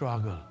will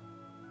struggle.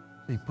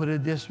 He put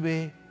it this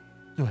way,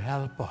 to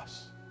help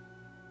us.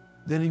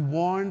 Then he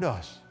warned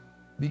us,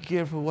 be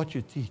careful what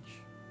you teach.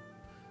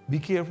 Be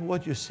careful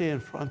what you say in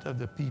front of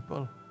the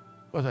people.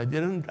 Because I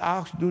didn't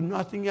ask, do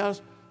nothing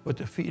else but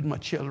to feed my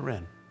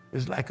children.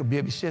 It's like a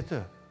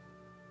babysitter.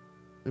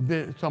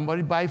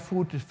 Somebody buy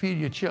food to feed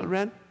your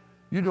children.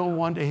 You don't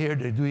want to hear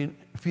they're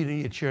feeding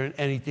your children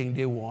anything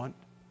they want.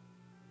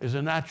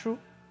 Isn't that true?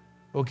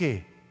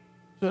 Okay.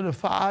 So the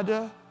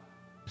father,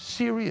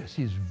 serious.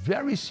 He's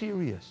very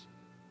serious.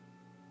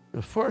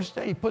 The first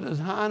time he put his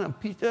hand on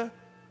Peter,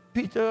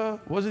 Peter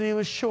wasn't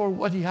even sure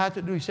what he had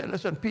to do. He said,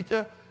 listen,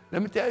 Peter,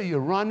 let me tell you, you're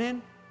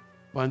running.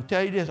 But I'll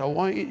tell you this, I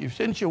want you,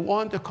 since you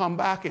want to come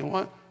back and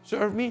want to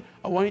serve me,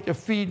 I want you to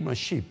feed my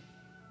sheep.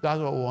 That's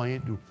what I want you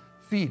to do.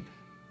 Feed.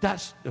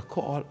 That's the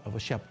call of a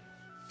shepherd.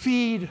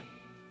 Feed,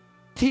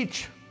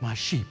 teach my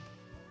sheep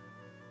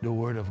the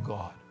word of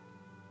God.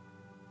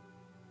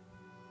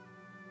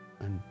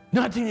 And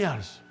nothing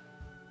else.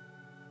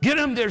 Get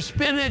them their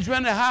spinach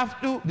when they have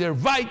to, their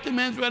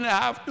vitamins when they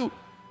have to,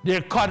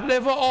 their cod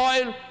liver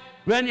oil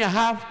when you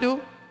have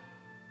to.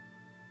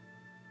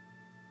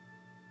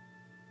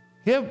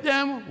 Give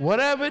them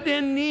whatever they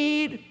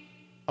need.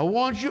 I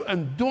want you,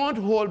 and don't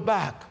hold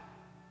back.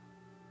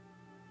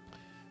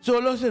 So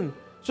listen,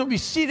 so we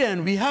see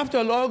then, we have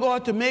to allow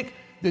God to make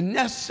the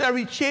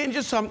necessary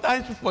changes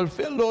sometimes to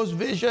fulfill those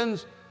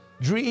visions,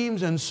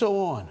 dreams, and so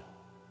on.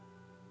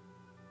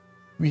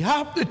 We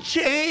have to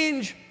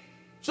change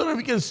so that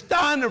we can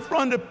stand in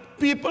front of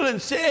people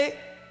and say,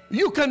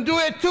 you can do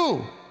it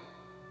too.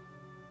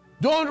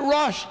 Don't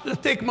rush to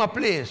take my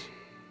place.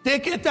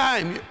 Take your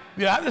time.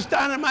 You have to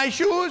stand in my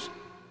shoes.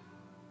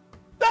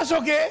 That's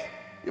okay.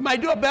 You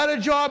might do a better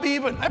job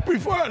even. I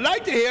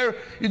like to hear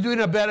you're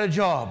doing a better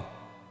job.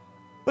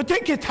 But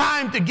take your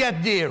time to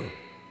get there.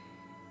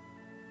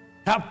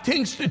 Have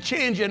things to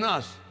change in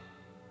us.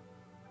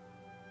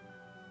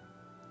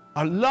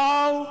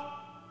 Allow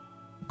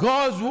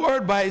God's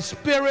word by His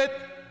Spirit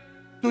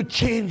to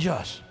change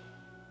us.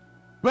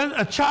 When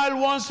a child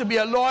wants to be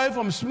a lawyer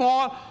from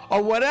small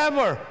or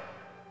whatever,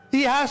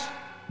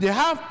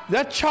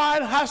 that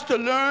child has to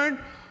learn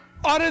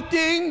other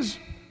things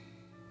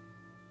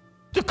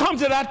to come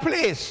to that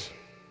place.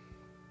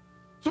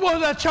 Suppose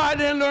that child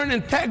didn't learn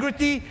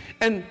integrity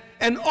and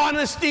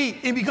honesty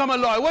and become a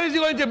lawyer. What is he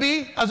going to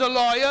be as a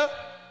lawyer?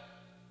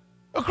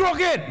 A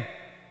crooked.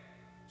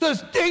 So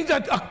it's things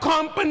that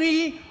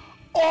accompany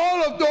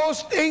all of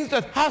those things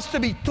that has to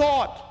be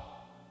taught.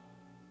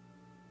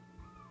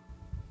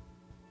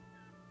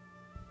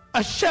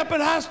 A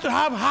shepherd has to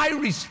have high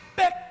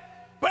respect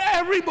for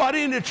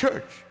everybody in the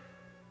church,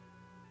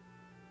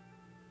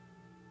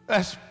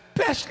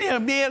 especially a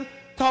male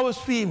towards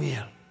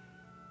female,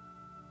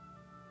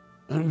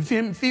 and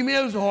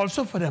females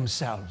also for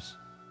themselves.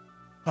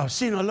 I've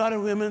seen a lot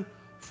of women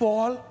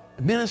fall,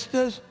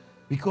 ministers,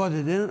 because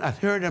they didn't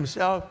adhere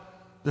themselves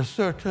to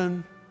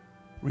certain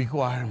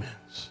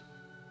requirements.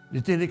 They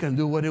think they can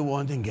do what they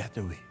want and get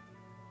away.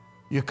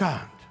 You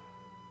can't.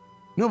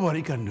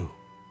 Nobody can do.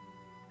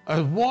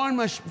 I warn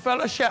my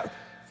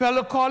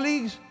fellow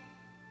colleagues,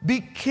 be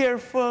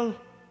careful.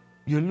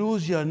 You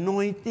lose your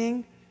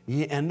anointing,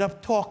 you end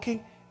up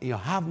talking, and you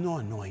have no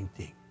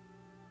anointing.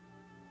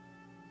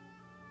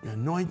 Your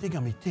anointing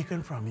can be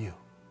taken from you.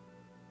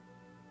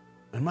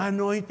 And my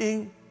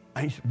anointing,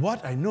 I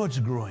know it's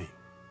growing.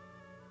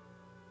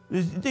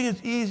 You think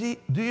it's easy?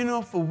 Do you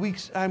know for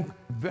weeks I'm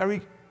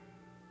very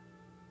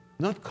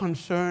not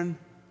concerned.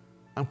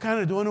 I'm kind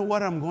of don't know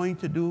what I'm going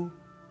to do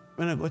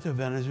when I go to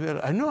Venezuela.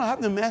 I know I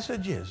have the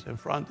messages in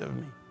front of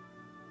me.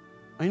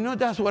 I know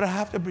that's what I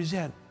have to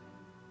present.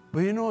 But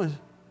you know,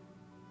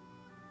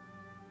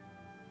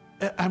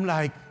 I'm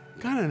like,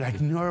 kind of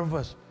like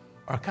nervous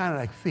or kind of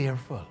like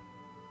fearful.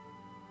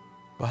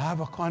 But I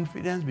have a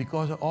confidence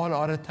because of all the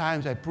other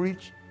times I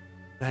preach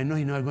that I know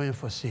He's not going to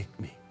forsake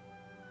me.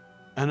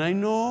 And I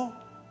know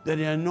that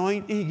the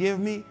anointing He gave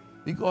me,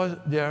 because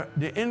they're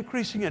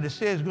increasing it. They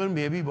say it's going to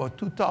be maybe about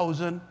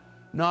 2,000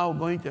 now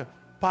going to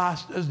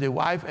pastors, the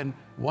wife, and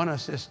one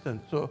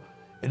assistant. So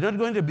it's not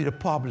going to be the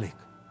public.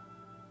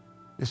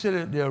 They say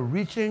that they're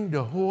reaching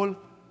the whole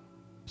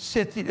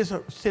city. It's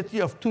a city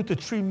of 2 to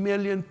 3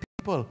 million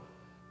people.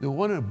 They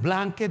want to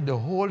blanket the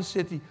whole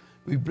city.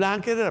 We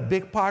blanketed a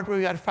big part where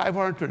we had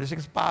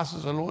 536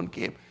 pastors alone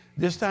came.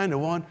 This time they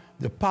want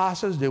the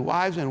pastors, the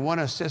wives, and one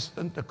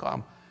assistant to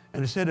come.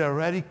 And they said they're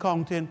already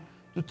counting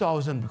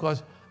 2,000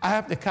 because I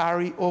have to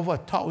carry over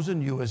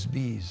 1,000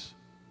 USBs.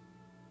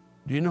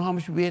 Do you know how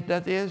much weight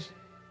that is?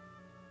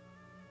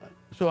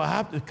 So I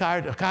have to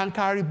carry, I can't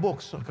carry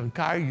books, so I can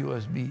carry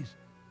USBs.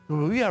 So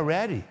we are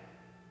ready.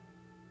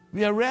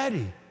 We are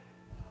ready.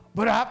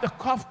 But I have to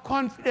have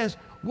confidence.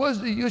 What's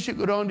the use you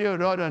go down there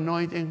without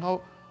anointing?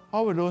 How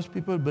will those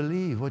people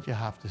believe what you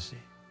have to say?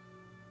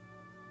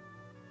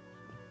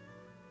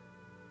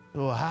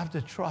 So I have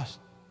to trust.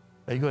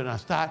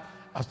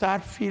 I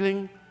start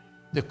feeling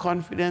the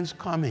confidence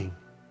coming.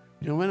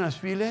 You know when I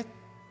feel it?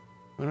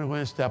 When I'm going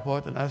to step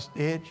out on that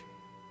stage,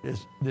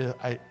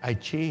 I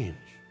change.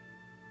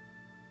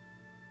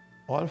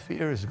 All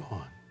fear is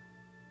gone.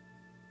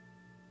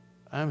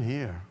 I'm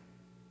here.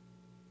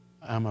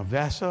 I'm a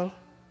vessel,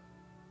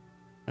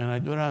 and I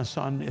do that on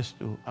Sundays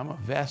too. I'm a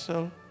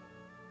vessel,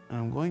 and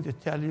I'm going to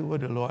tell you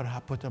what the Lord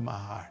has put in my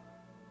heart.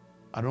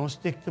 I don't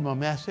stick to my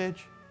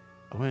message.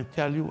 I'm going to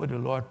tell you what the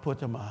Lord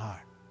put in my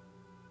heart,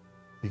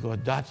 because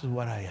that's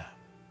what I am.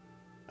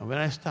 And when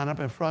I stand up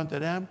in front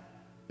of them,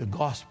 the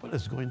gospel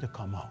is going to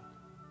come out.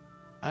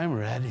 I'm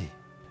ready.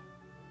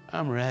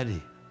 I'm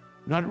ready.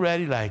 Not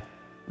ready like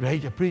ready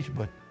to preach,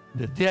 but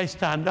the day I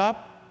stand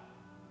up,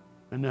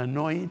 and the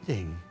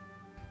anointing.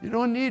 You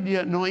don't need the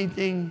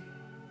anointing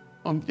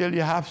until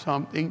you have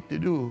something to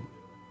do.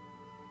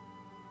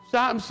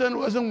 Samson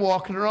wasn't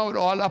walking around with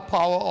all that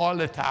power all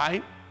the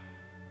time.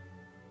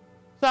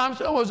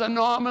 Samson was a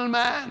normal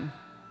man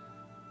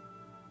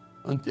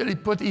until he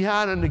put his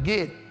hand on the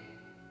gate.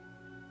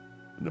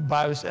 And the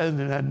Bible says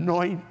the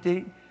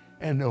anointing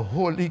and the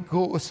Holy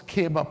Ghost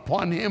came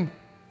upon him,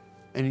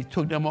 and he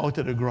took them out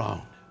of the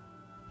ground.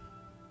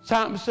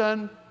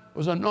 Samson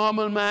was a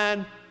normal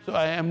man, so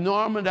I am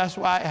normal. That's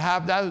why I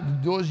have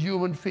those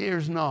human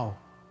fears now.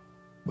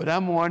 But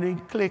that morning,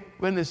 click,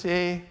 when they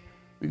say,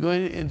 we're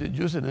going to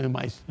introduce it,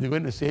 they're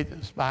going to say it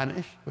in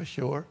Spanish, for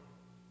sure.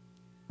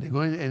 They're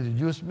going to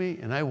introduce me,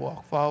 and I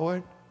walk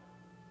forward.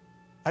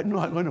 I know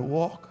I'm going to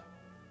walk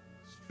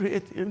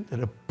straight into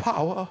the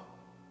power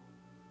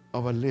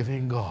of a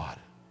living God.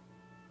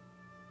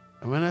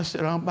 And when I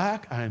sit on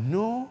back, I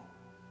know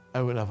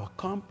I will have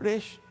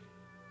accomplished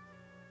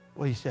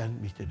what he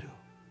sent me to do.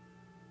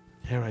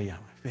 Here I am,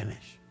 I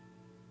finished.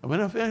 And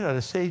when I finish,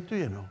 I'll say to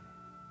you,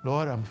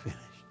 Lord, I'm finished.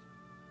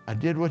 I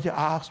did what you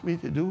asked me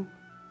to do,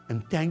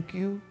 and thank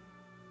you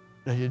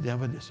that you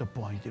never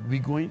disappointed.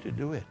 We're going to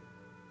do it.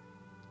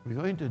 We're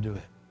going to do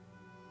it.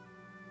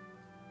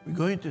 We're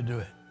going to do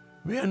it.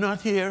 We are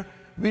not here.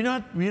 We're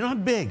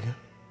not big.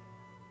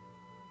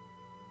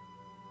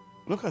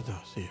 Look at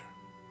us here.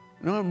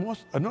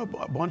 I know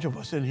a bunch of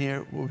us in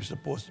here who were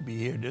supposed to be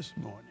here this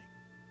morning.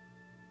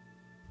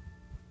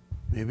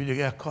 Maybe they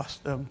get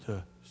accustomed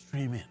to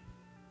streaming.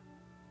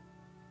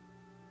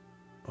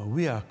 But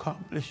we are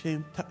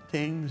accomplishing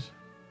things.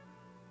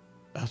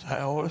 As I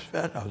always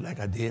felt, I was like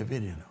a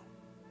David,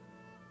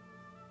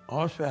 I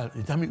always felt,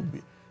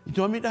 he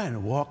told me that in a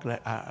walk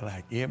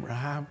like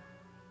Abraham,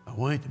 I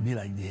wanted to be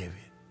like David.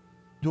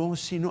 Don't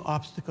see no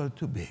obstacle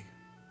too big.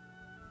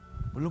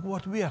 But look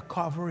what we are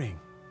covering.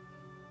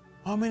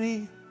 How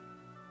many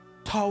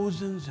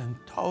thousands and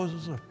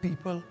thousands of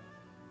people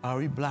are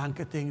we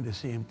blanketing at the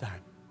same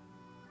time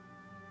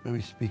when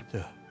we speak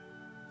to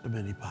so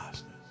many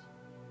pastors?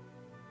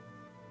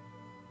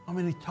 How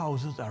many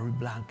thousands are we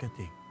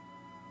blanketing?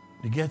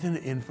 To get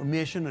the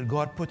information that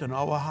God put in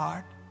our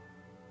heart.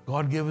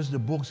 God gave us the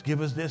books,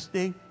 give us this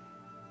thing,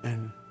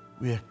 and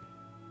we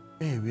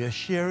are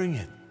sharing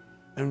it.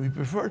 And we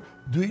prefer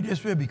doing it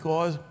this way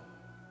because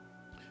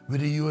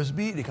with a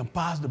USB, they can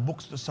pass the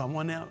books to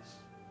someone else.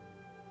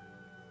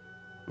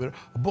 With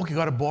a book, you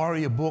got to borrow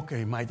your book and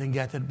you mightn't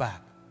get it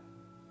back.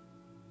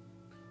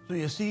 So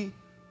you see,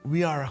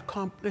 we are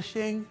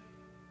accomplishing,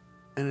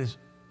 and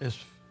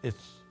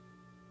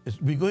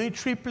we're going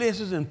 3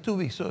 places in 2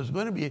 weeks, so it's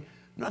going to be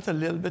not a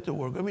little bit of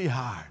work, it's going to be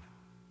hard.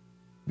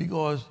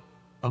 Because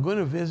I'm going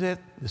to visit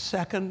the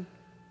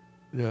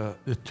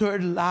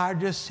third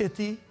largest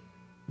city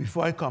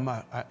before I come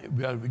out.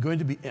 We're going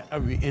to be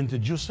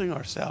introducing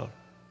ourselves.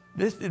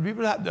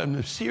 People have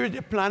done serious,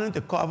 they're planning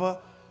to cover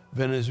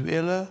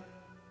Venezuela.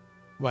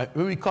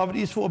 When we cover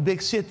these 4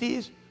 big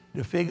cities,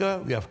 the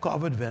figure we have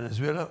covered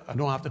Venezuela, I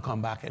don't have to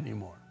come back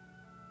anymore.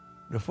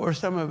 The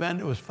first time I went,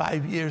 it was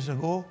 5 years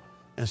ago,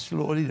 and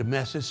slowly the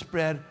message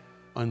spread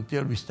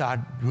until we start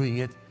doing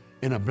it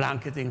in a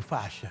blanketing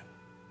fashion.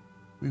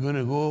 We're going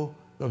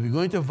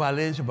to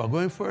Valencia, but we're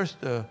going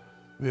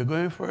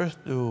first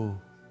to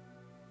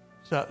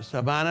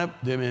Sabana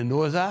de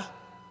Mendoza,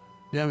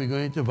 then we're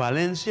going to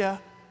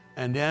Valencia,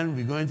 and then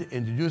we're going to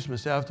introduce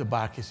myself to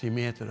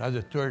Barquisimeto. That's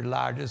the 3rd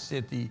largest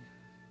city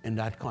in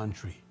that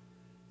country.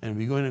 And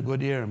we're going to go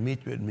there and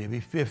meet with maybe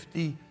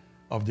 50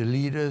 of the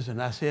leaders in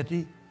that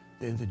city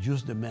to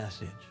introduce the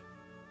message,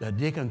 that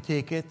they can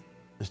take it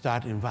and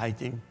start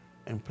inviting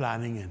and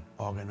planning and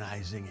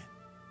organizing it.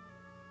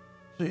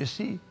 So you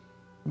see,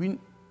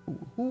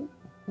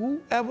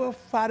 whoever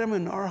fathom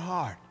in our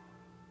heart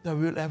that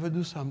we'll ever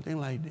do something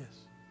like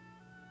this?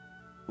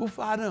 Who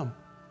fathom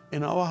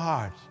in our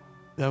hearts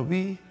that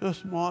we, so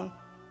small,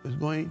 is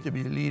going to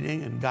be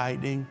leading and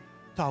guiding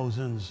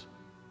thousands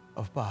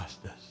of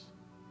pastors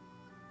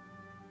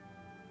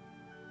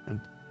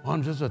and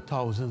hundreds of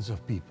thousands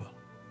of people?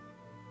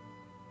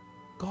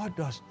 God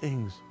does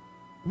things.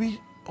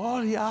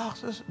 All he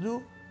asks us to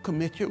do,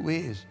 commit your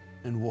ways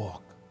and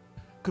walk.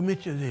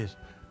 Commit your ways.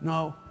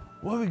 Now,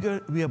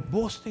 we are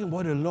boasting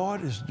what the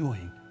Lord is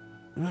doing.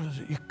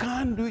 You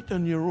can't do it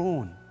on your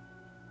own.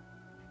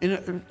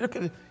 Look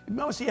at it.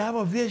 You see, you have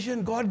a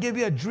vision. God gave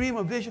you a dream,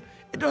 a vision.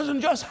 It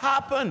doesn't just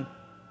happen.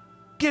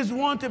 Kids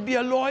want to be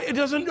a lawyer. It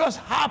doesn't just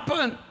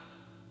happen.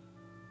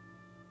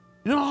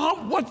 You know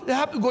what they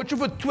have to go through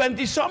for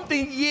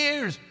 20-something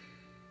years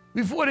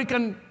before they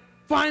can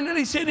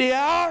finally say they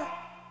are?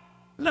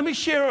 Let me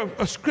share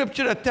a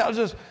scripture that tells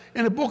us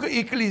in the book of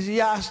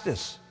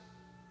Ecclesiastes.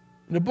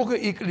 In the book of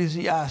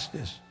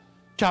Ecclesiastes,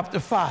 chapter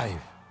 5.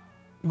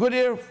 Go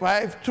there,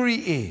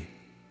 5:3a.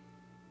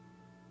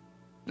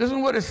 Listen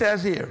to what it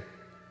says here.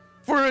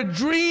 For the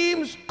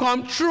dreams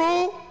come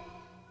true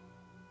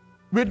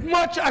with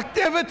much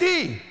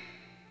activity.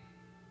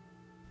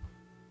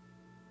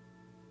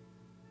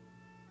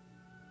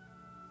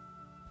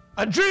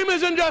 A dream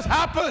doesn't just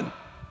happen.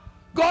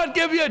 God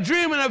give you a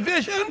dream and a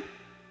vision.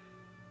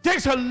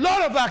 Takes a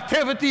lot of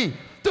activity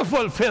to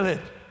fulfill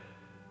it.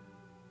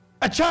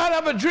 A child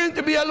have a dream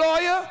to be a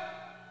lawyer.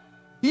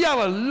 He have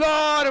a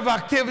lot of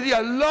activity,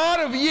 a lot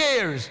of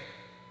years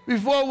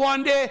before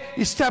one day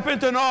he step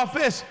into an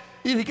office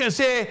and he can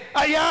say,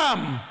 I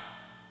am.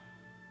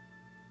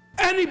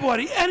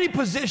 Anybody, any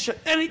position,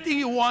 anything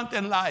you want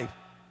in life.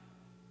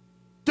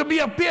 To be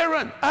a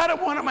parent. I had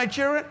one of my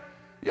children.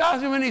 You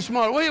ask him when he's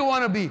small, what do you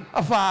want to be?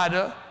 A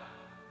father.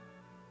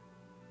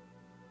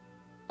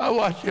 I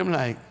watched him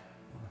like,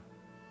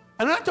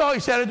 and that's all he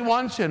said it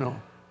once, you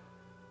know.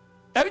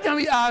 Every time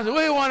he asked, what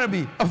do you want to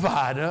be? A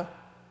father.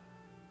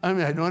 I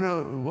mean, I don't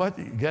know what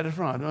you get it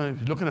from. I don't know if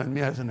he's looking at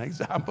me as an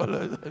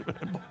example.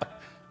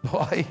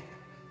 Boy.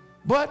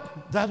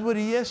 But that's what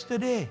he is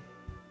today.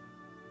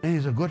 And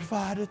he's a good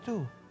father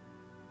too.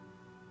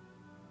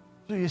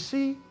 So you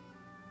see,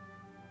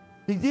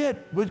 he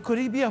did. But could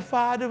he be a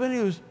father when he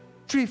was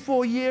 3,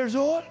 4 years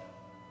old?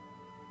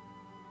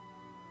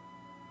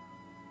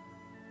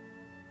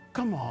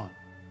 Come on.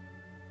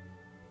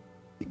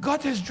 He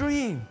got his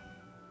dream.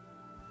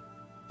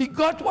 He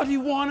got what he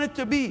wanted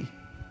to be.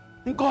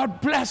 And God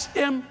blessed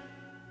him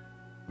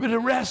with the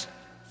rest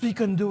so he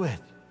can do it.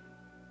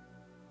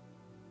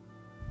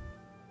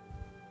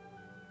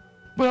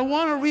 But I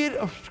want to read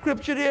a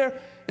scripture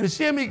there in the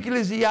same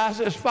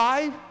Ecclesiastes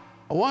 5.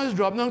 I want to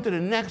drop down to the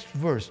next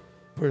verse,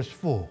 verse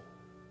 4.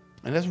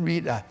 And let's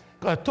read that.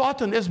 I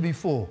taught on this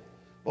before,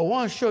 but I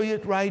want to show you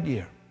it right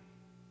here.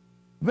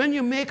 When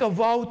you make a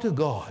vow to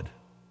God,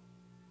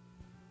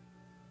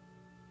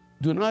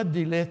 do not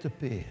delay to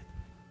pay it.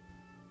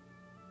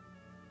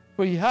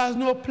 For he has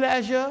no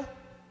pleasure.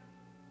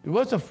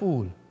 What's a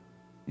fool?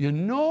 You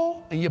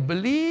know and you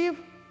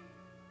believe,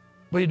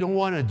 but you don't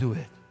want to do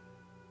it.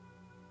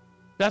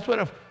 That's what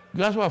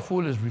a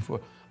fool is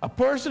before. A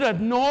person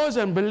that knows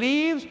and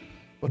believes,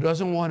 but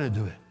doesn't want to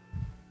do it.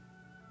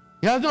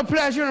 He has no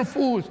pleasure in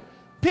fools.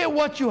 Pay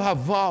what you have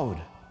vowed.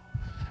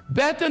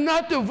 Better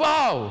not to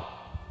vow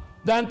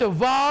than to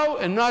vow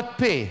and not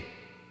pay.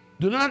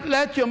 Do not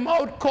let your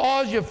mouth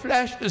cause your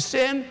flesh to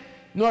sin,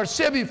 nor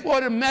say before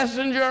the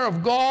messenger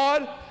of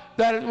God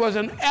that it was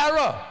an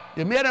error.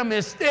 You made a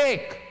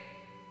mistake.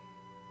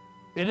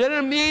 You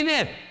didn't mean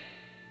it.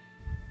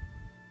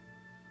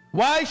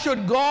 Why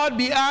should God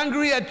be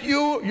angry at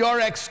you, your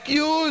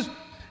excuse,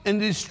 and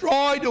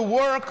destroy the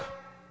work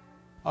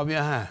of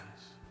your hands?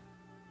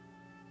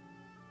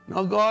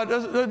 No, God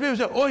doesn't. People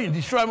say, oh, you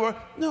destroy my work.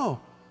 No.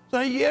 So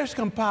years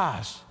can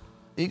pass.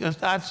 You can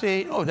start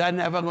saying, oh, that's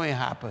never going to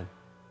happen.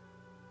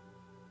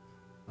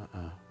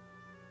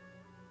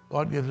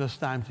 God gives us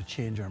time to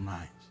change our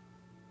minds.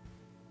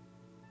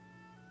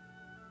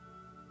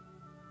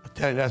 I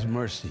tell you, that's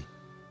mercy.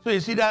 So you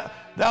see, that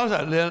was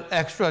a little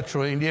extra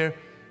throwing there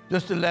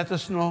just to let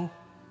us know,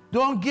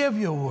 don't give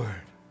your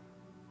word.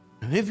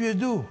 And if you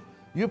do,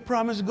 you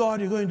promise God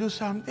you're going to do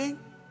something,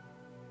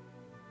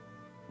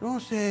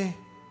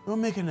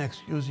 don't make an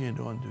excuse and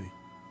don't do it.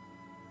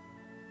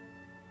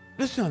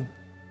 Listen,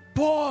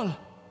 Paul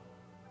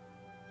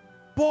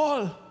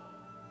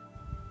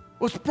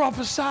was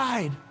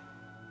prophesied.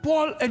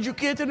 Paul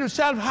educated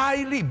himself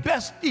highly,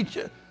 best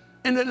teacher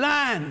in the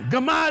land.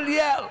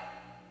 Gamaliel,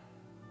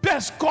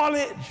 best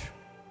college.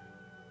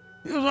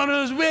 He was on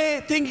his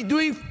way,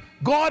 doing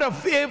God a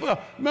favor.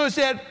 Remember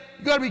said,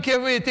 you got to be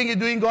careful when you think you're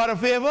doing God a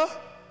favor.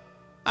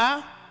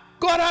 Huh?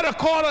 God had a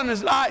call on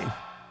his life.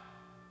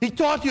 He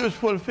thought he was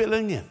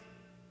fulfilling it.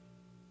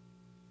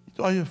 He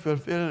thought he was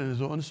fulfilling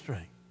his own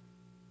strength.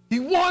 He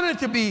wanted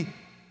to be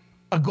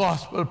a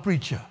gospel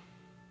preacher.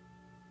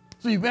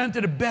 So he went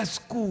to the best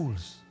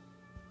schools.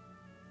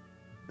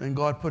 And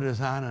God put his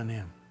hand on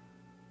him.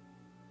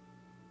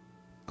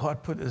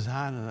 God put his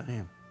hand on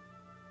him.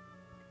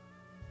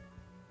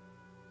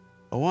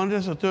 I want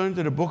us to turn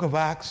to the book of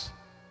Acts,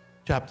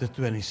 chapter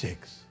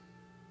 26.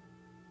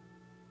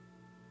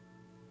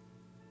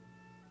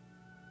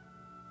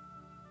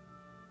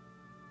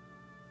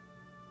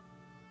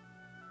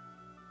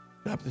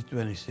 Chapter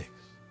 26.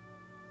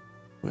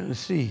 We're going to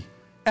see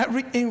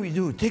everything we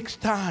do takes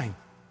time.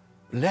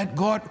 Let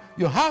God,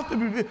 you have to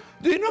be prepared.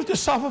 Do you know to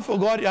suffer for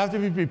God, you have to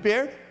be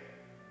prepared?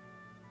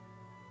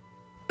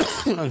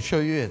 I'll show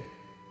you it.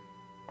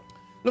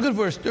 Look at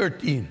verse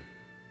 13.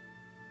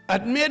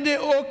 At midday,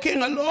 O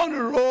king, along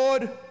the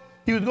road,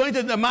 he was going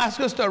to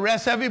Damascus to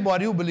arrest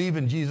everybody who believed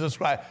in Jesus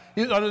Christ.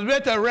 He was on his way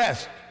to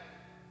arrest.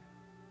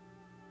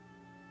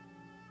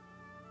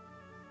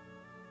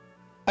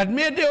 At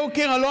midday, O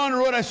king, along the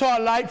road, I saw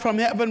a light from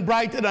heaven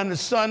brighter than the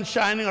sun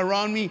shining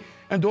around me,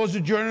 and those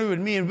who journeyed with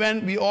me. And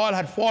when we all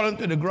had fallen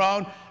to the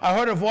ground, I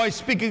heard a voice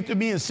speaking to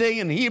me and saying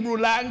in Hebrew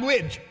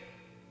language,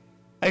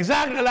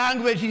 exactly the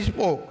language he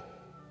spoke,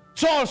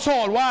 Saul,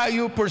 Saul, why are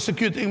you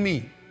persecuting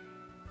me?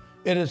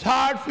 It is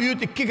hard for you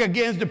to kick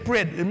against the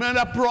prick. Remember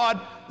that prod?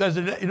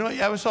 You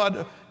ever saw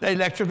the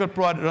electrical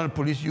prod that the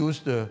police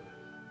used?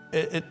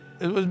 It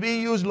was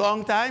being used a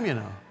long time,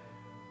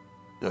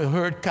 to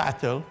herd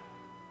cattle.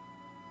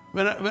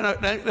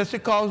 Let's say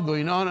cows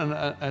going on and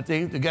I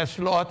think to get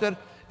slaughtered,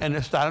 and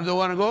the time they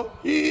want to go,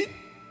 eat.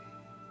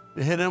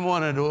 They hit them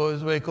one of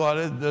those, what you call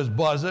it, those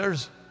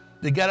buzzers.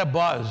 They get a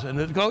buzz, and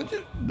it goes,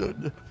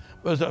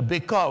 was a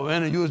big cow.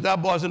 When they use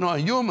that buzzing on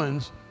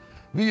humans,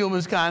 we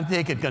humans can't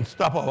take it, can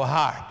stop our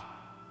heart.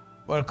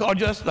 But a cow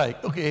just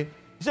like, okay.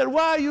 He said,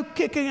 why are you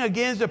kicking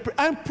against the,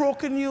 I'm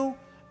poking you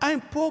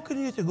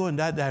to go in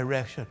that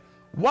direction.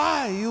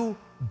 Why are you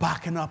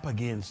backing up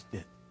against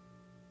it?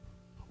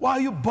 Why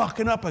are you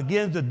backing up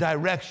against the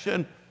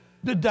direction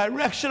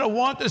I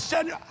want to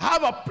send you? I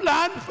have a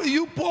plan for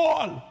you,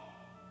 Paul.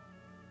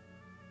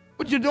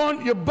 But you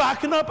don't, you're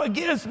backing up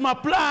against my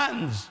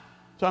plans.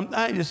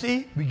 Sometimes, you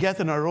see, we get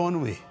in our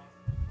own way.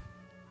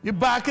 You're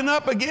backing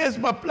up against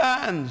my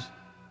plans.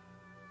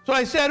 So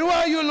I said, who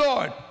are you,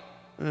 Lord?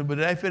 But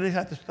did I finish? I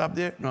have to stop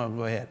there? No,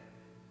 go ahead.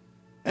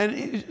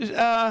 And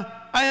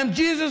I am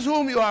Jesus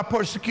whom you are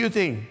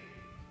persecuting.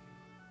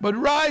 But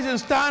rise and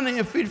stand on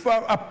your feet, for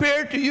I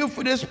appeared to you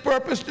for this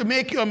purpose, to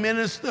make you a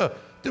minister,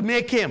 to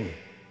make him.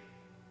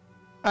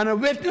 And a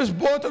witness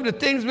both of the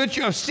things which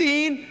you have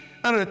seen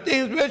and of the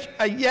things which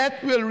I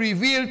yet will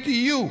reveal to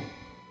you.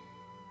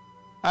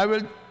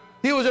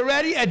 He was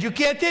already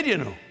educated,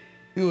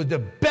 He was the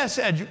best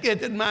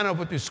educated man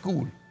over the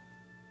school.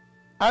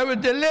 I will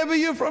deliver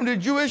you from the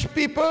Jewish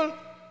people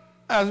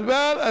as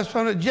well as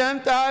from the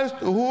Gentiles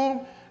to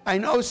whom I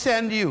now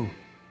send you,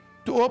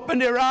 to open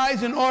their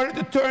eyes in order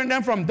to turn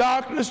them from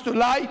darkness to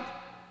light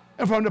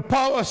and from the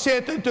power of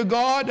Satan to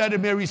God, that they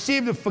may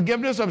receive the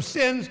forgiveness of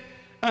sins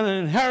and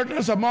an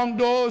inheritance among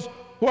those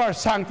who are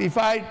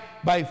sanctified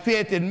by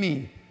faith in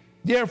me.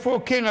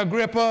 Therefore, King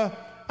Agrippa,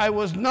 I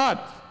was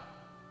not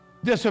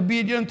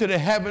disobedient to the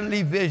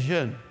heavenly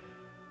vision,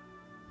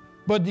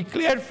 but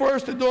declared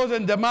first to those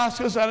in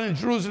Damascus and in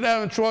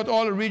Jerusalem and throughout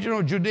all the region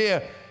of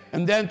Judea,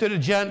 and then to the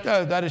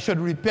Gentiles, that they should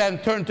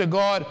repent, turn to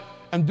God,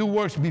 and do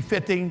works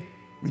befitting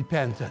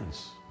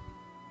repentance.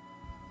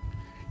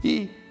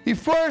 He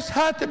first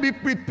had to be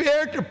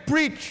prepared to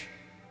preach.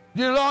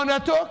 Do you know how long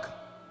that took?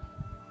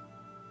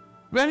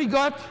 When he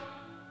got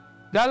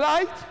that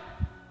light,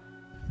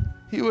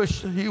 you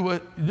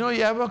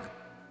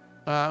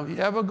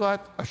ever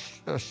got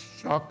a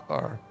shock,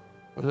 or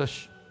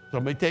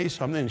somebody tell you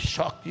something and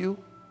shocked you?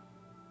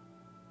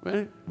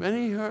 When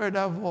he heard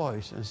that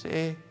voice and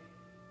say,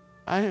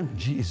 I am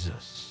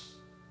Jesus,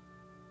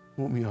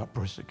 whom you are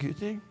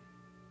persecuting,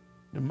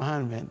 the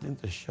man went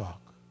into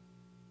shock.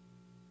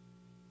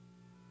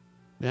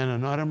 Then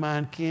another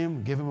man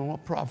came, gave him a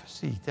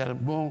prophecy, tell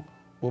him, go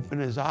open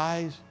his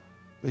eyes,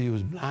 but he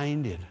was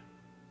blinded.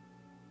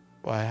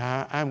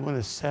 Why, I'm going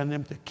to send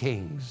him to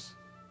kings.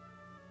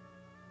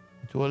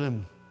 He told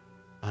him,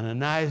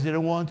 Ananias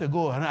didn't want to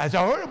go. And I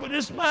said, I heard about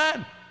this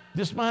man.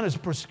 This man is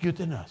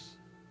persecuting us.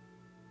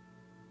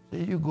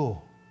 There you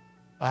go.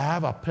 I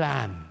have a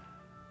plan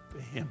for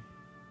him.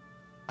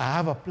 I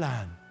have a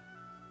plan.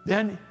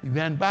 Then he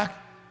went back.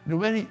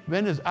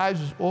 When his eyes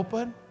was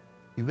open,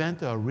 he went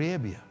to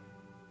Arabia.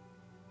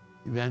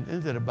 He went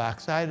into the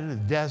backside in the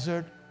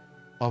desert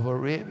of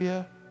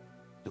Arabia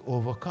to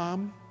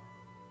overcome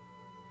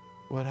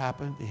what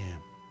happened to him.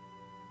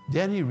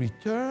 Then he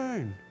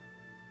returned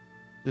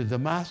to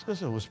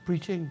Damascus and was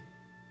preaching,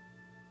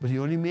 but he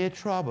only made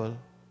trouble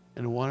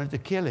and wanted to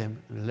kill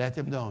him and let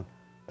him down.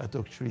 That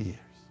took 3 years.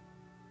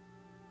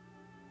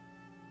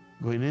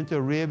 Going into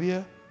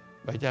Arabia,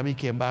 by the time he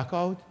came back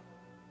out,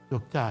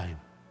 took time.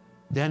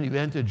 Then he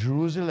went to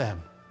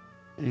Jerusalem,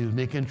 and he was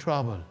making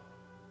trouble.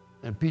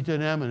 And Peter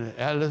and them and the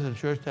elders of the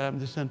church told him,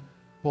 listen,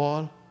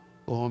 Paul,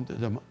 go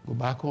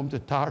back home to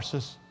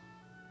Tarsus.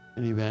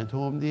 And he went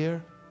home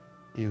there.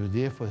 He was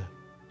there for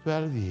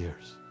 12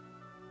 years.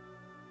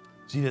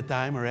 See the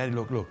time already?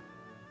 Look.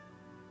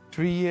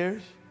 3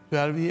 years,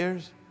 12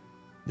 years.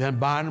 Then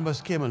Barnabas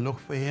came and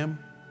looked for him,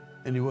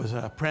 and he was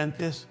an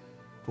apprentice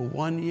for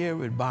 1 year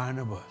with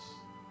Barnabas.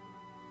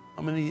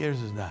 How many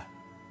years is that?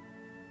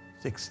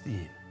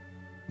 16.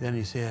 Then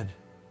he said,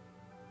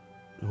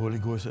 the Holy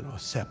Ghost said, oh,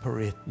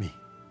 separate me.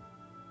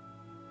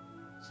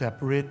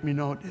 Separate me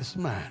now, this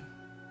man.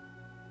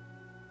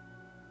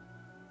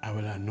 I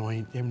will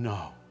anoint him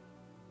now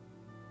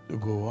to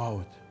go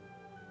out,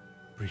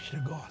 preach the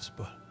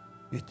gospel.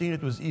 You think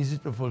it was easy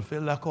to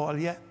fulfill that call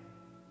yet?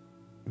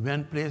 He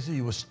went places,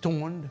 he was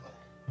stoned,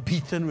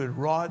 beaten with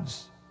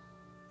rods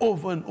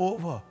over and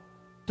over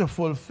to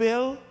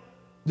fulfill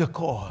the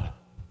call.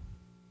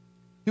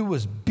 He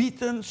was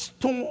beaten,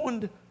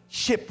 stoned,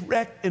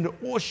 shipwrecked in the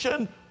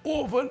ocean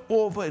over and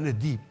over in the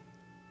deep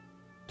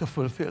to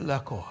fulfill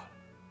that call.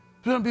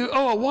 Some people,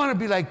 oh, I want to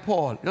be like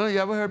Paul. You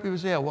ever heard people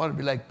say, I want to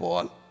be like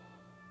Paul?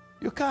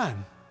 You can't.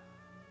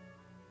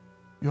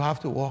 you have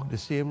to walk the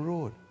same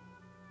road.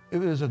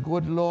 If there's a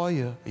good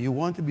lawyer and you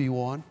want to be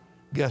one,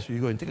 guess what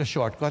you're going to take a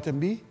shortcut and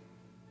be?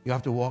 You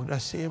have to walk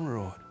that same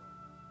road.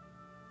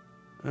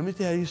 Let me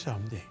tell you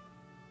something.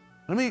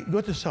 Let me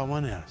go to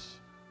someone else.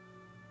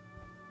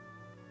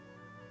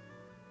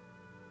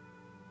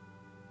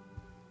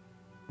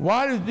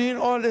 While he's doing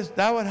all this,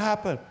 that would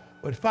happen.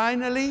 But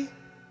finally,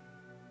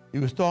 he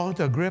was talking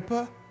to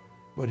Agrippa,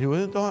 but he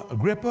wasn't talking.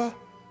 Agrippa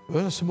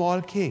was a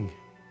small king.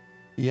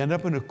 He ended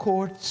up in the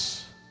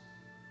courts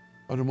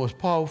of the most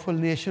powerful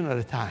nation at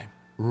the time,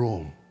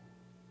 Rome.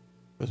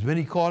 Because when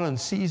he called on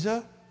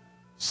Caesar,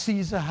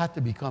 Caesar had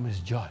to become his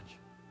judge.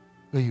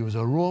 Because he was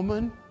a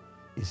Roman,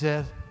 he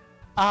says,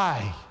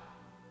 I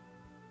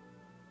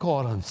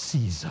call on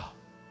Caesar.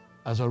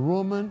 As a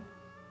Roman,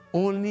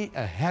 only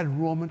a head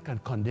Roman can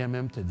condemn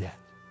him to death.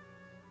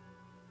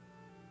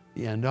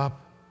 He ended up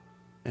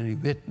and he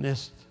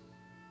witnessed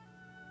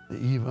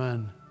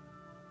even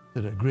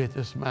to the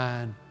greatest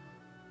man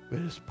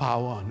with his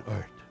power on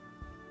earth.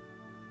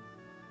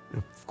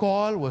 The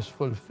call was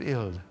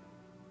fulfilled.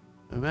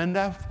 And when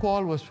that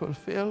call was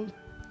fulfilled,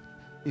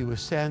 he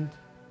was sent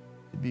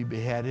to be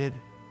beheaded,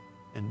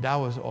 and that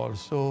was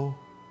also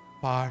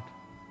part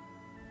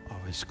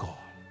of his call.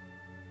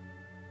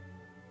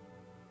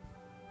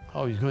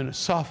 How he's going to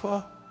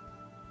suffer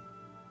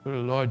for the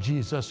Lord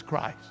Jesus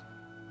Christ.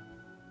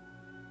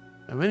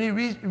 And when he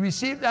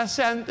received that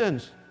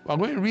sentence, I'm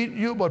going to read to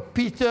you about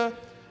Peter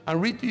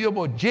and read to you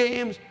about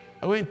James.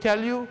 I'm going to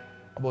tell you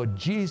about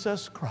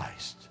Jesus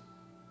Christ.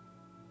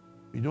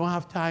 We don't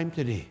have time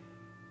today.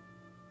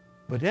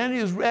 But then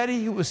he was ready.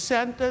 He was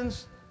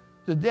sentenced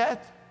to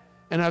death.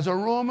 And as a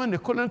Roman, they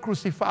couldn't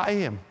crucify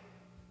him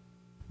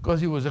because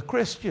he was a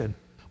Christian,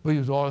 but he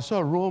was also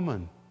a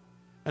Roman.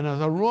 And as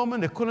a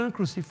Roman, they couldn't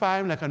crucify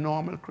him like a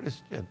normal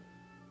Christian.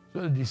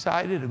 So they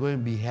decided to go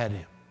and behead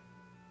him.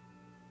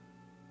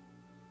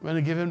 When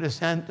they gave him the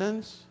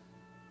sentence,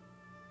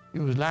 he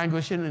was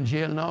languishing in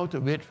jail now to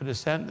wait for the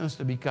sentence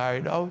to be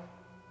carried out.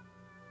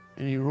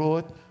 And he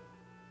wrote,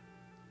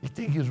 you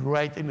think he was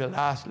writing the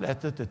last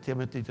letter to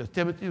Timothy. So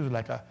Timothy was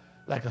like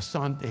a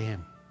son to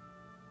him.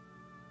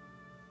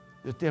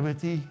 To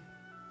Timothy,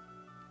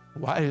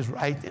 while he's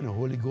writing, the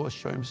Holy Ghost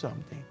showed him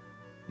something.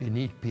 You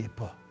need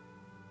paper.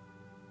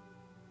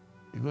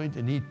 You're going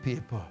to need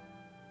paper.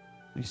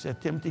 He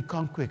said, Timothy,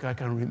 come quick. I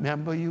can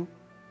remember you,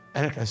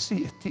 and I can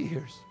see your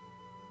tears.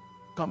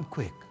 Come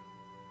quick.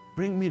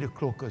 Bring me the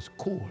cloak. It's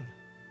cold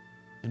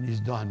in these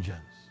dungeons.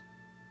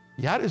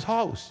 He had his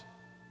house.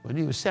 When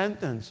he was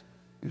sentenced,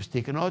 he was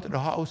taken out of the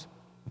house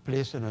and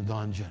placed in a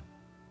dungeon.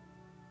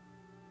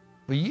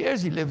 For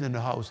years, he lived in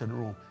the house in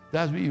Rome.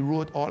 That's where he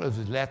wrote all of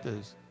his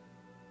letters.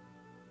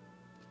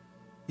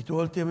 He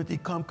told Timothy,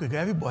 come quick.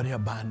 Everybody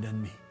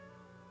abandoned me.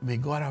 May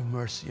God have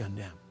mercy on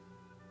them.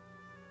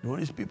 The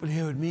only people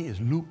here with me is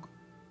Luke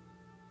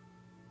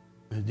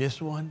and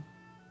this one.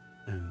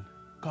 And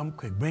come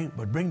quick,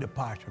 bring the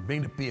parchment,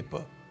 bring the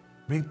paper.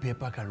 Bring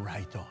paper I can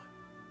write on.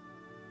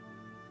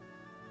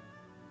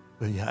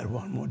 But he had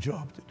one more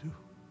job to do.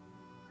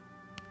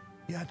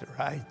 He had to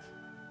write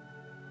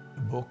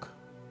the book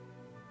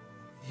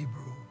of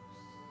Hebrews.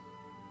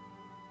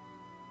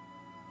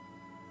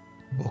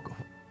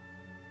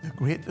 The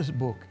greatest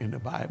book in the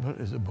Bible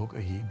is the book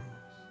of Hebrews.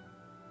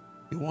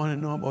 You want to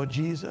know about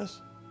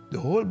Jesus? The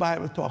whole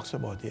Bible talks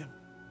about him.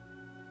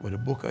 But the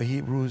book of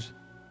Hebrews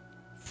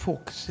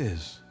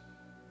focuses.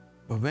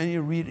 But when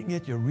you're reading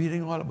it, you're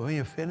reading all about it. When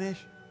you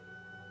finish,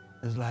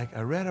 it's like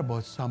I read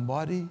about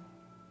somebody,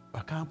 but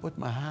I can't put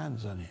my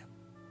hands on him.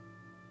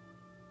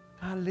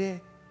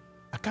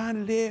 I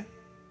can't lay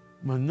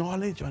my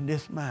knowledge on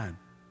this man.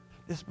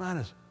 This man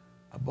is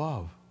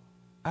above.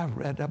 I've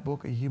read that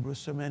book of Hebrews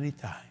so many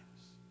times.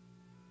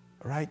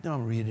 Right now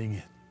I'm reading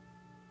it.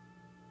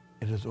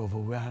 It has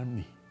overwhelmed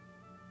me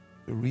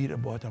to read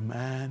about a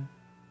man,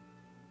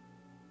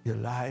 your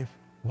life,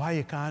 why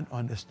you can't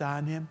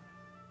understand him,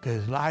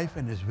 because his life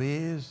and his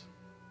ways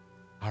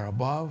are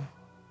above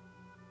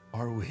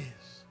our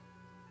ways.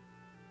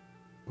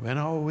 When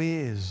our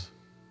ways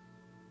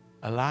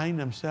align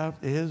themselves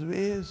to his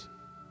ways,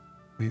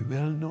 we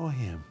will know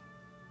him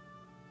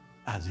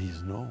as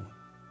he's known.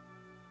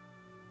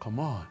 Come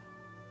on.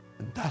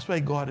 And that's why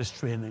God is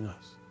training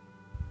us.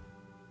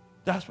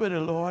 That's why the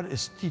Lord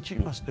is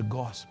teaching us the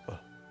gospel.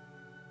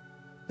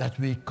 That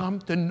we come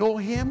to know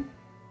him.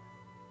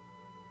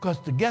 Because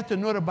to get to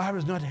know the Bible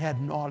is not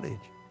head knowledge.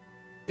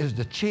 It's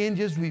the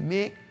changes we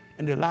make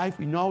in the life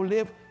we now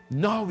live.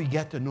 Now we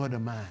get to know the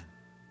man.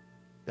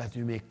 That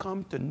we may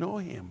come to know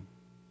him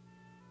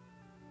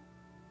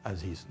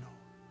as he's known.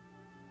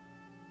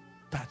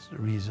 That's the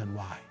reason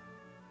why.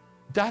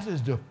 That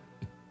is the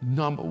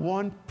number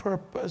one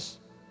purpose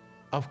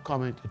of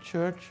coming to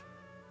church,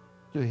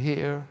 to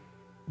hear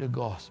the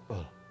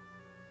gospel.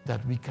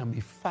 That we can be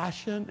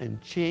fashioned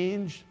and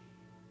changed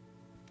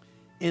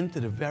into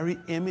the very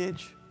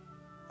image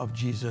of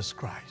Jesus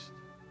Christ.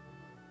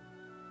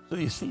 So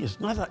you see, it's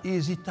not an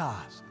easy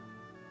task.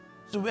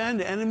 So when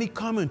the enemy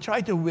comes and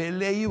try to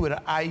waylay you with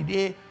an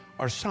idea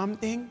or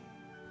something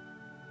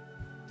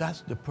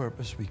That's the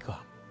purpose we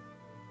come.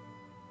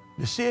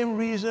 The same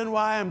reason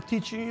why I'm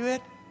teaching you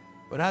it,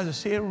 but that's the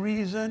same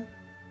reason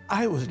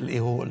I was laid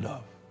hold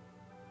of.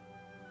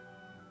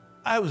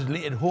 I was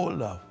laid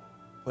hold of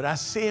for that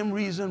same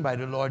reason by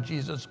the Lord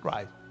Jesus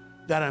Christ,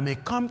 that I may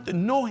come to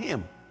know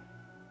him.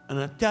 And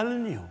I'm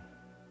telling you,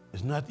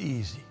 it's not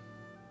easy.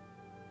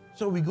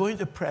 So we're going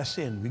to press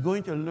in, we're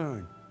going to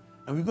learn,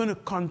 and we're going to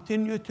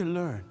continue to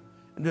learn.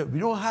 And we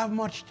don't have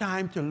much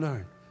time to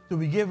learn. So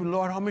we give the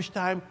Lord how much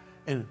time,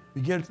 and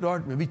we give the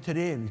Lord maybe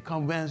today, and we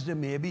come Wednesday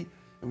maybe,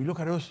 and we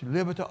look at those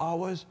liberty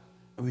hours,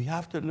 and we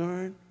have to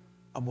learn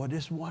about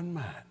this one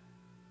man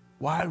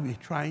while we're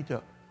trying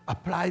to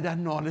apply that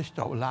knowledge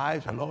to our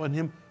lives, allowing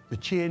him to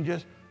change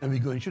us, and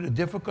we're going through the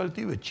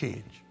difficulty with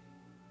change.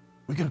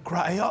 We can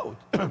cry out.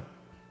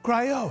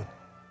 Cry out.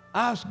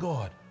 Ask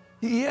God.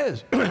 He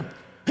is.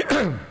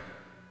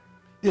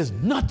 There's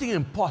nothing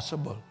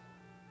impossible.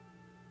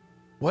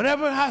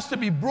 Whatever has to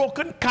be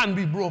broken can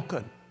be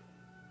broken.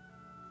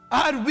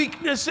 I had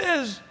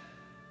weaknesses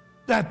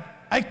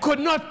that I could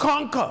not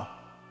conquer.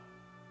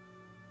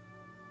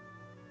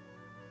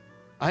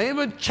 I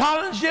even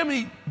challenged him.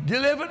 He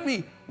delivered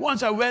me.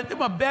 Once I went to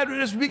my bed with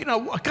this week, and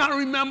I can't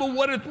remember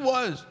what it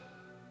was.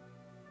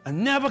 I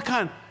never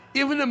can.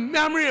 Even the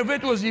memory of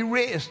it was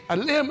erased. I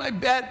lay in my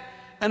bed,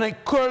 and I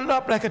curled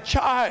up like a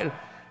child,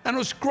 and I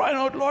was crying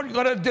out, Lord, you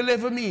got to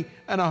deliver me.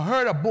 And I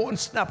heard a bone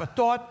snap. I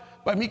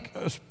thought by me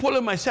I was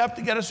pulling myself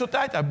together so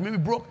tight, I maybe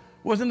broke.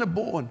 It wasn't a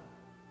bone.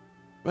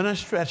 When I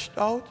stretched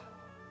out,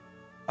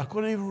 I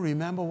couldn't even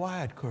remember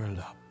why I'd curled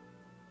up.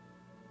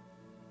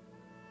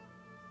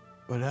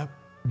 But that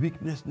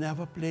weakness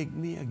never plagued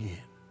me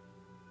again.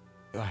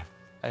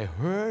 I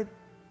heard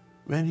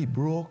when he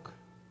broke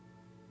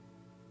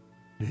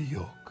the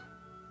yoke.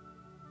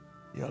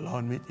 He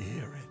allowed me to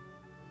hear it.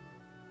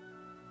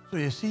 So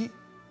you see,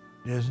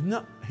 there's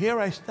not, here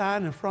I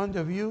stand in front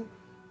of you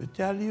to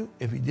tell you,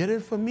 if he did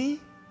it for me,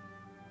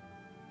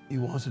 he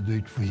wants to do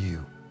it for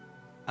you.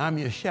 I'm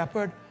your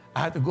shepherd. I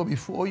had to go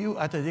before you.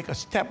 I had to take a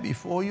step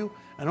before you.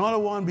 And all I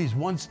want to be is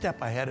one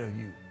step ahead of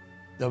you.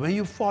 That when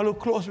you follow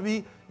close to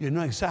me, you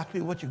know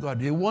exactly what you got to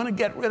do. You want to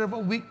get rid of a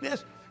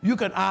weakness, you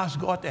can ask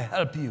God to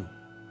help you.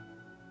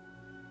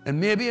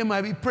 And maybe it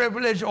might be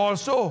privileged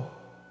also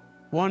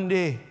one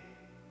day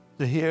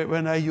to hear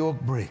when a yoke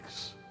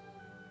breaks.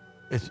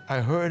 I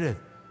heard it.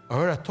 I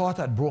heard a thought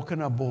had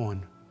broken a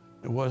bone.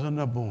 It wasn't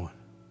a bone.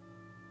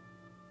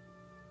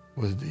 It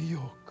was the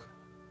yoke.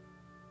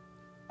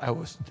 I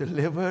was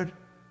delivered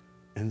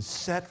and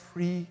set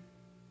free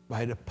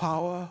by the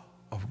power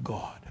of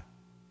God.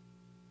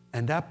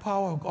 And that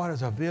power of God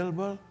is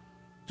available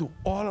to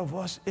all of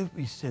us if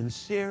we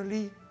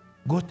sincerely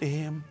go to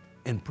him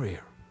in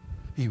prayer.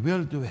 He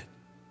will do it.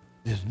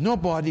 There's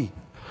nobody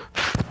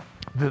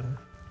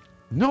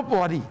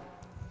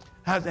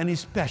has any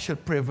special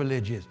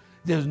privileges.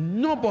 There's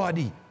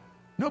nobody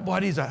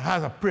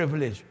has a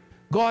privilege.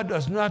 God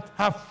does not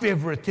have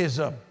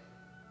favoritism.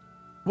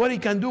 What he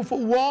can do for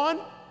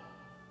one,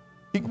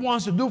 he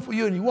wants to do for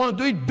you, and he wants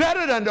to do it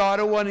better than the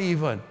other one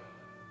even.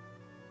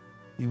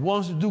 He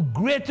wants to do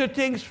greater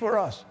things for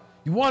us.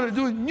 He wants to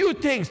do new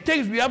things,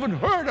 things we haven't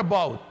heard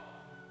about.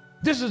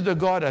 This is the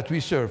God that we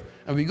serve.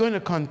 And we're going to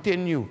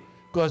continue,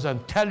 because I'll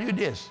tell you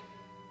this,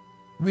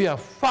 we are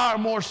far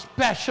more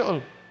special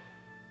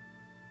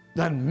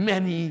than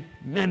many,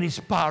 many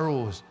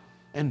sparrows.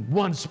 And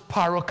one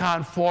sparrow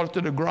can't fall to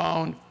the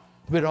ground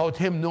without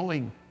him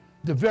knowing.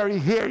 The very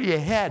hair of your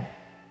head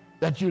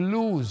that you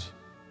lose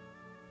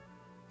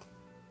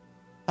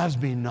has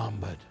been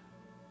numbered.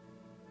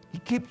 He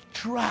keeps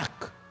track.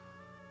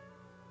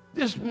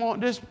 This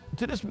morning,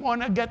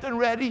 I'm getting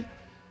ready.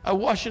 I'm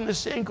washing the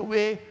sink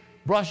away,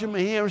 brushing my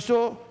hair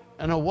so,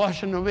 and I'm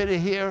washing away the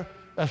hair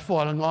that's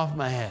falling off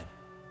my head.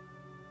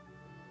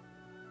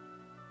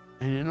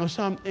 And you know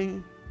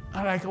something?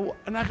 I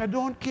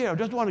don't care. I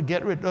just want to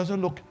get rid. It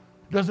doesn't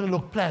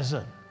look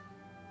pleasant.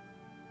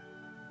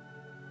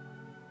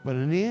 But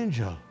an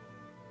angel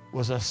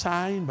was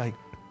assigned by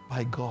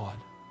God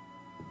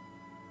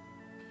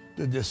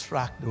to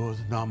distract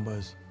those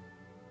numbers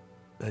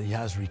that he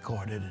has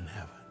recorded in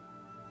heaven.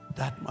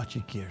 That much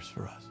he cares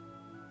for us.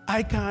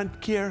 I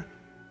can't care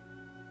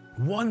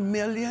 1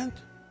 millionth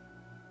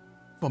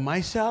for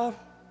myself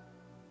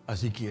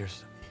as he cares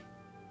for me.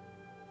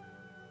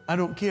 I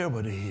don't care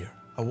about the hair.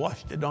 I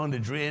washed it down the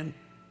drain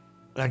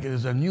like it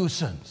was a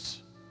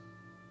nuisance.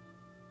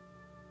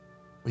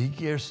 But he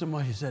cares so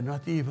much, he said,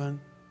 not even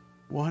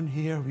one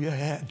hair of your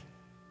head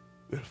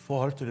will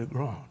fall to the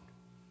ground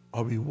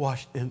or be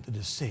washed into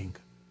the sink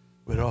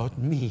without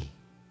me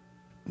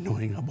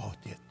knowing about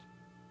it.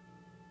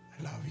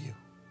 I love you.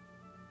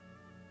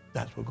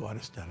 That's what God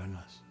is telling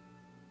us.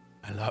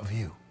 I love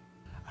you.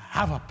 I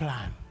have a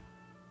plan.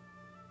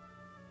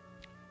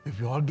 If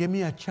you all give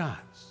me a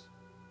chance,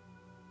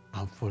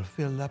 I'll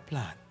fulfill that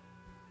plan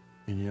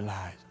in your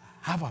lives.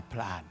 I have a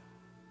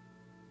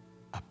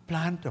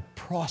plan to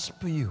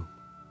prosper you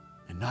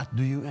and not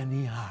do you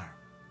any harm,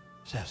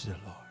 says the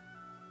Lord.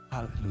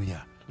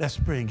 Hallelujah. Let's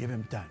pray and give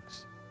him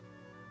thanks.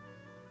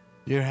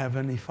 Dear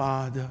Heavenly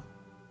Father,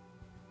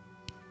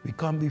 we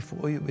come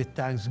before you with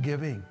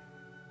thanksgiving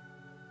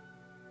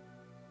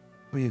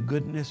for your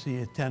goodness and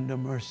your tender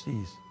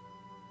mercies.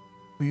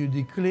 For you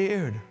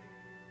declared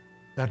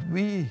that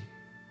we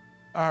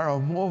are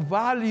of more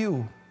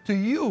value to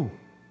you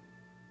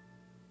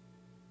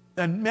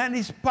than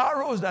many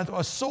sparrows that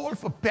were sold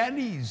for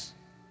pennies.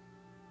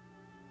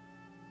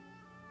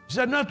 You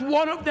said, not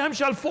one of them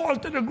shall fall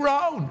to the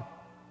ground.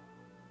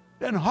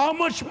 Then how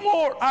much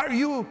more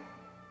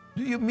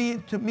do you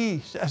mean to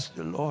me, says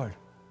the Lord?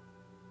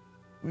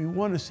 We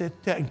want to say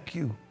thank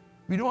you.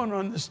 We don't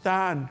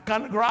understand,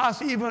 can't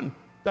grasp even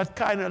that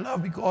kind of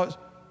love because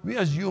we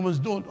as humans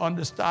don't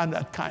understand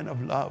that kind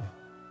of love.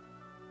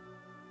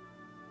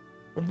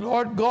 But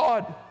Lord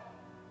God,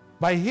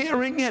 by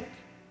hearing it,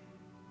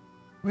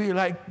 we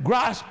like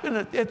grasping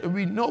at it, and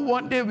we know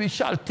one day we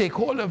shall take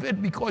hold of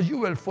it because you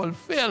will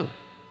fulfill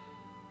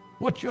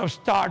what you have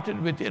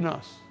started within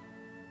us.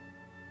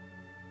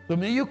 So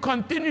may you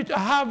continue to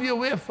have your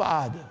way,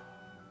 Father,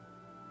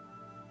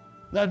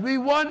 that we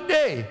one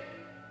day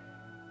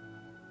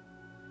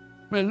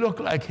may look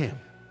like him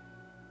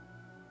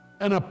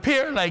and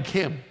appear like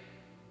him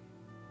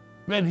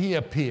when he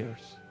appears.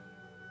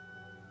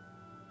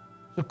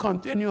 So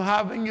continue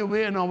having your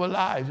way in our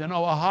lives and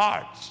our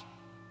hearts.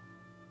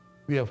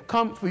 We have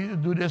come for you to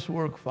do this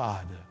work,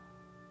 Father.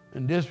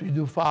 And this we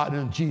do, Father,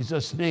 in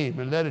Jesus'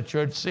 name. And let the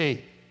church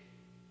say,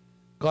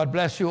 God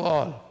bless you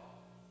all.